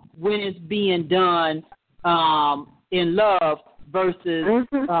tell when it's being done in love versus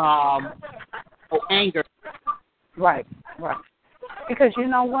anger. Right. Because you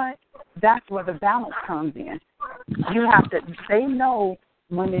know what? That's where the balance comes in. You have to. They know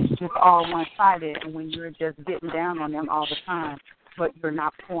when it's just all one-sided and when you're just getting down on them all the time, but you're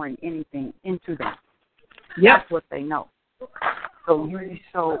not pouring anything into them. Yep. That's what they know. So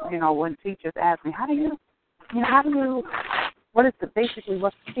when teachers ask me, what's the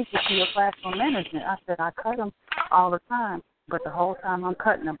secret to your classroom management? I said, I cut them all the time, but the whole time I'm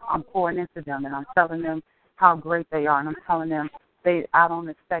cutting them, I'm pouring into them, and I'm telling them how great they are, and I'm telling them I don't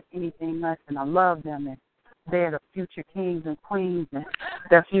expect anything less, and I love them, and they're the future kings and queens, and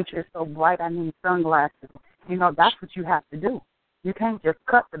their future is so bright I need sunglasses. You know, that's what you have to do. You can't just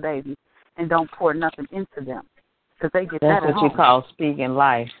cut the baby and don't pour nothing into them. Because they get That's that at what you home. call speaking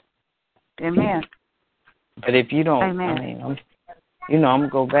life. Amen. But if you don't, Amen. I mean, I'm going to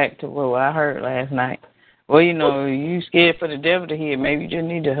go back to what I heard last night. Well, you know, you scared for the devil to hear. Maybe you just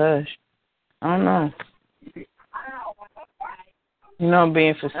need to hush. I don't know. You know, I'm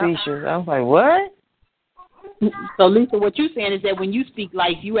being facetious. I was like, what? So, Lisa, what you're saying is that when you speak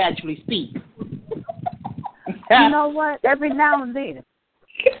life, you actually speak. You know what? Every now and then,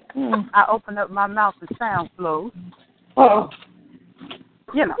 I open up my mouth and sound flows. Oh.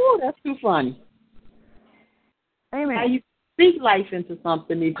 You know. Oh, that's too funny. Amen. How you speak life into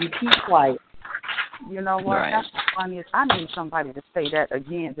something if you keep quiet. You know what? Right. That's the funniest. I need somebody to say that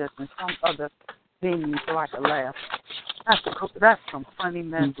again just in some other venue so I can laugh. That's some funny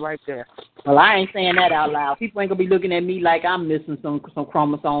mess right there. Well, I ain't saying that out loud. People ain't going to be looking at me like I'm missing some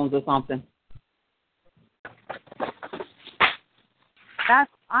chromosomes or something.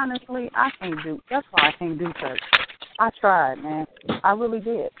 That's honestly, that's why I can't do church. I tried, man. I really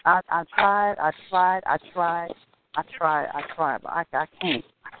did. I tried, but I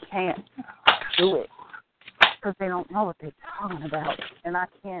can't do it because they don't know what they're talking about, and I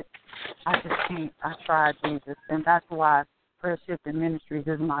just can't. I tried, Jesus, and that's why Prayer Shifting Ministries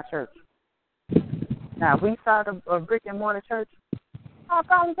is my church. Now, if we started a brick and mortar church, I'll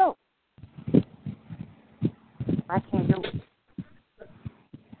probably go. I can't do it.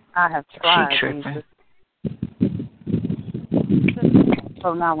 I have tried, Jesus.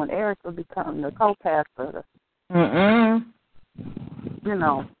 So now when Eric will become the co-pastor, you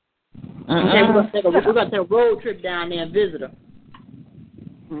know, Okay, we're gonna take a road trip down there and visit her.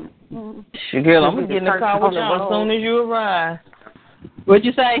 Sure, girl, I'm gonna get in the car with y'all as soon as you arrive. What'd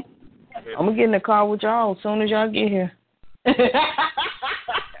you say? I'm gonna get in the car with y'all as soon as y'all get here.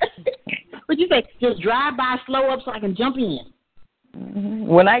 What'd you say? Just drive by, slow up so I can jump in.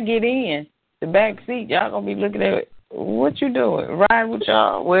 When I get in the back seat, y'all gonna be looking at what you doing? Riding with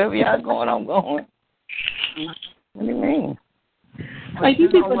y'all wherever y'all going, I'm going. What do you mean? Like you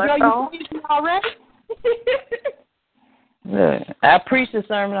people know you preaching already? Look, I preached the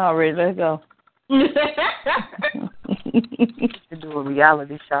sermon already. Let's go. To do a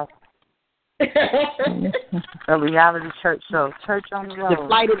reality show. A reality church show. Church on the road. The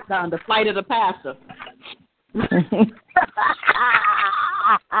flight of the pastor.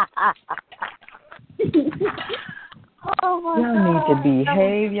 Y'all need to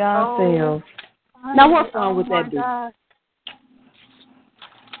behave yourselves. Now what fun would that be?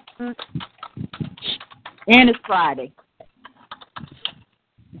 And it's Friday.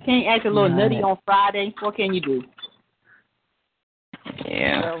 You can't act a little nutty on Friday. What can you do?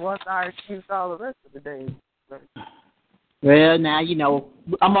 Yeah. Well, what's our excuse all the rest of the day? Well, now, you know,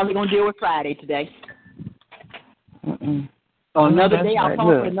 I'm only going to deal with Friday today. On another day, I'll come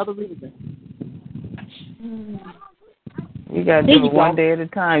up with another reason. You got to do it one day at a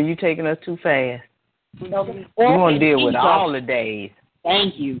time. You taking us too fast. You want to deal with all the days.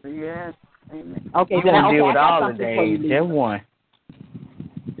 Thank you. Yes. Amen. Okay, you want to deal with all the days. Just one.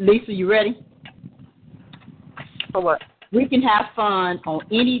 Lisa, you ready? For what? We can have fun on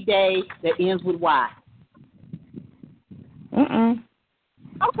any day that ends with Y. Okay.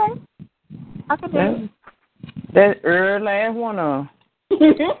 I can dig it. That last one on. I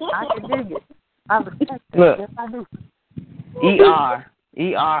can dig it. I respect it. Look. Yes, I do.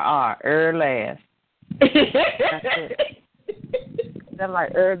 ERR, last. That's it. Is that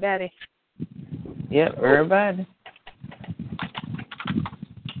like everybody? Yep, everybody.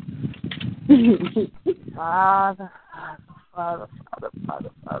 Father.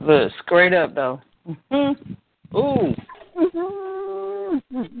 Look, straight up though. Ooh.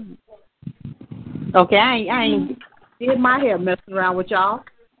 Okay, I ain't did my hair messing around with y'all.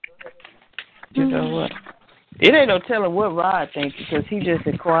 You know what? It ain't no telling what Rod thinks because he just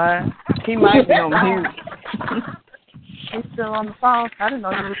is quiet. He might be on mute. He's still on the phone. I didn't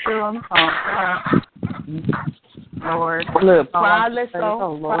know he was still on the phone. Lord. Look, probably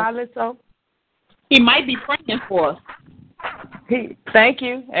so. He might be praying for us. Thank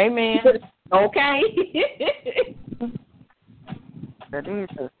you. Amen. Okay. But these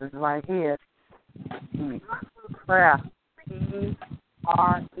sisters right here. Prayer.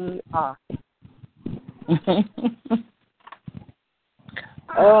 P-R-E-R.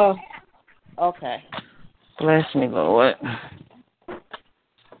 Oh, okay. Bless me, Lord.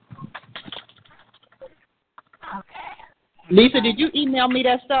 Okay. Lisa, did you email me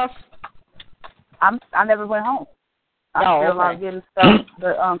that stuff? I never went home. I still out getting stuff,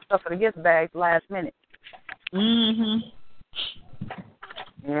 stuff for the gift bags last minute.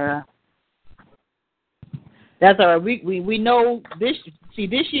 Yeah. That's all right. We know this. See,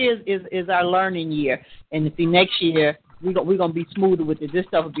 this year is our learning year, and see next year we're gonna be smoother with it. This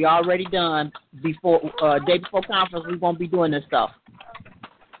stuff will be already done before day before conference. We're gonna be doing this stuff.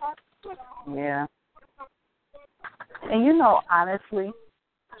 Yeah. And you know,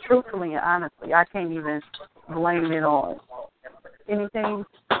 truthfully and honestly, I can't even blame it on anything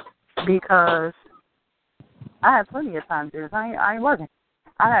because I had plenty of time to do this. I ain't working.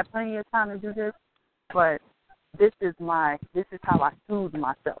 I had plenty of time to do this, but this is how I soothe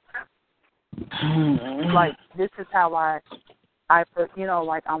myself. Like, this is how I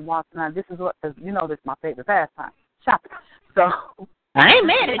like I'm walking out. This is this is my favorite pastime, shopping. So I ain't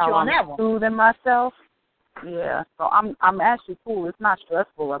mad at you on that one. Soothing myself. Yeah. So I'm actually cool. It's not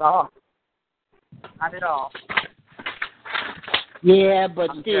stressful at all. Not at all. Yeah, but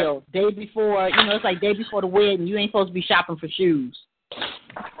still, day before, it's like day before the wedding. You ain't supposed to be shopping for shoes.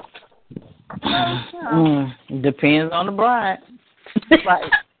 Depends on the bride.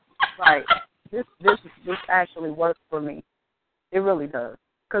 Right. This actually works for me. It really does.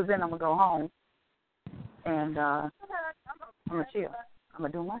 Because then I'm going to go home and I'm going to chill. I'm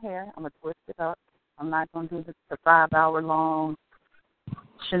going to do my hair. I'm going to twist it up. I'm not going to do the 5-hour-long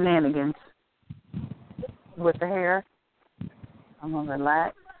shenanigans with the hair. I'm going to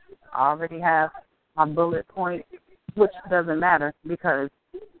relax. I already have my bullet point, which doesn't matter because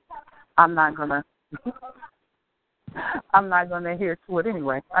I'm not gonna adhere to it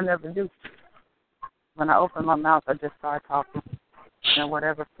anyway. I never do. When I open my mouth, I just start talking, and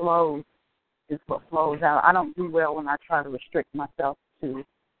whatever flows is what flows out. I don't do well when I try to restrict myself to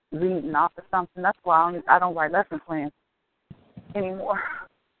reading off or something. That's why I don't write lesson plans anymore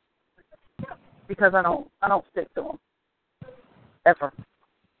because I don't stick to them ever.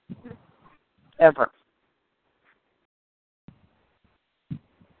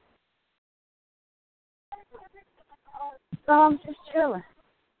 So I'm just chilling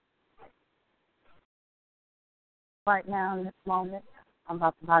right now in this moment. I'm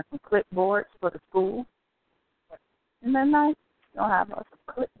about to buy some clipboards for the school, and then I don't have some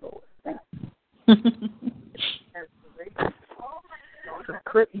clipboards. Some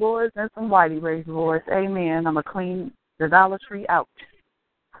clipboards and some white erase boards. Amen. I'm going to clean the Dollar Tree out.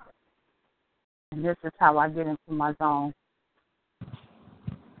 And this is how I get into my zone.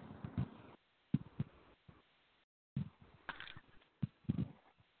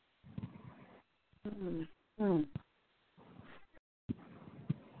 Mm-hmm.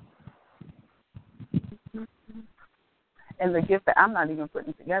 And the gift bag, I'm not even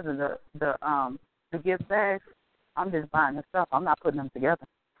putting together the gift bags. I'm just buying the stuff. I'm not putting them together.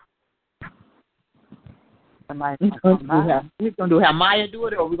 We're going to have Maya do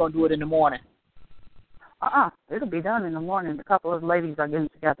it, or we're going to do it in the morning? It'll be done in the morning. A couple of ladies are getting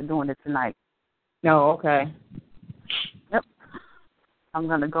together doing it tonight. Oh, okay. Yep. I'm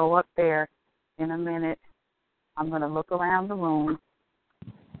going to go up there in a minute. I'm going to look around the room.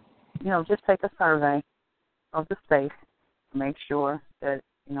 Just take a survey of the space to make sure that,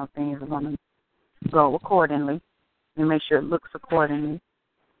 things are going to go accordingly and make sure it looks accordingly.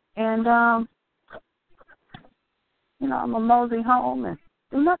 And, I'm going to mosey home and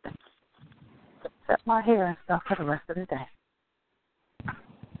do nothing. Set my hair and stuff for the rest of the day.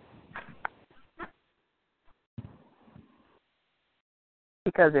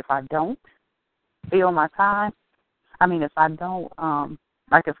 Because if I don't feel my time, if I don't,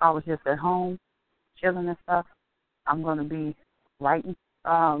 like if I was just at home chilling and stuff, I'm going to be writing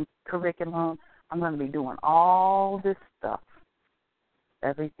curriculum. I'm going to be doing all this stuff.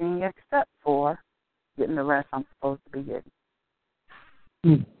 Everything except for getting the rest I'm supposed to be getting.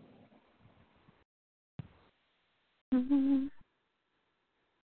 Mm-hmm.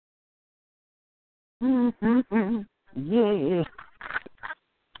 Mm-hmm. Yeah.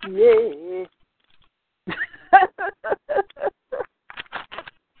 Yeah.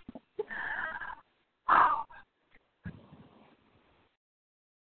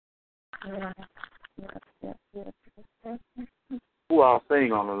 Who all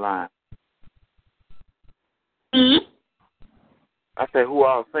sing on the line? Mm-hmm. I said, who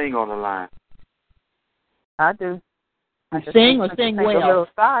all sing on the line? I do. Sing or sing well?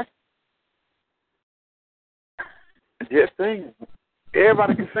 Just sing.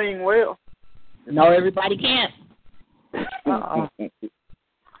 Everybody can sing well. No, everybody can't. Uh-oh.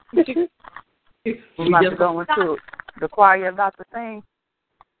 We just going to the choir about to sing.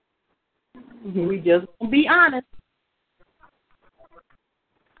 We just gonna be honest.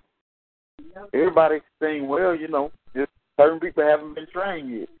 Everybody can sing well, Just certain people haven't been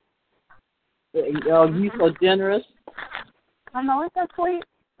trained yet. You so generous. I know, isn't that sweet?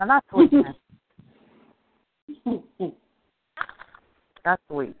 No, not sweet, man. That's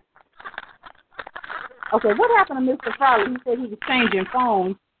sweet. Okay, what happened to Mr. Farley? He said he was changing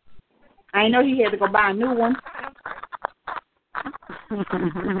phones. I know he had to go buy a new one.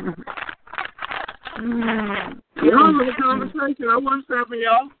 Y'all was in a conversation. I wasn't stopping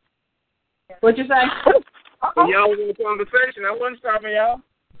y'all. What'd you say? Y'all was in a conversation. I wasn't stopping y'all.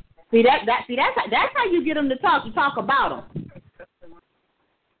 See that's how you get them to talk. You talk about them.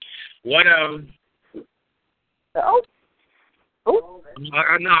 Whatever. Oh.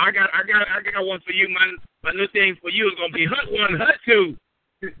 I got one for you. My new thing for you is gonna be hut 1, hut 2.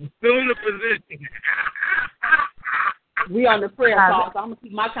 Still in the position. We on the prayer call, so I'm gonna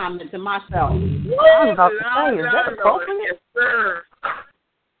keep my comment to myself. I was about to say, is that appropriate? Yes, sir.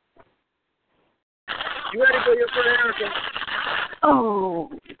 You ready for your prayer, Erica?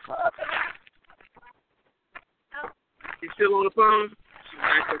 Oh, fuck. You still on the phone?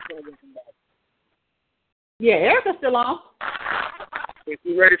 Yeah, Erica's still on. Is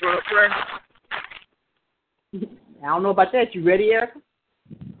you ready for her prayer? I don't know about that. You ready, Erica?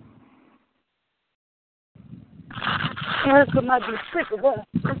 Erica might be sick of that.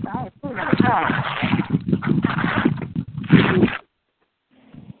 I ain't seen her time.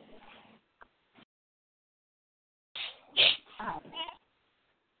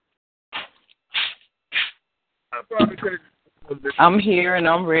 I'm here and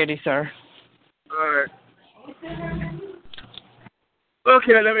I'm ready, sir. All right.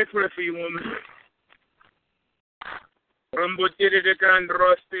 Okay, let me pray for you, woman. Rambutiri de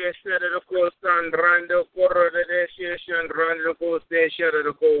Candrosti, Sede de Costandrando, Corro de Desciation, Rando Bose Shara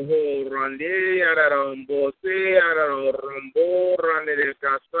Go Rande Yara Bose Yara Rombo Rande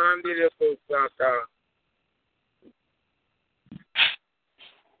Casandi Kosaka.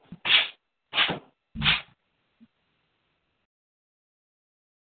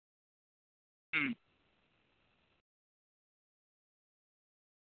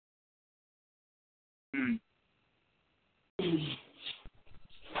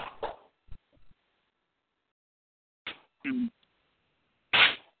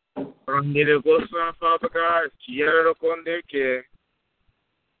 Randere Gosa, Father God, Sierra Condeke.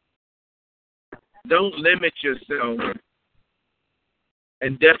 Don't limit yourself,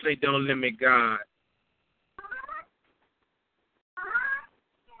 and definitely don't limit God.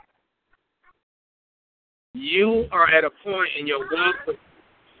 You are at a point in your walk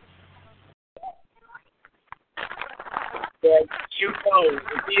that you know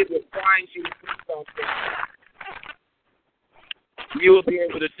if He will find you to do something, you will be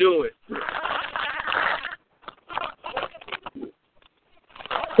able to do it.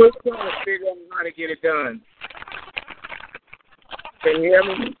 Quit trying to figure out how to get it done. Can you hear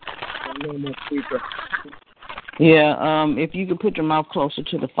me? I'm on my speaker. Yeah, if you could put your mouth closer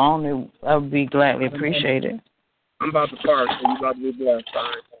to the phone, I would be gladly appreciated. I'm about to park, so you're about to be blessed. All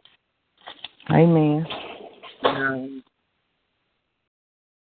right. Amen.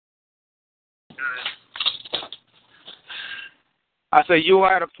 I say you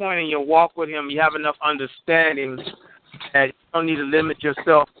are at a point in your walk with Him, you have enough understanding that you don't need to limit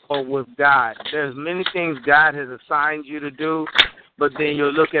yourself with God. There's many things God has assigned you to do, but then you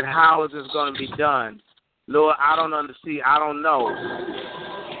look at how is this going to be done. Lord, I don't understand. I don't know.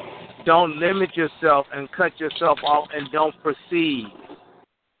 Don't limit yourself and cut yourself off and don't proceed.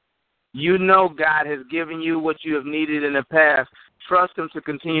 You know God has given you what you have needed in the past. Trust Him to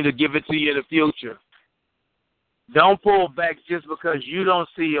continue to give it to you in the future. Don't pull back just because you don't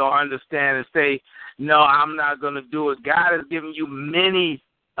see or understand and say, no, I'm not going to do it. God has given you many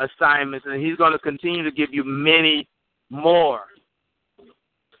assignments, and He's going to continue to give you many more.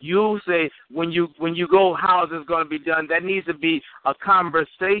 You say, when you go, how is this going to be done? That needs to be a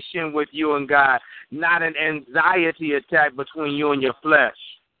conversation with you and God, not an anxiety attack between you and your flesh.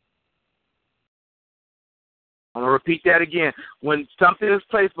 I'm going to repeat that again. When something is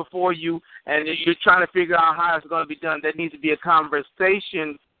placed before you and you're trying to figure out how it's going to be done, that needs to be a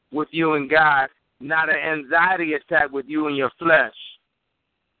conversation with you and God, not an anxiety attack with you and your flesh.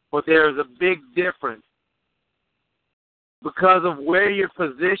 But there is a big difference. Because of where you're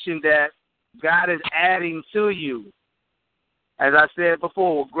positioned at, God is adding to you. As I said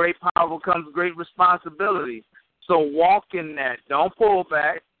before, with great power comes great responsibility. So walk in that. Don't pull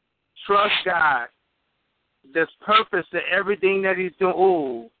back. Trust God. There's purpose to everything that He's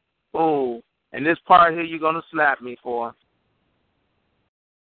doing. Ooh. And this part here you're going to slap me for.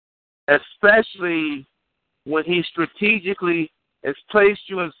 Especially when He strategically has placed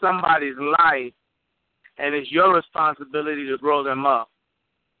you in somebody's life and it's your responsibility to grow them up.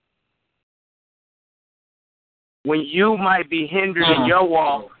 When you might be hindered in your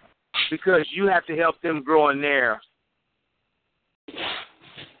walk because you have to help them grow in theirs.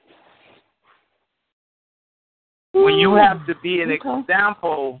 When you have to be an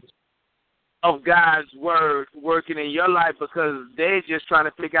example of God's word working in your life because they're just trying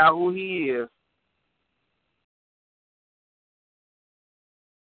to figure out who He is.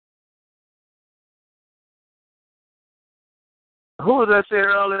 Who was that said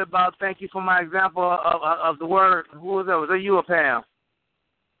earlier about thank you for my example of the word? Who was that? Was that you or Pam?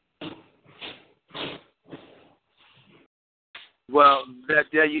 Well,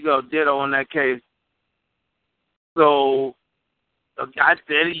 there you go. Ditto on that case. So I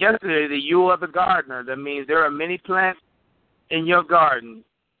said it yesterday that you are the gardener. That means there are many plants in your garden,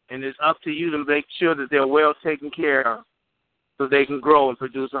 and it's up to you to make sure that they're well taken care of so they can grow and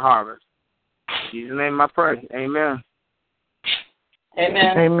produce a harvest. In Jesus' name I pray. Amen.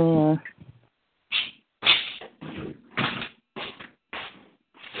 Amen. Amen.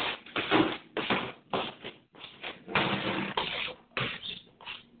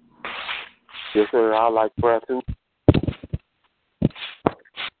 Yes, sir. I like prayer too.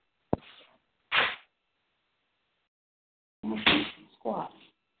 Squat.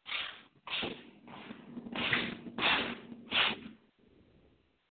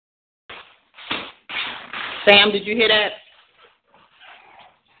 Sam, did you hear that?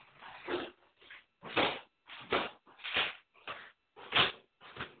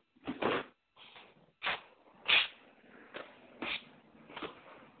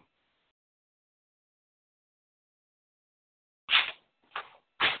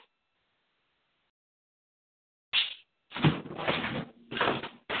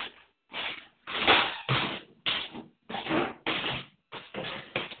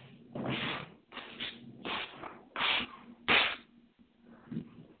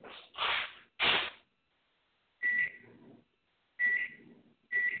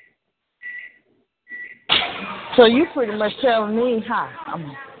 So you pretty much telling me,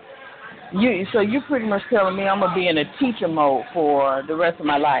 you pretty much telling me I'm gonna be in a teacher mode for the rest of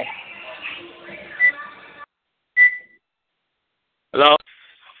my life. Hello?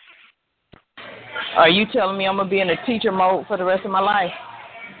 Are you telling me I'm gonna be in a teacher mode for the rest of my life?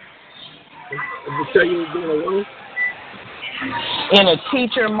 Did you say you were doing a what? In a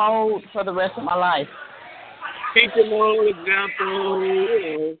teacher mode for the rest of my life. Teacher mode,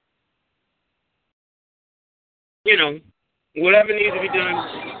 example, you know, whatever needs to be done,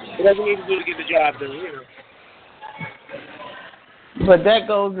 whatever needs to do to get the job done, you know. But that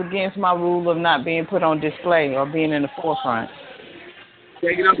goes against my rule of not being put on display or being in the forefront.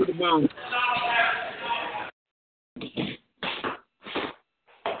 Take it up with the bone.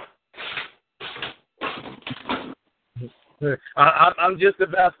 I'm just the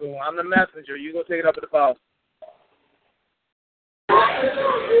vessel. I'm the messenger. You go take it up with the boss.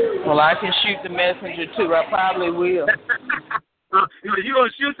 Well, I can shoot the messenger too. I probably will. You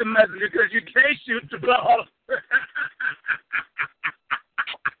don't shoot the messenger because you can't shoot the boss.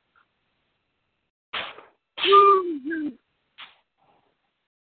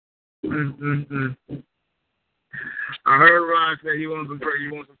 I heard Ron say he wants some prayer.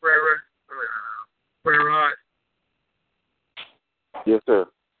 You want some prayer? Prayer, Rod? Yes, sir.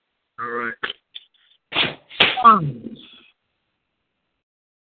 All right.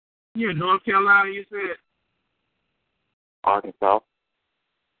 You're in North Carolina, you said? Arkansas.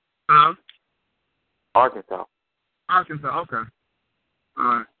 Huh? Arkansas. Arkansas, okay. All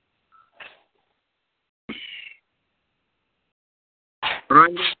right.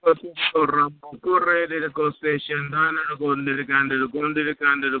 Yes,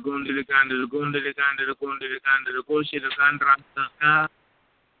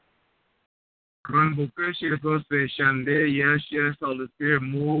 yes, Holy Spirit,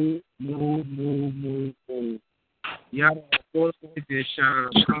 move. Move.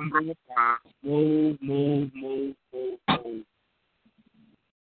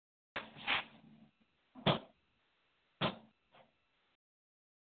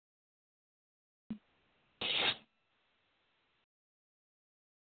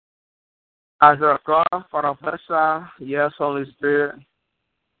 Azaka, Farafasa, yes, Holy Spirit.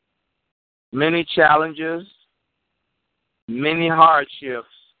 Many challenges, many hardships,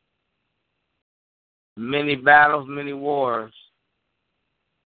 many battles, many wars.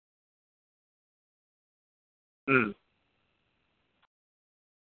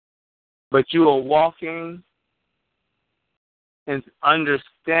 But you are walking in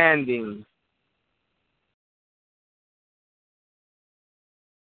understanding.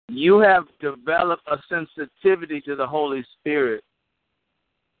 You have developed a sensitivity to the Holy Spirit.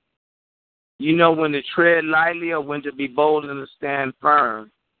 You know when to tread lightly or when to be bold and to stand firm.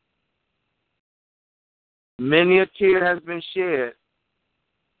 Many a tear has been shed.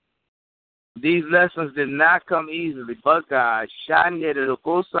 These lessons did not come easily, but God,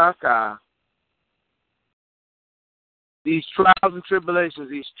 these trials and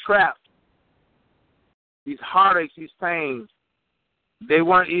tribulations, these traps, these heartaches, these pains, they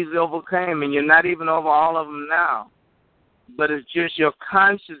weren't easily overcome, and you're not even over all of them now. But it's just your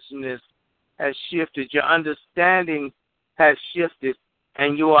consciousness has shifted, your understanding has shifted,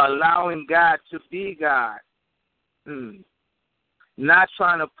 and you are allowing God to be God. Not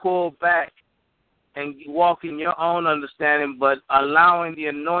trying to pull back and walk in your own understanding, but allowing the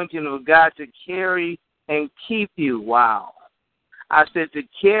anointing of God to carry and keep you. Wow. I said to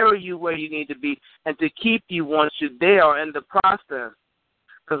carry you where you need to be and to keep you once you're there or in the process.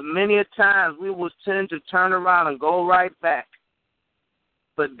 Because many a times we will tend to turn around and go right back.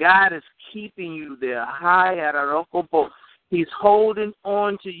 But God is keeping you there. He's holding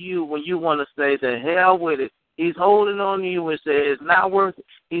on to you when you want to say, the hell with it. He's holding on to you and say, it's not worth it.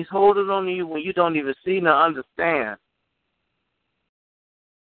 He's holding on to you when you don't even see nor understand.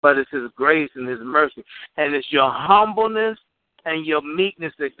 But it's His grace and His mercy. And it's your humbleness and your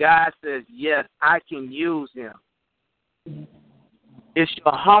meekness that God says, yes, I can use him. It's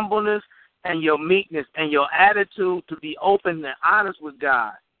your humbleness and your meekness and your attitude to be open and honest with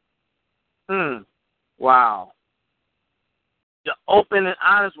God. Wow. You're open and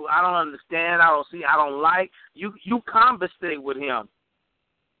honest with, I don't understand, I don't see, I don't like. You conversate with him.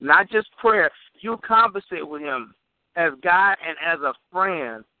 Not just prayer. You conversate with him as God and as a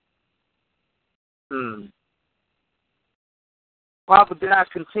friend. Father God,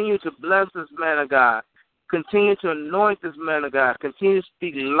 continue to bless this man of God. Continue to anoint this man of God. Continue to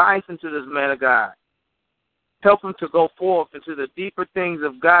speak life into this man of God. Help him to go forth into the deeper things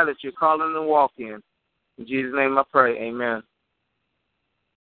of God that you're calling him to walk in. In Jesus' name I pray. Amen.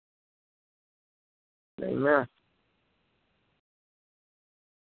 Amen.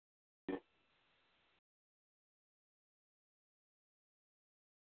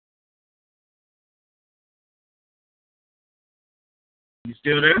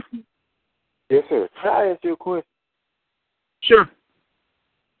 still there? Yes, sir. Can I ask you a question? Sure.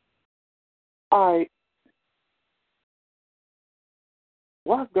 All right.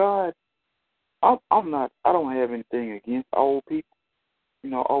 Why God? I don't have anything against old people,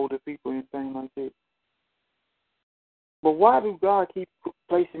 older people, anything like that. But why do God keep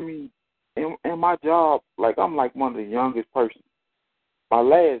placing me in my job? Like I'm like one of the youngest persons. My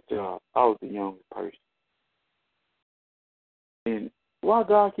last job, I was the youngest person. And why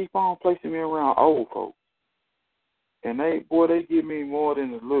God keep on placing me around old folks? And they give me more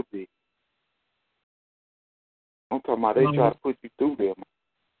than a little bit. I'm talking about they try to put you through there.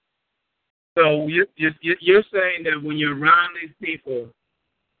 So you're saying that when you're around these people,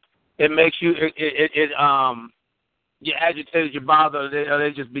 it makes you you agitated, you bothered, or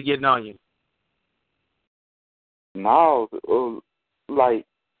they just be getting on you? No, like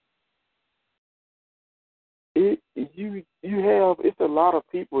it's a lot of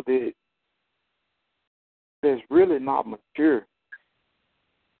people that's really not mature.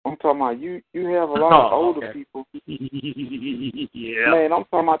 I'm talking about you have a lot of older people. Yeah. Man, I'm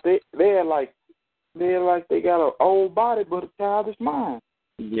talking about they're like they got an old body but a childish mind.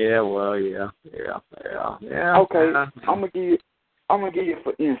 Yeah, well, yeah. Okay, I'm gonna give you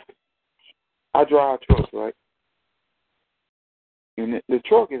for instance. I drive trucks, right? And the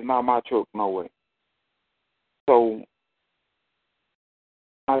truck is not my truck, no way. So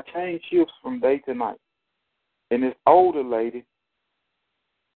I change shifts from day to night. And this older lady,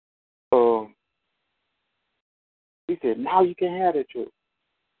 she said, "Now you can have that truck."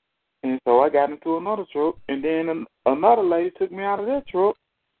 And so I got into another truck, and then another lady took me out of that truck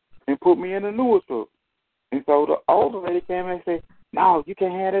and put me in a newer truck. And so the older lady came and said, "No, you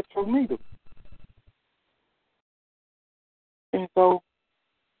can't have that truck neither." And so,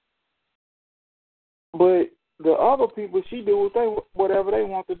 but the other people, she do whatever they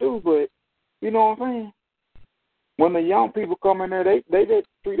want to do. But you know what I'm saying? When the young people come in there, they just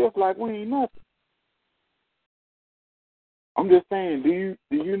treat us like we ain't nothing. I'm just saying, do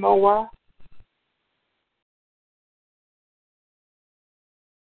you know why?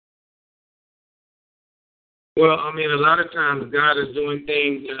 Well, I mean, a lot of times God is doing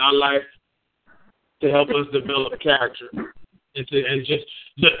things in our life to help us develop character, and to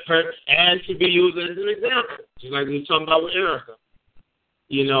be used as an example, just like we were talking about with Erica.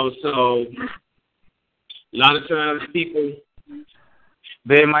 So a lot of times people,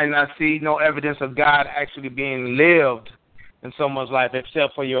 they might not see no evidence of God actually being lived in someone's life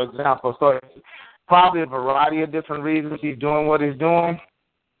except for your example. So it's probably a variety of different reasons he's doing what he's doing.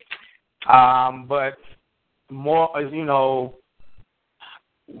 But more,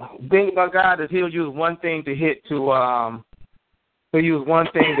 thing about God is he'll use one thing to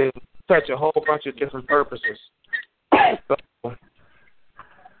touch a whole bunch of different purposes. So,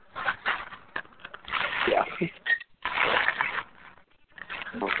 yeah.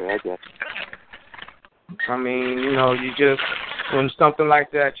 Okay, I guess. I mean, you just, when something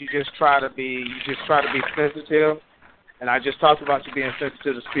like that, you just try to be sensitive. And I just talked about you being sensitive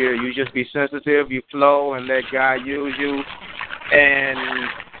to the Spirit. You just be sensitive, you flow, and let God use you, and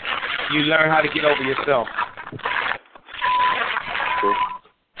you learn how to get over yourself. Okay.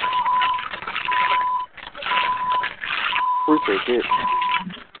 Appreciate it.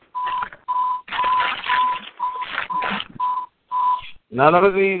 None of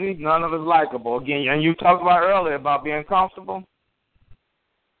it's easy, none of it's likable. Again, and you talked about earlier about being comfortable.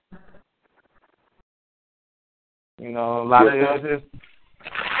 A lot of it is.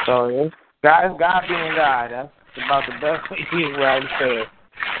 So, yeah. God being God. That's about the best way I would say it.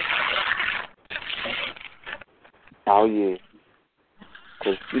 Oh, yeah.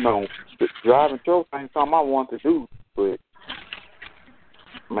 Because, driving trucks ain't something I want to do. But,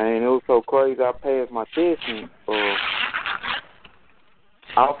 man, it was so crazy. I passed my test and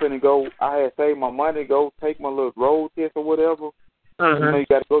I was finna go. I had saved my money to go take my little road test or whatever. Uh-huh. You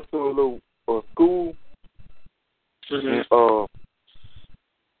got to go to a little school. Mm-hmm.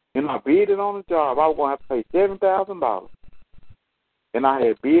 And I bidded on the job. I was going to have to pay $7,000. And I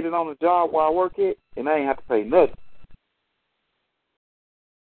had bidded on the job where I work at, and I ain't have to pay nothing.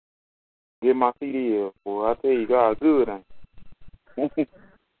 Get my CDL, boy. I tell you, God good, ain't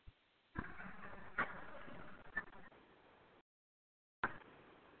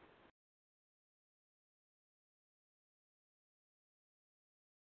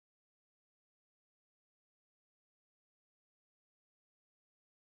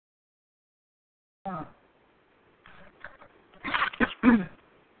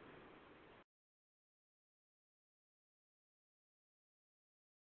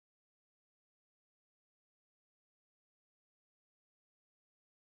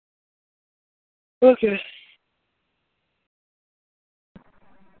Okay.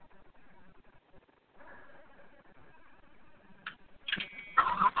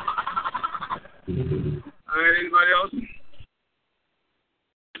 All right, anybody else?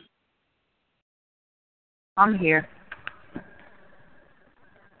 I'm here.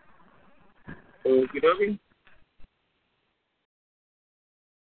 Okie dokie.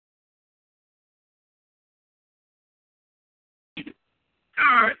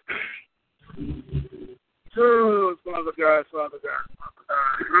 All right. Oh, Father God, Father God, Father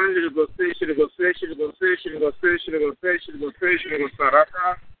God. I'm going to go fish, to go fish, to go fish, to go fish, to go fish, to go fish, to go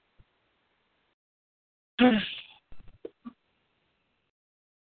saraka.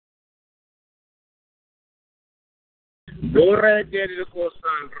 Bora deri to go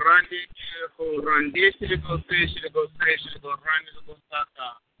san, randi to go randi, to go fish, to go fish, to go randi to go saka.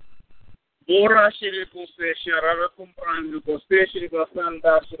 Bora to go fish, rara comprando to go fish, to go san,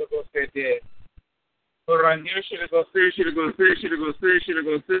 dash to go fish. Randish to go fish, to go fish, to go fish, to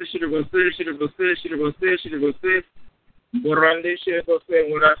go fish, to go fish, to go fish, to go fish, to go fish. Randish to go fish.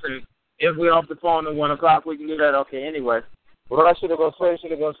 What I said, if we're off the phone at 1 o'clock, we can do that. Okay, anyway. Rush to go fish, to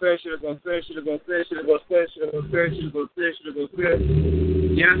go fish, to go fish, to go fish, to go fish, to go fish, to go fish, to go fish.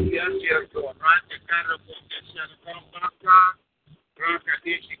 Yes, yes, yes. So, right, you got to go get shit to come back. Right,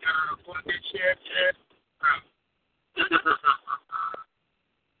 you got to go get shit.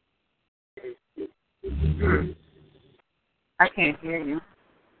 I can't hear you.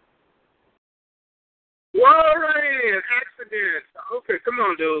 All right, accident. Okay, come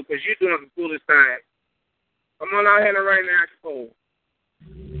on, dude, because you're doing some foolish thing. Come on out here and write an actual.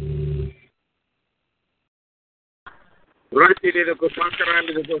 Right there, to go back around,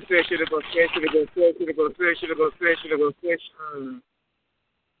 to go fish, to go fish, to go fish, to go fish, to go fish, to go fish.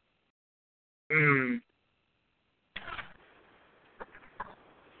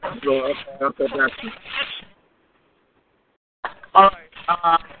 Okay. All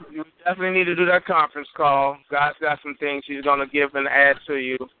right. You definitely need to do that conference call. God's got some things He's going to give and add to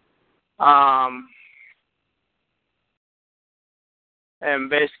you. And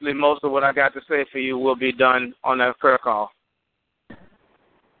basically, most of what I got to say for you will be done on that prayer call.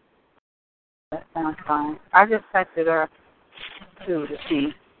 That sounds fine. I just texted her, too, to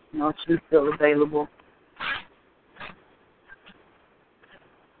see, if she's still available.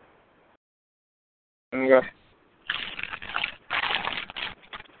 Okay.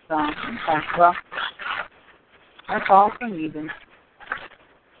 So, okay, well, that's all for me then.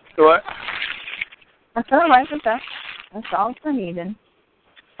 What? That's all right, okay. That's all for me then.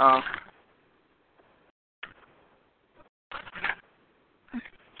 All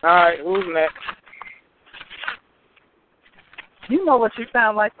right, who's next? You know what you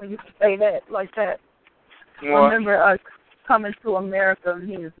sound like when you say that, like that. What? I remember us coming to America, and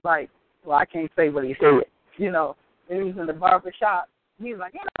he was like, well, I can't say what he said. He was in the barber shop. He was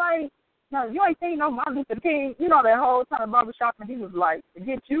like, no, you ain't seen no Martin Luther King. That whole time the barber shop, and he was like,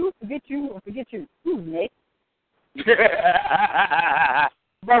 forget you, and forget you. Who's next?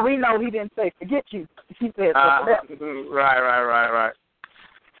 But we know he didn't say forget you. He said Right.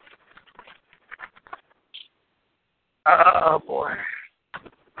 Oh, boy.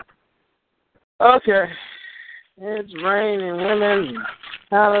 Okay. It's raining women.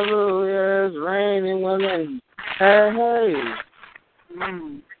 Hallelujah. It's raining women. Hey.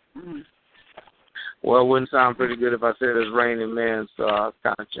 Well, it wouldn't sound pretty good if I said it's raining men, so I'll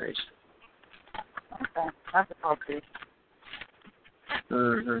kind of change it. Okay. That's okay.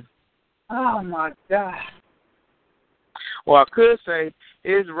 Mm-hmm. Oh, my God. Well, I could say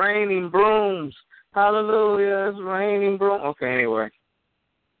it's raining brooms. Hallelujah. It's raining brooms. Okay, anyway.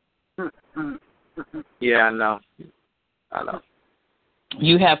 Yeah, I know.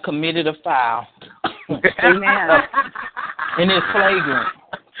 You have committed a foul. Amen. And it's flagrant.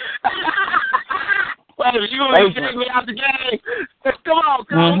 Wait, you going to take me out the game? Come on,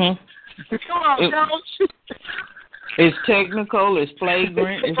 Coach. Come on, Coach. It's technical, it's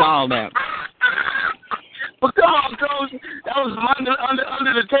flagrant, it's all that. Well, come on, Coach. That was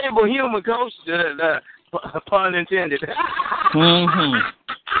under the table humor, Coach. Pun intended.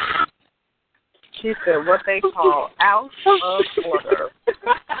 She said what they call out of order.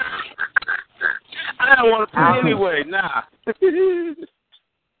 I don't want to play anyway. Nah.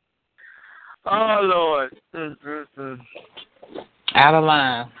 Oh, Lord. Out of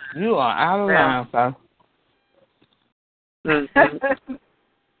line. You are out of line, sir.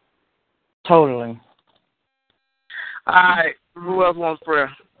 Totally. All right. Who else wants prayer?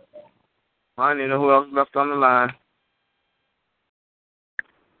 I don't even know who else left on the line.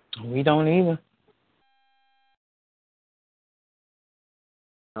 We don't either.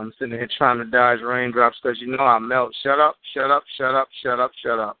 I'm sitting here trying to dodge raindrops because you know I melt. Shut up, shut up, shut up, shut up,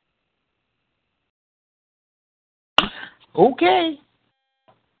 shut up. Okay.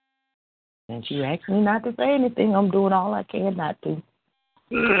 Since you asked me not to say anything, I'm doing all I can not to.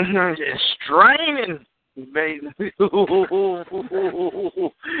 It's straining, baby.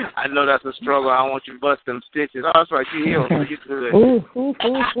 I know that's a struggle. I don't want you to bust them stitches. Oh, that's right. You healed. So you good. Ooh.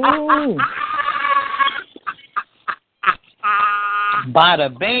 Bada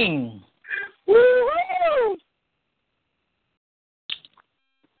bing.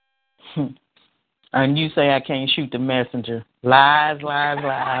 And you say I can't shoot the messenger. Lies.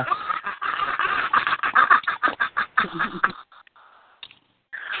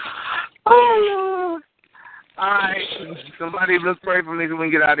 Oh, Lord. All right. Somebody let's pray for me so we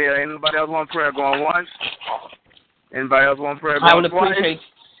can get out of here. Ain't nobody else want prayer going once? Anybody else want prayer going I would twice? appreciate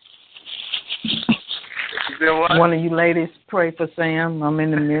one of you ladies pray for Sam. I'm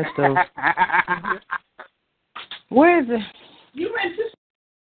in the midst of. Where is it? You ready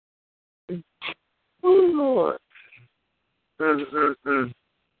to? Oh, Lord.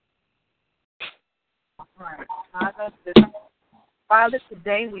 Right. Father,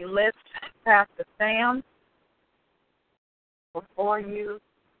 today we lift Pastor Sam before you.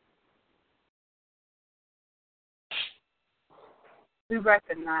 We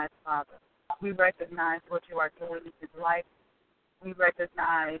recognize, Father, what you are doing in his life. We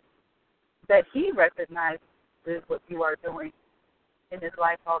recognize that he recognizes what you are doing in his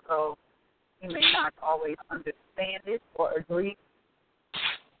life, although he may not always understand it or agree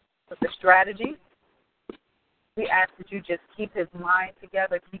with the strategy. We ask that you just keep his mind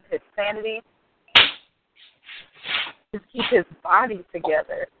together, keep his sanity, just keep his body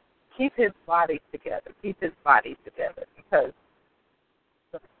together. Keep his body together. Because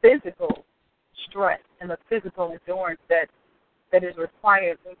the physical stress and the physical endurance that is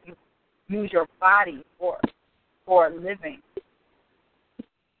required when you use your body for a living.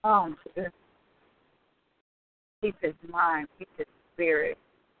 Just keep his mind, keep his spirit,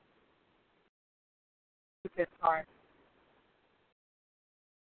 keep his heart,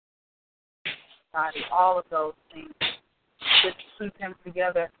 body, all of those things. Just keep him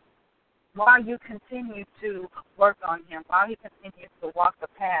together while you continue to work on him, while he continues to walk the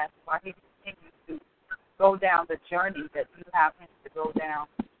path, while he continues to go down the journey that you have him to go down.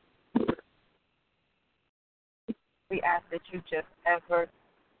 We ask that you just ever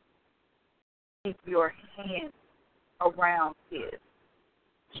keep your hand around his.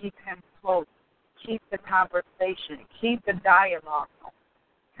 Keep him close. Keep the conversation. Keep the dialogue.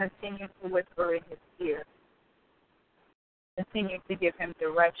 Continue to whisper in his ear. Continue to give him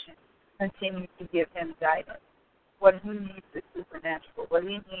direction. Continue to give him guidance. What he needs is supernatural. What he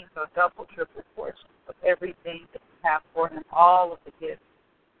needs are double, triple portions of everything that you have for him, all of the gifts.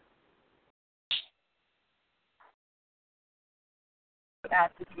 I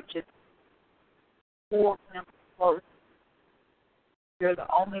ask that you just pull him close. You're the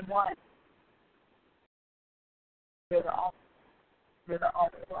only one. You're the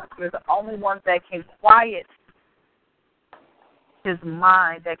only one that can quiet his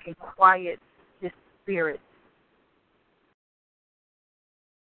mind, that can quiet his spirit.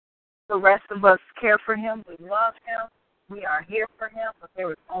 The rest of us care for him. We love him. We are here for him, but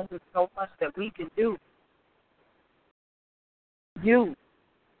there is only so much that we can do. You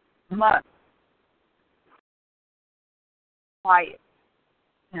must quiet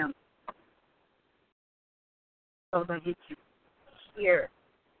him so that he can hear,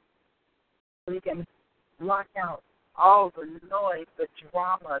 so he can block out all the noise, the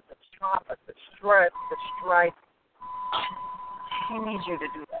drama, the trauma, the stress, the strife. He needs you to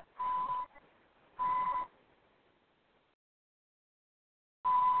do that.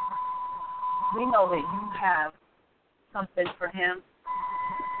 We know that you have something for him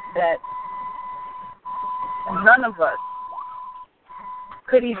that none of us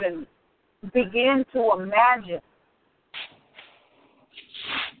could even begin to imagine.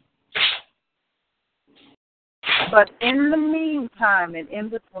 But in the meantime and in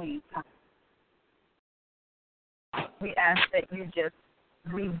between time, we ask that you just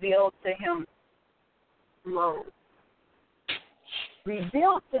reveal to him slow.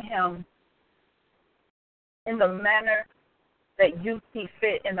 Reveal to him in the manner that you see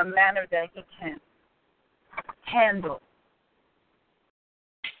fit, in the manner that he can handle.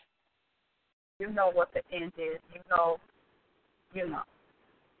 You know what the end is. You know.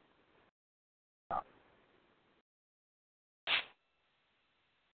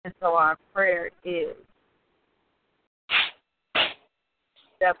 And so our prayer is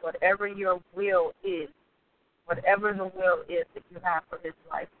that whatever your will is, whatever the will is that you have for his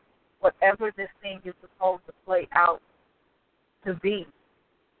life, whatever this thing is supposed to play out to be,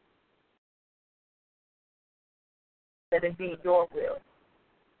 that it be your will,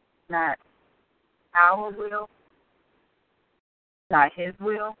 not our will, not his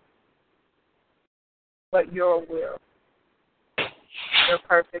will, but your will. Your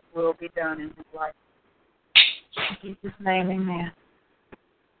perfect will be done in his life. In Jesus' name, amen.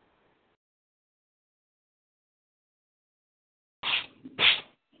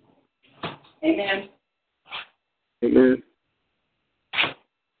 Amen. Amen.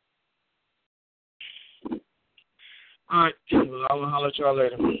 All right. Well, I'll holler at y'all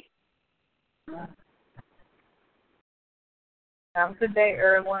later. Have a good day,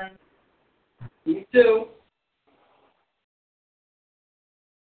 Erwin. You too.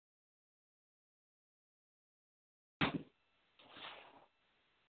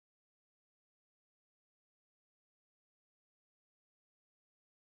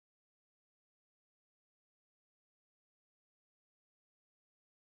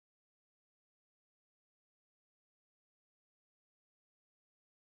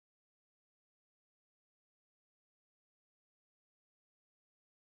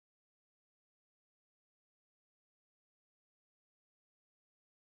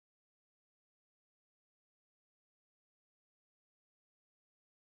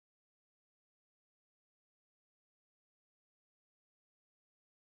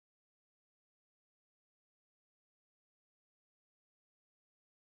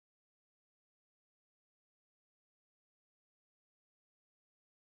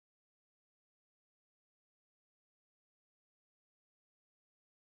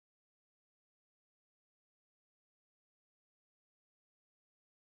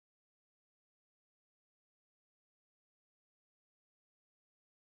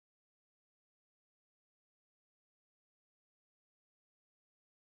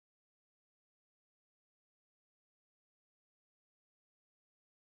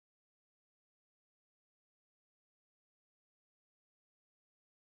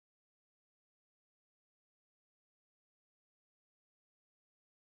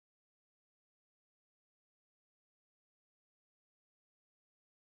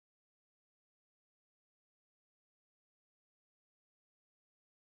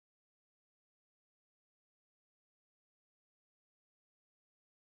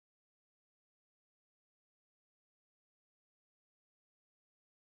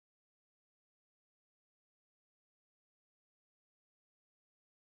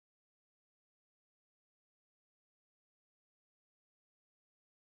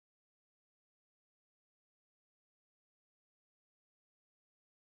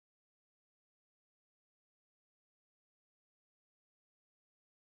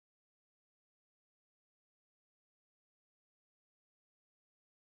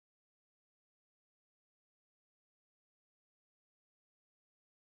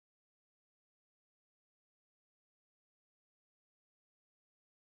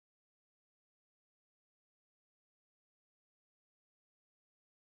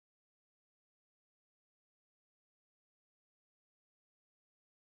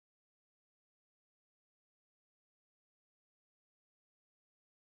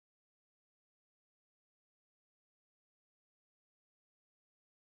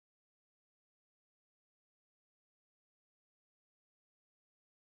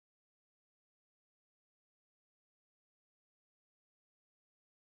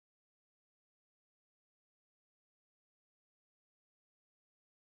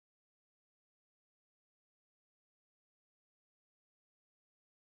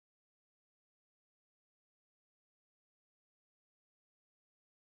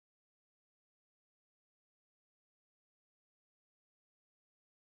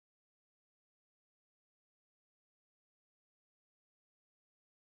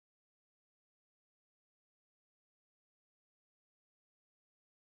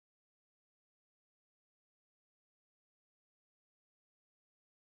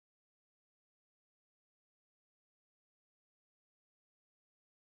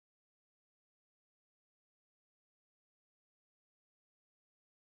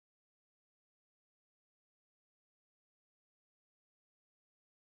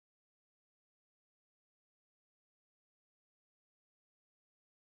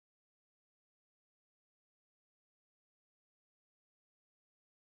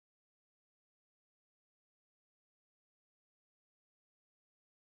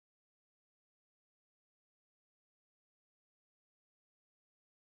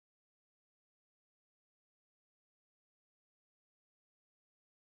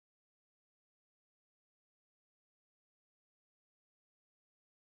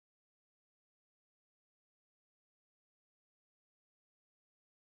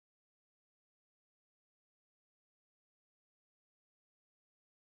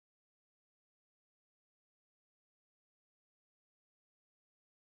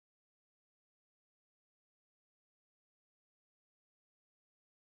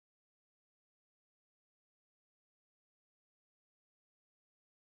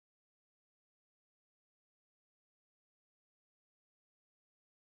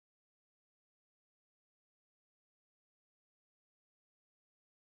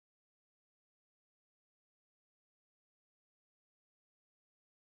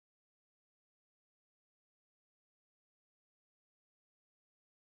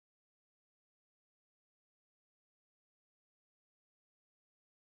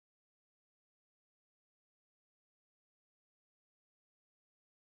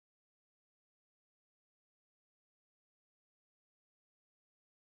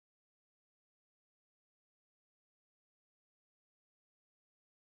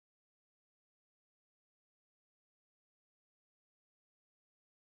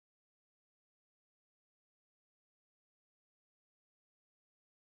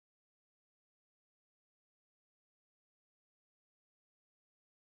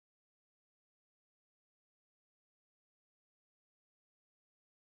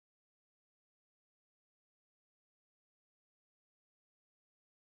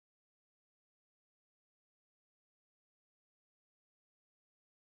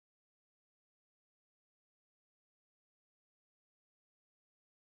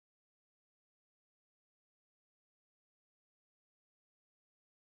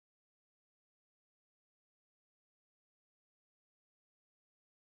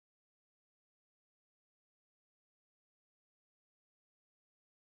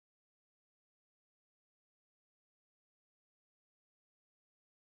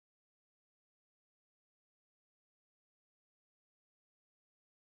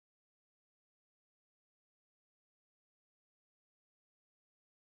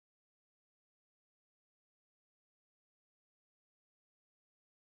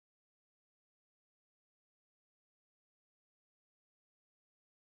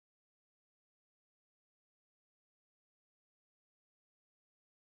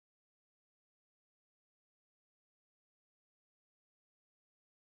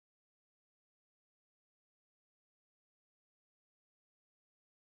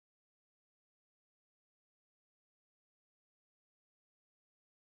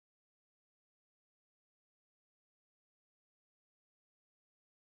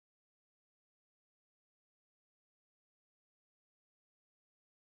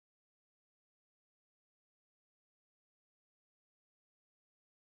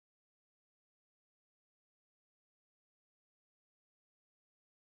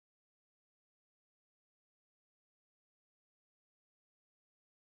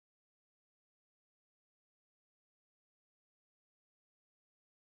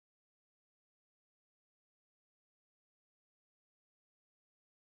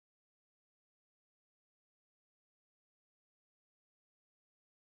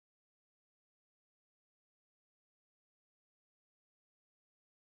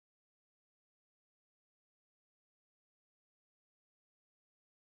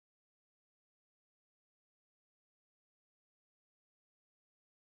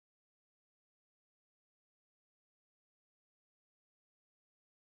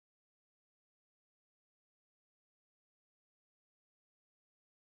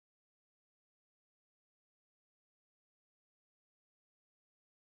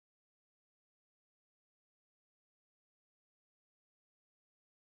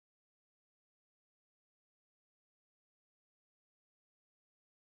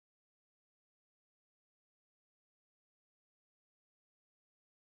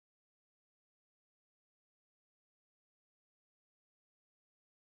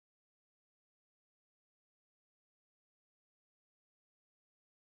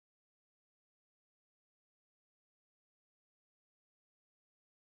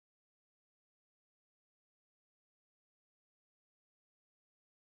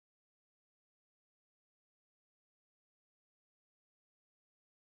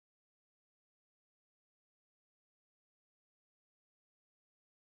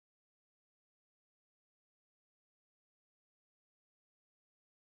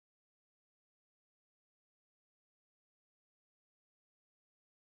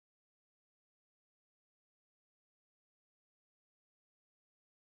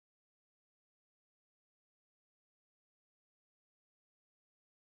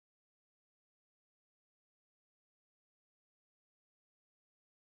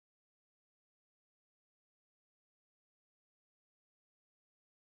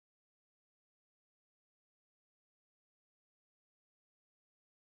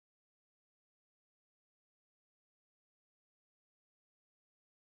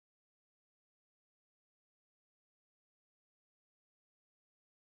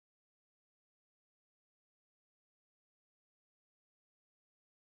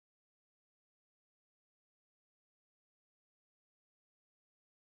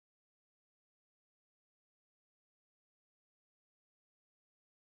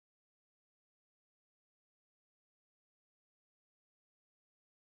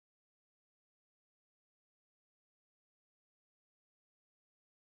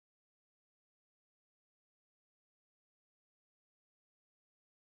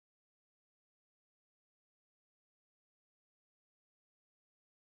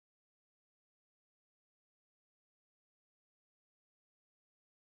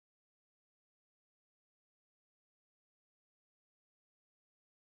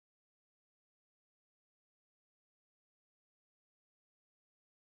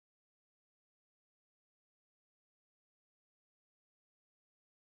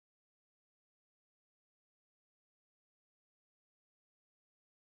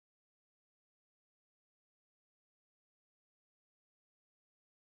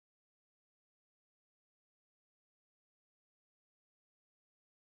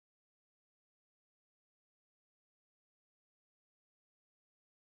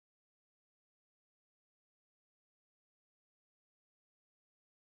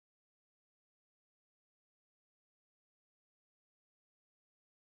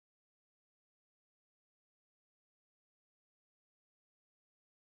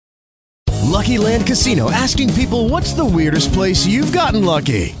 Lucky Land Casino, asking people, what's the weirdest place you've gotten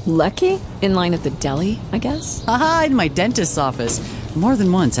lucky? Lucky? In line at the deli, I guess? Aha, in my dentist's office. More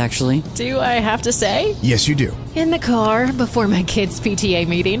than once, actually. Do I have to say? Yes, you do. In the car before my kids' PTA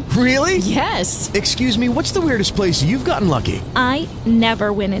meeting. Really? Yes. Excuse me, what's the weirdest place you've gotten lucky? I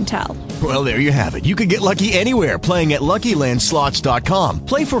never win and tell. Well, there you have it. You can get lucky anywhere, playing at LuckyLandSlots.com.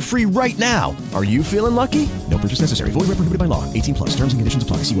 Play for free right now. Are you feeling lucky? No purchase necessary. Void where prohibited by law. 18+. Terms and conditions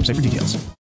apply. See website for details.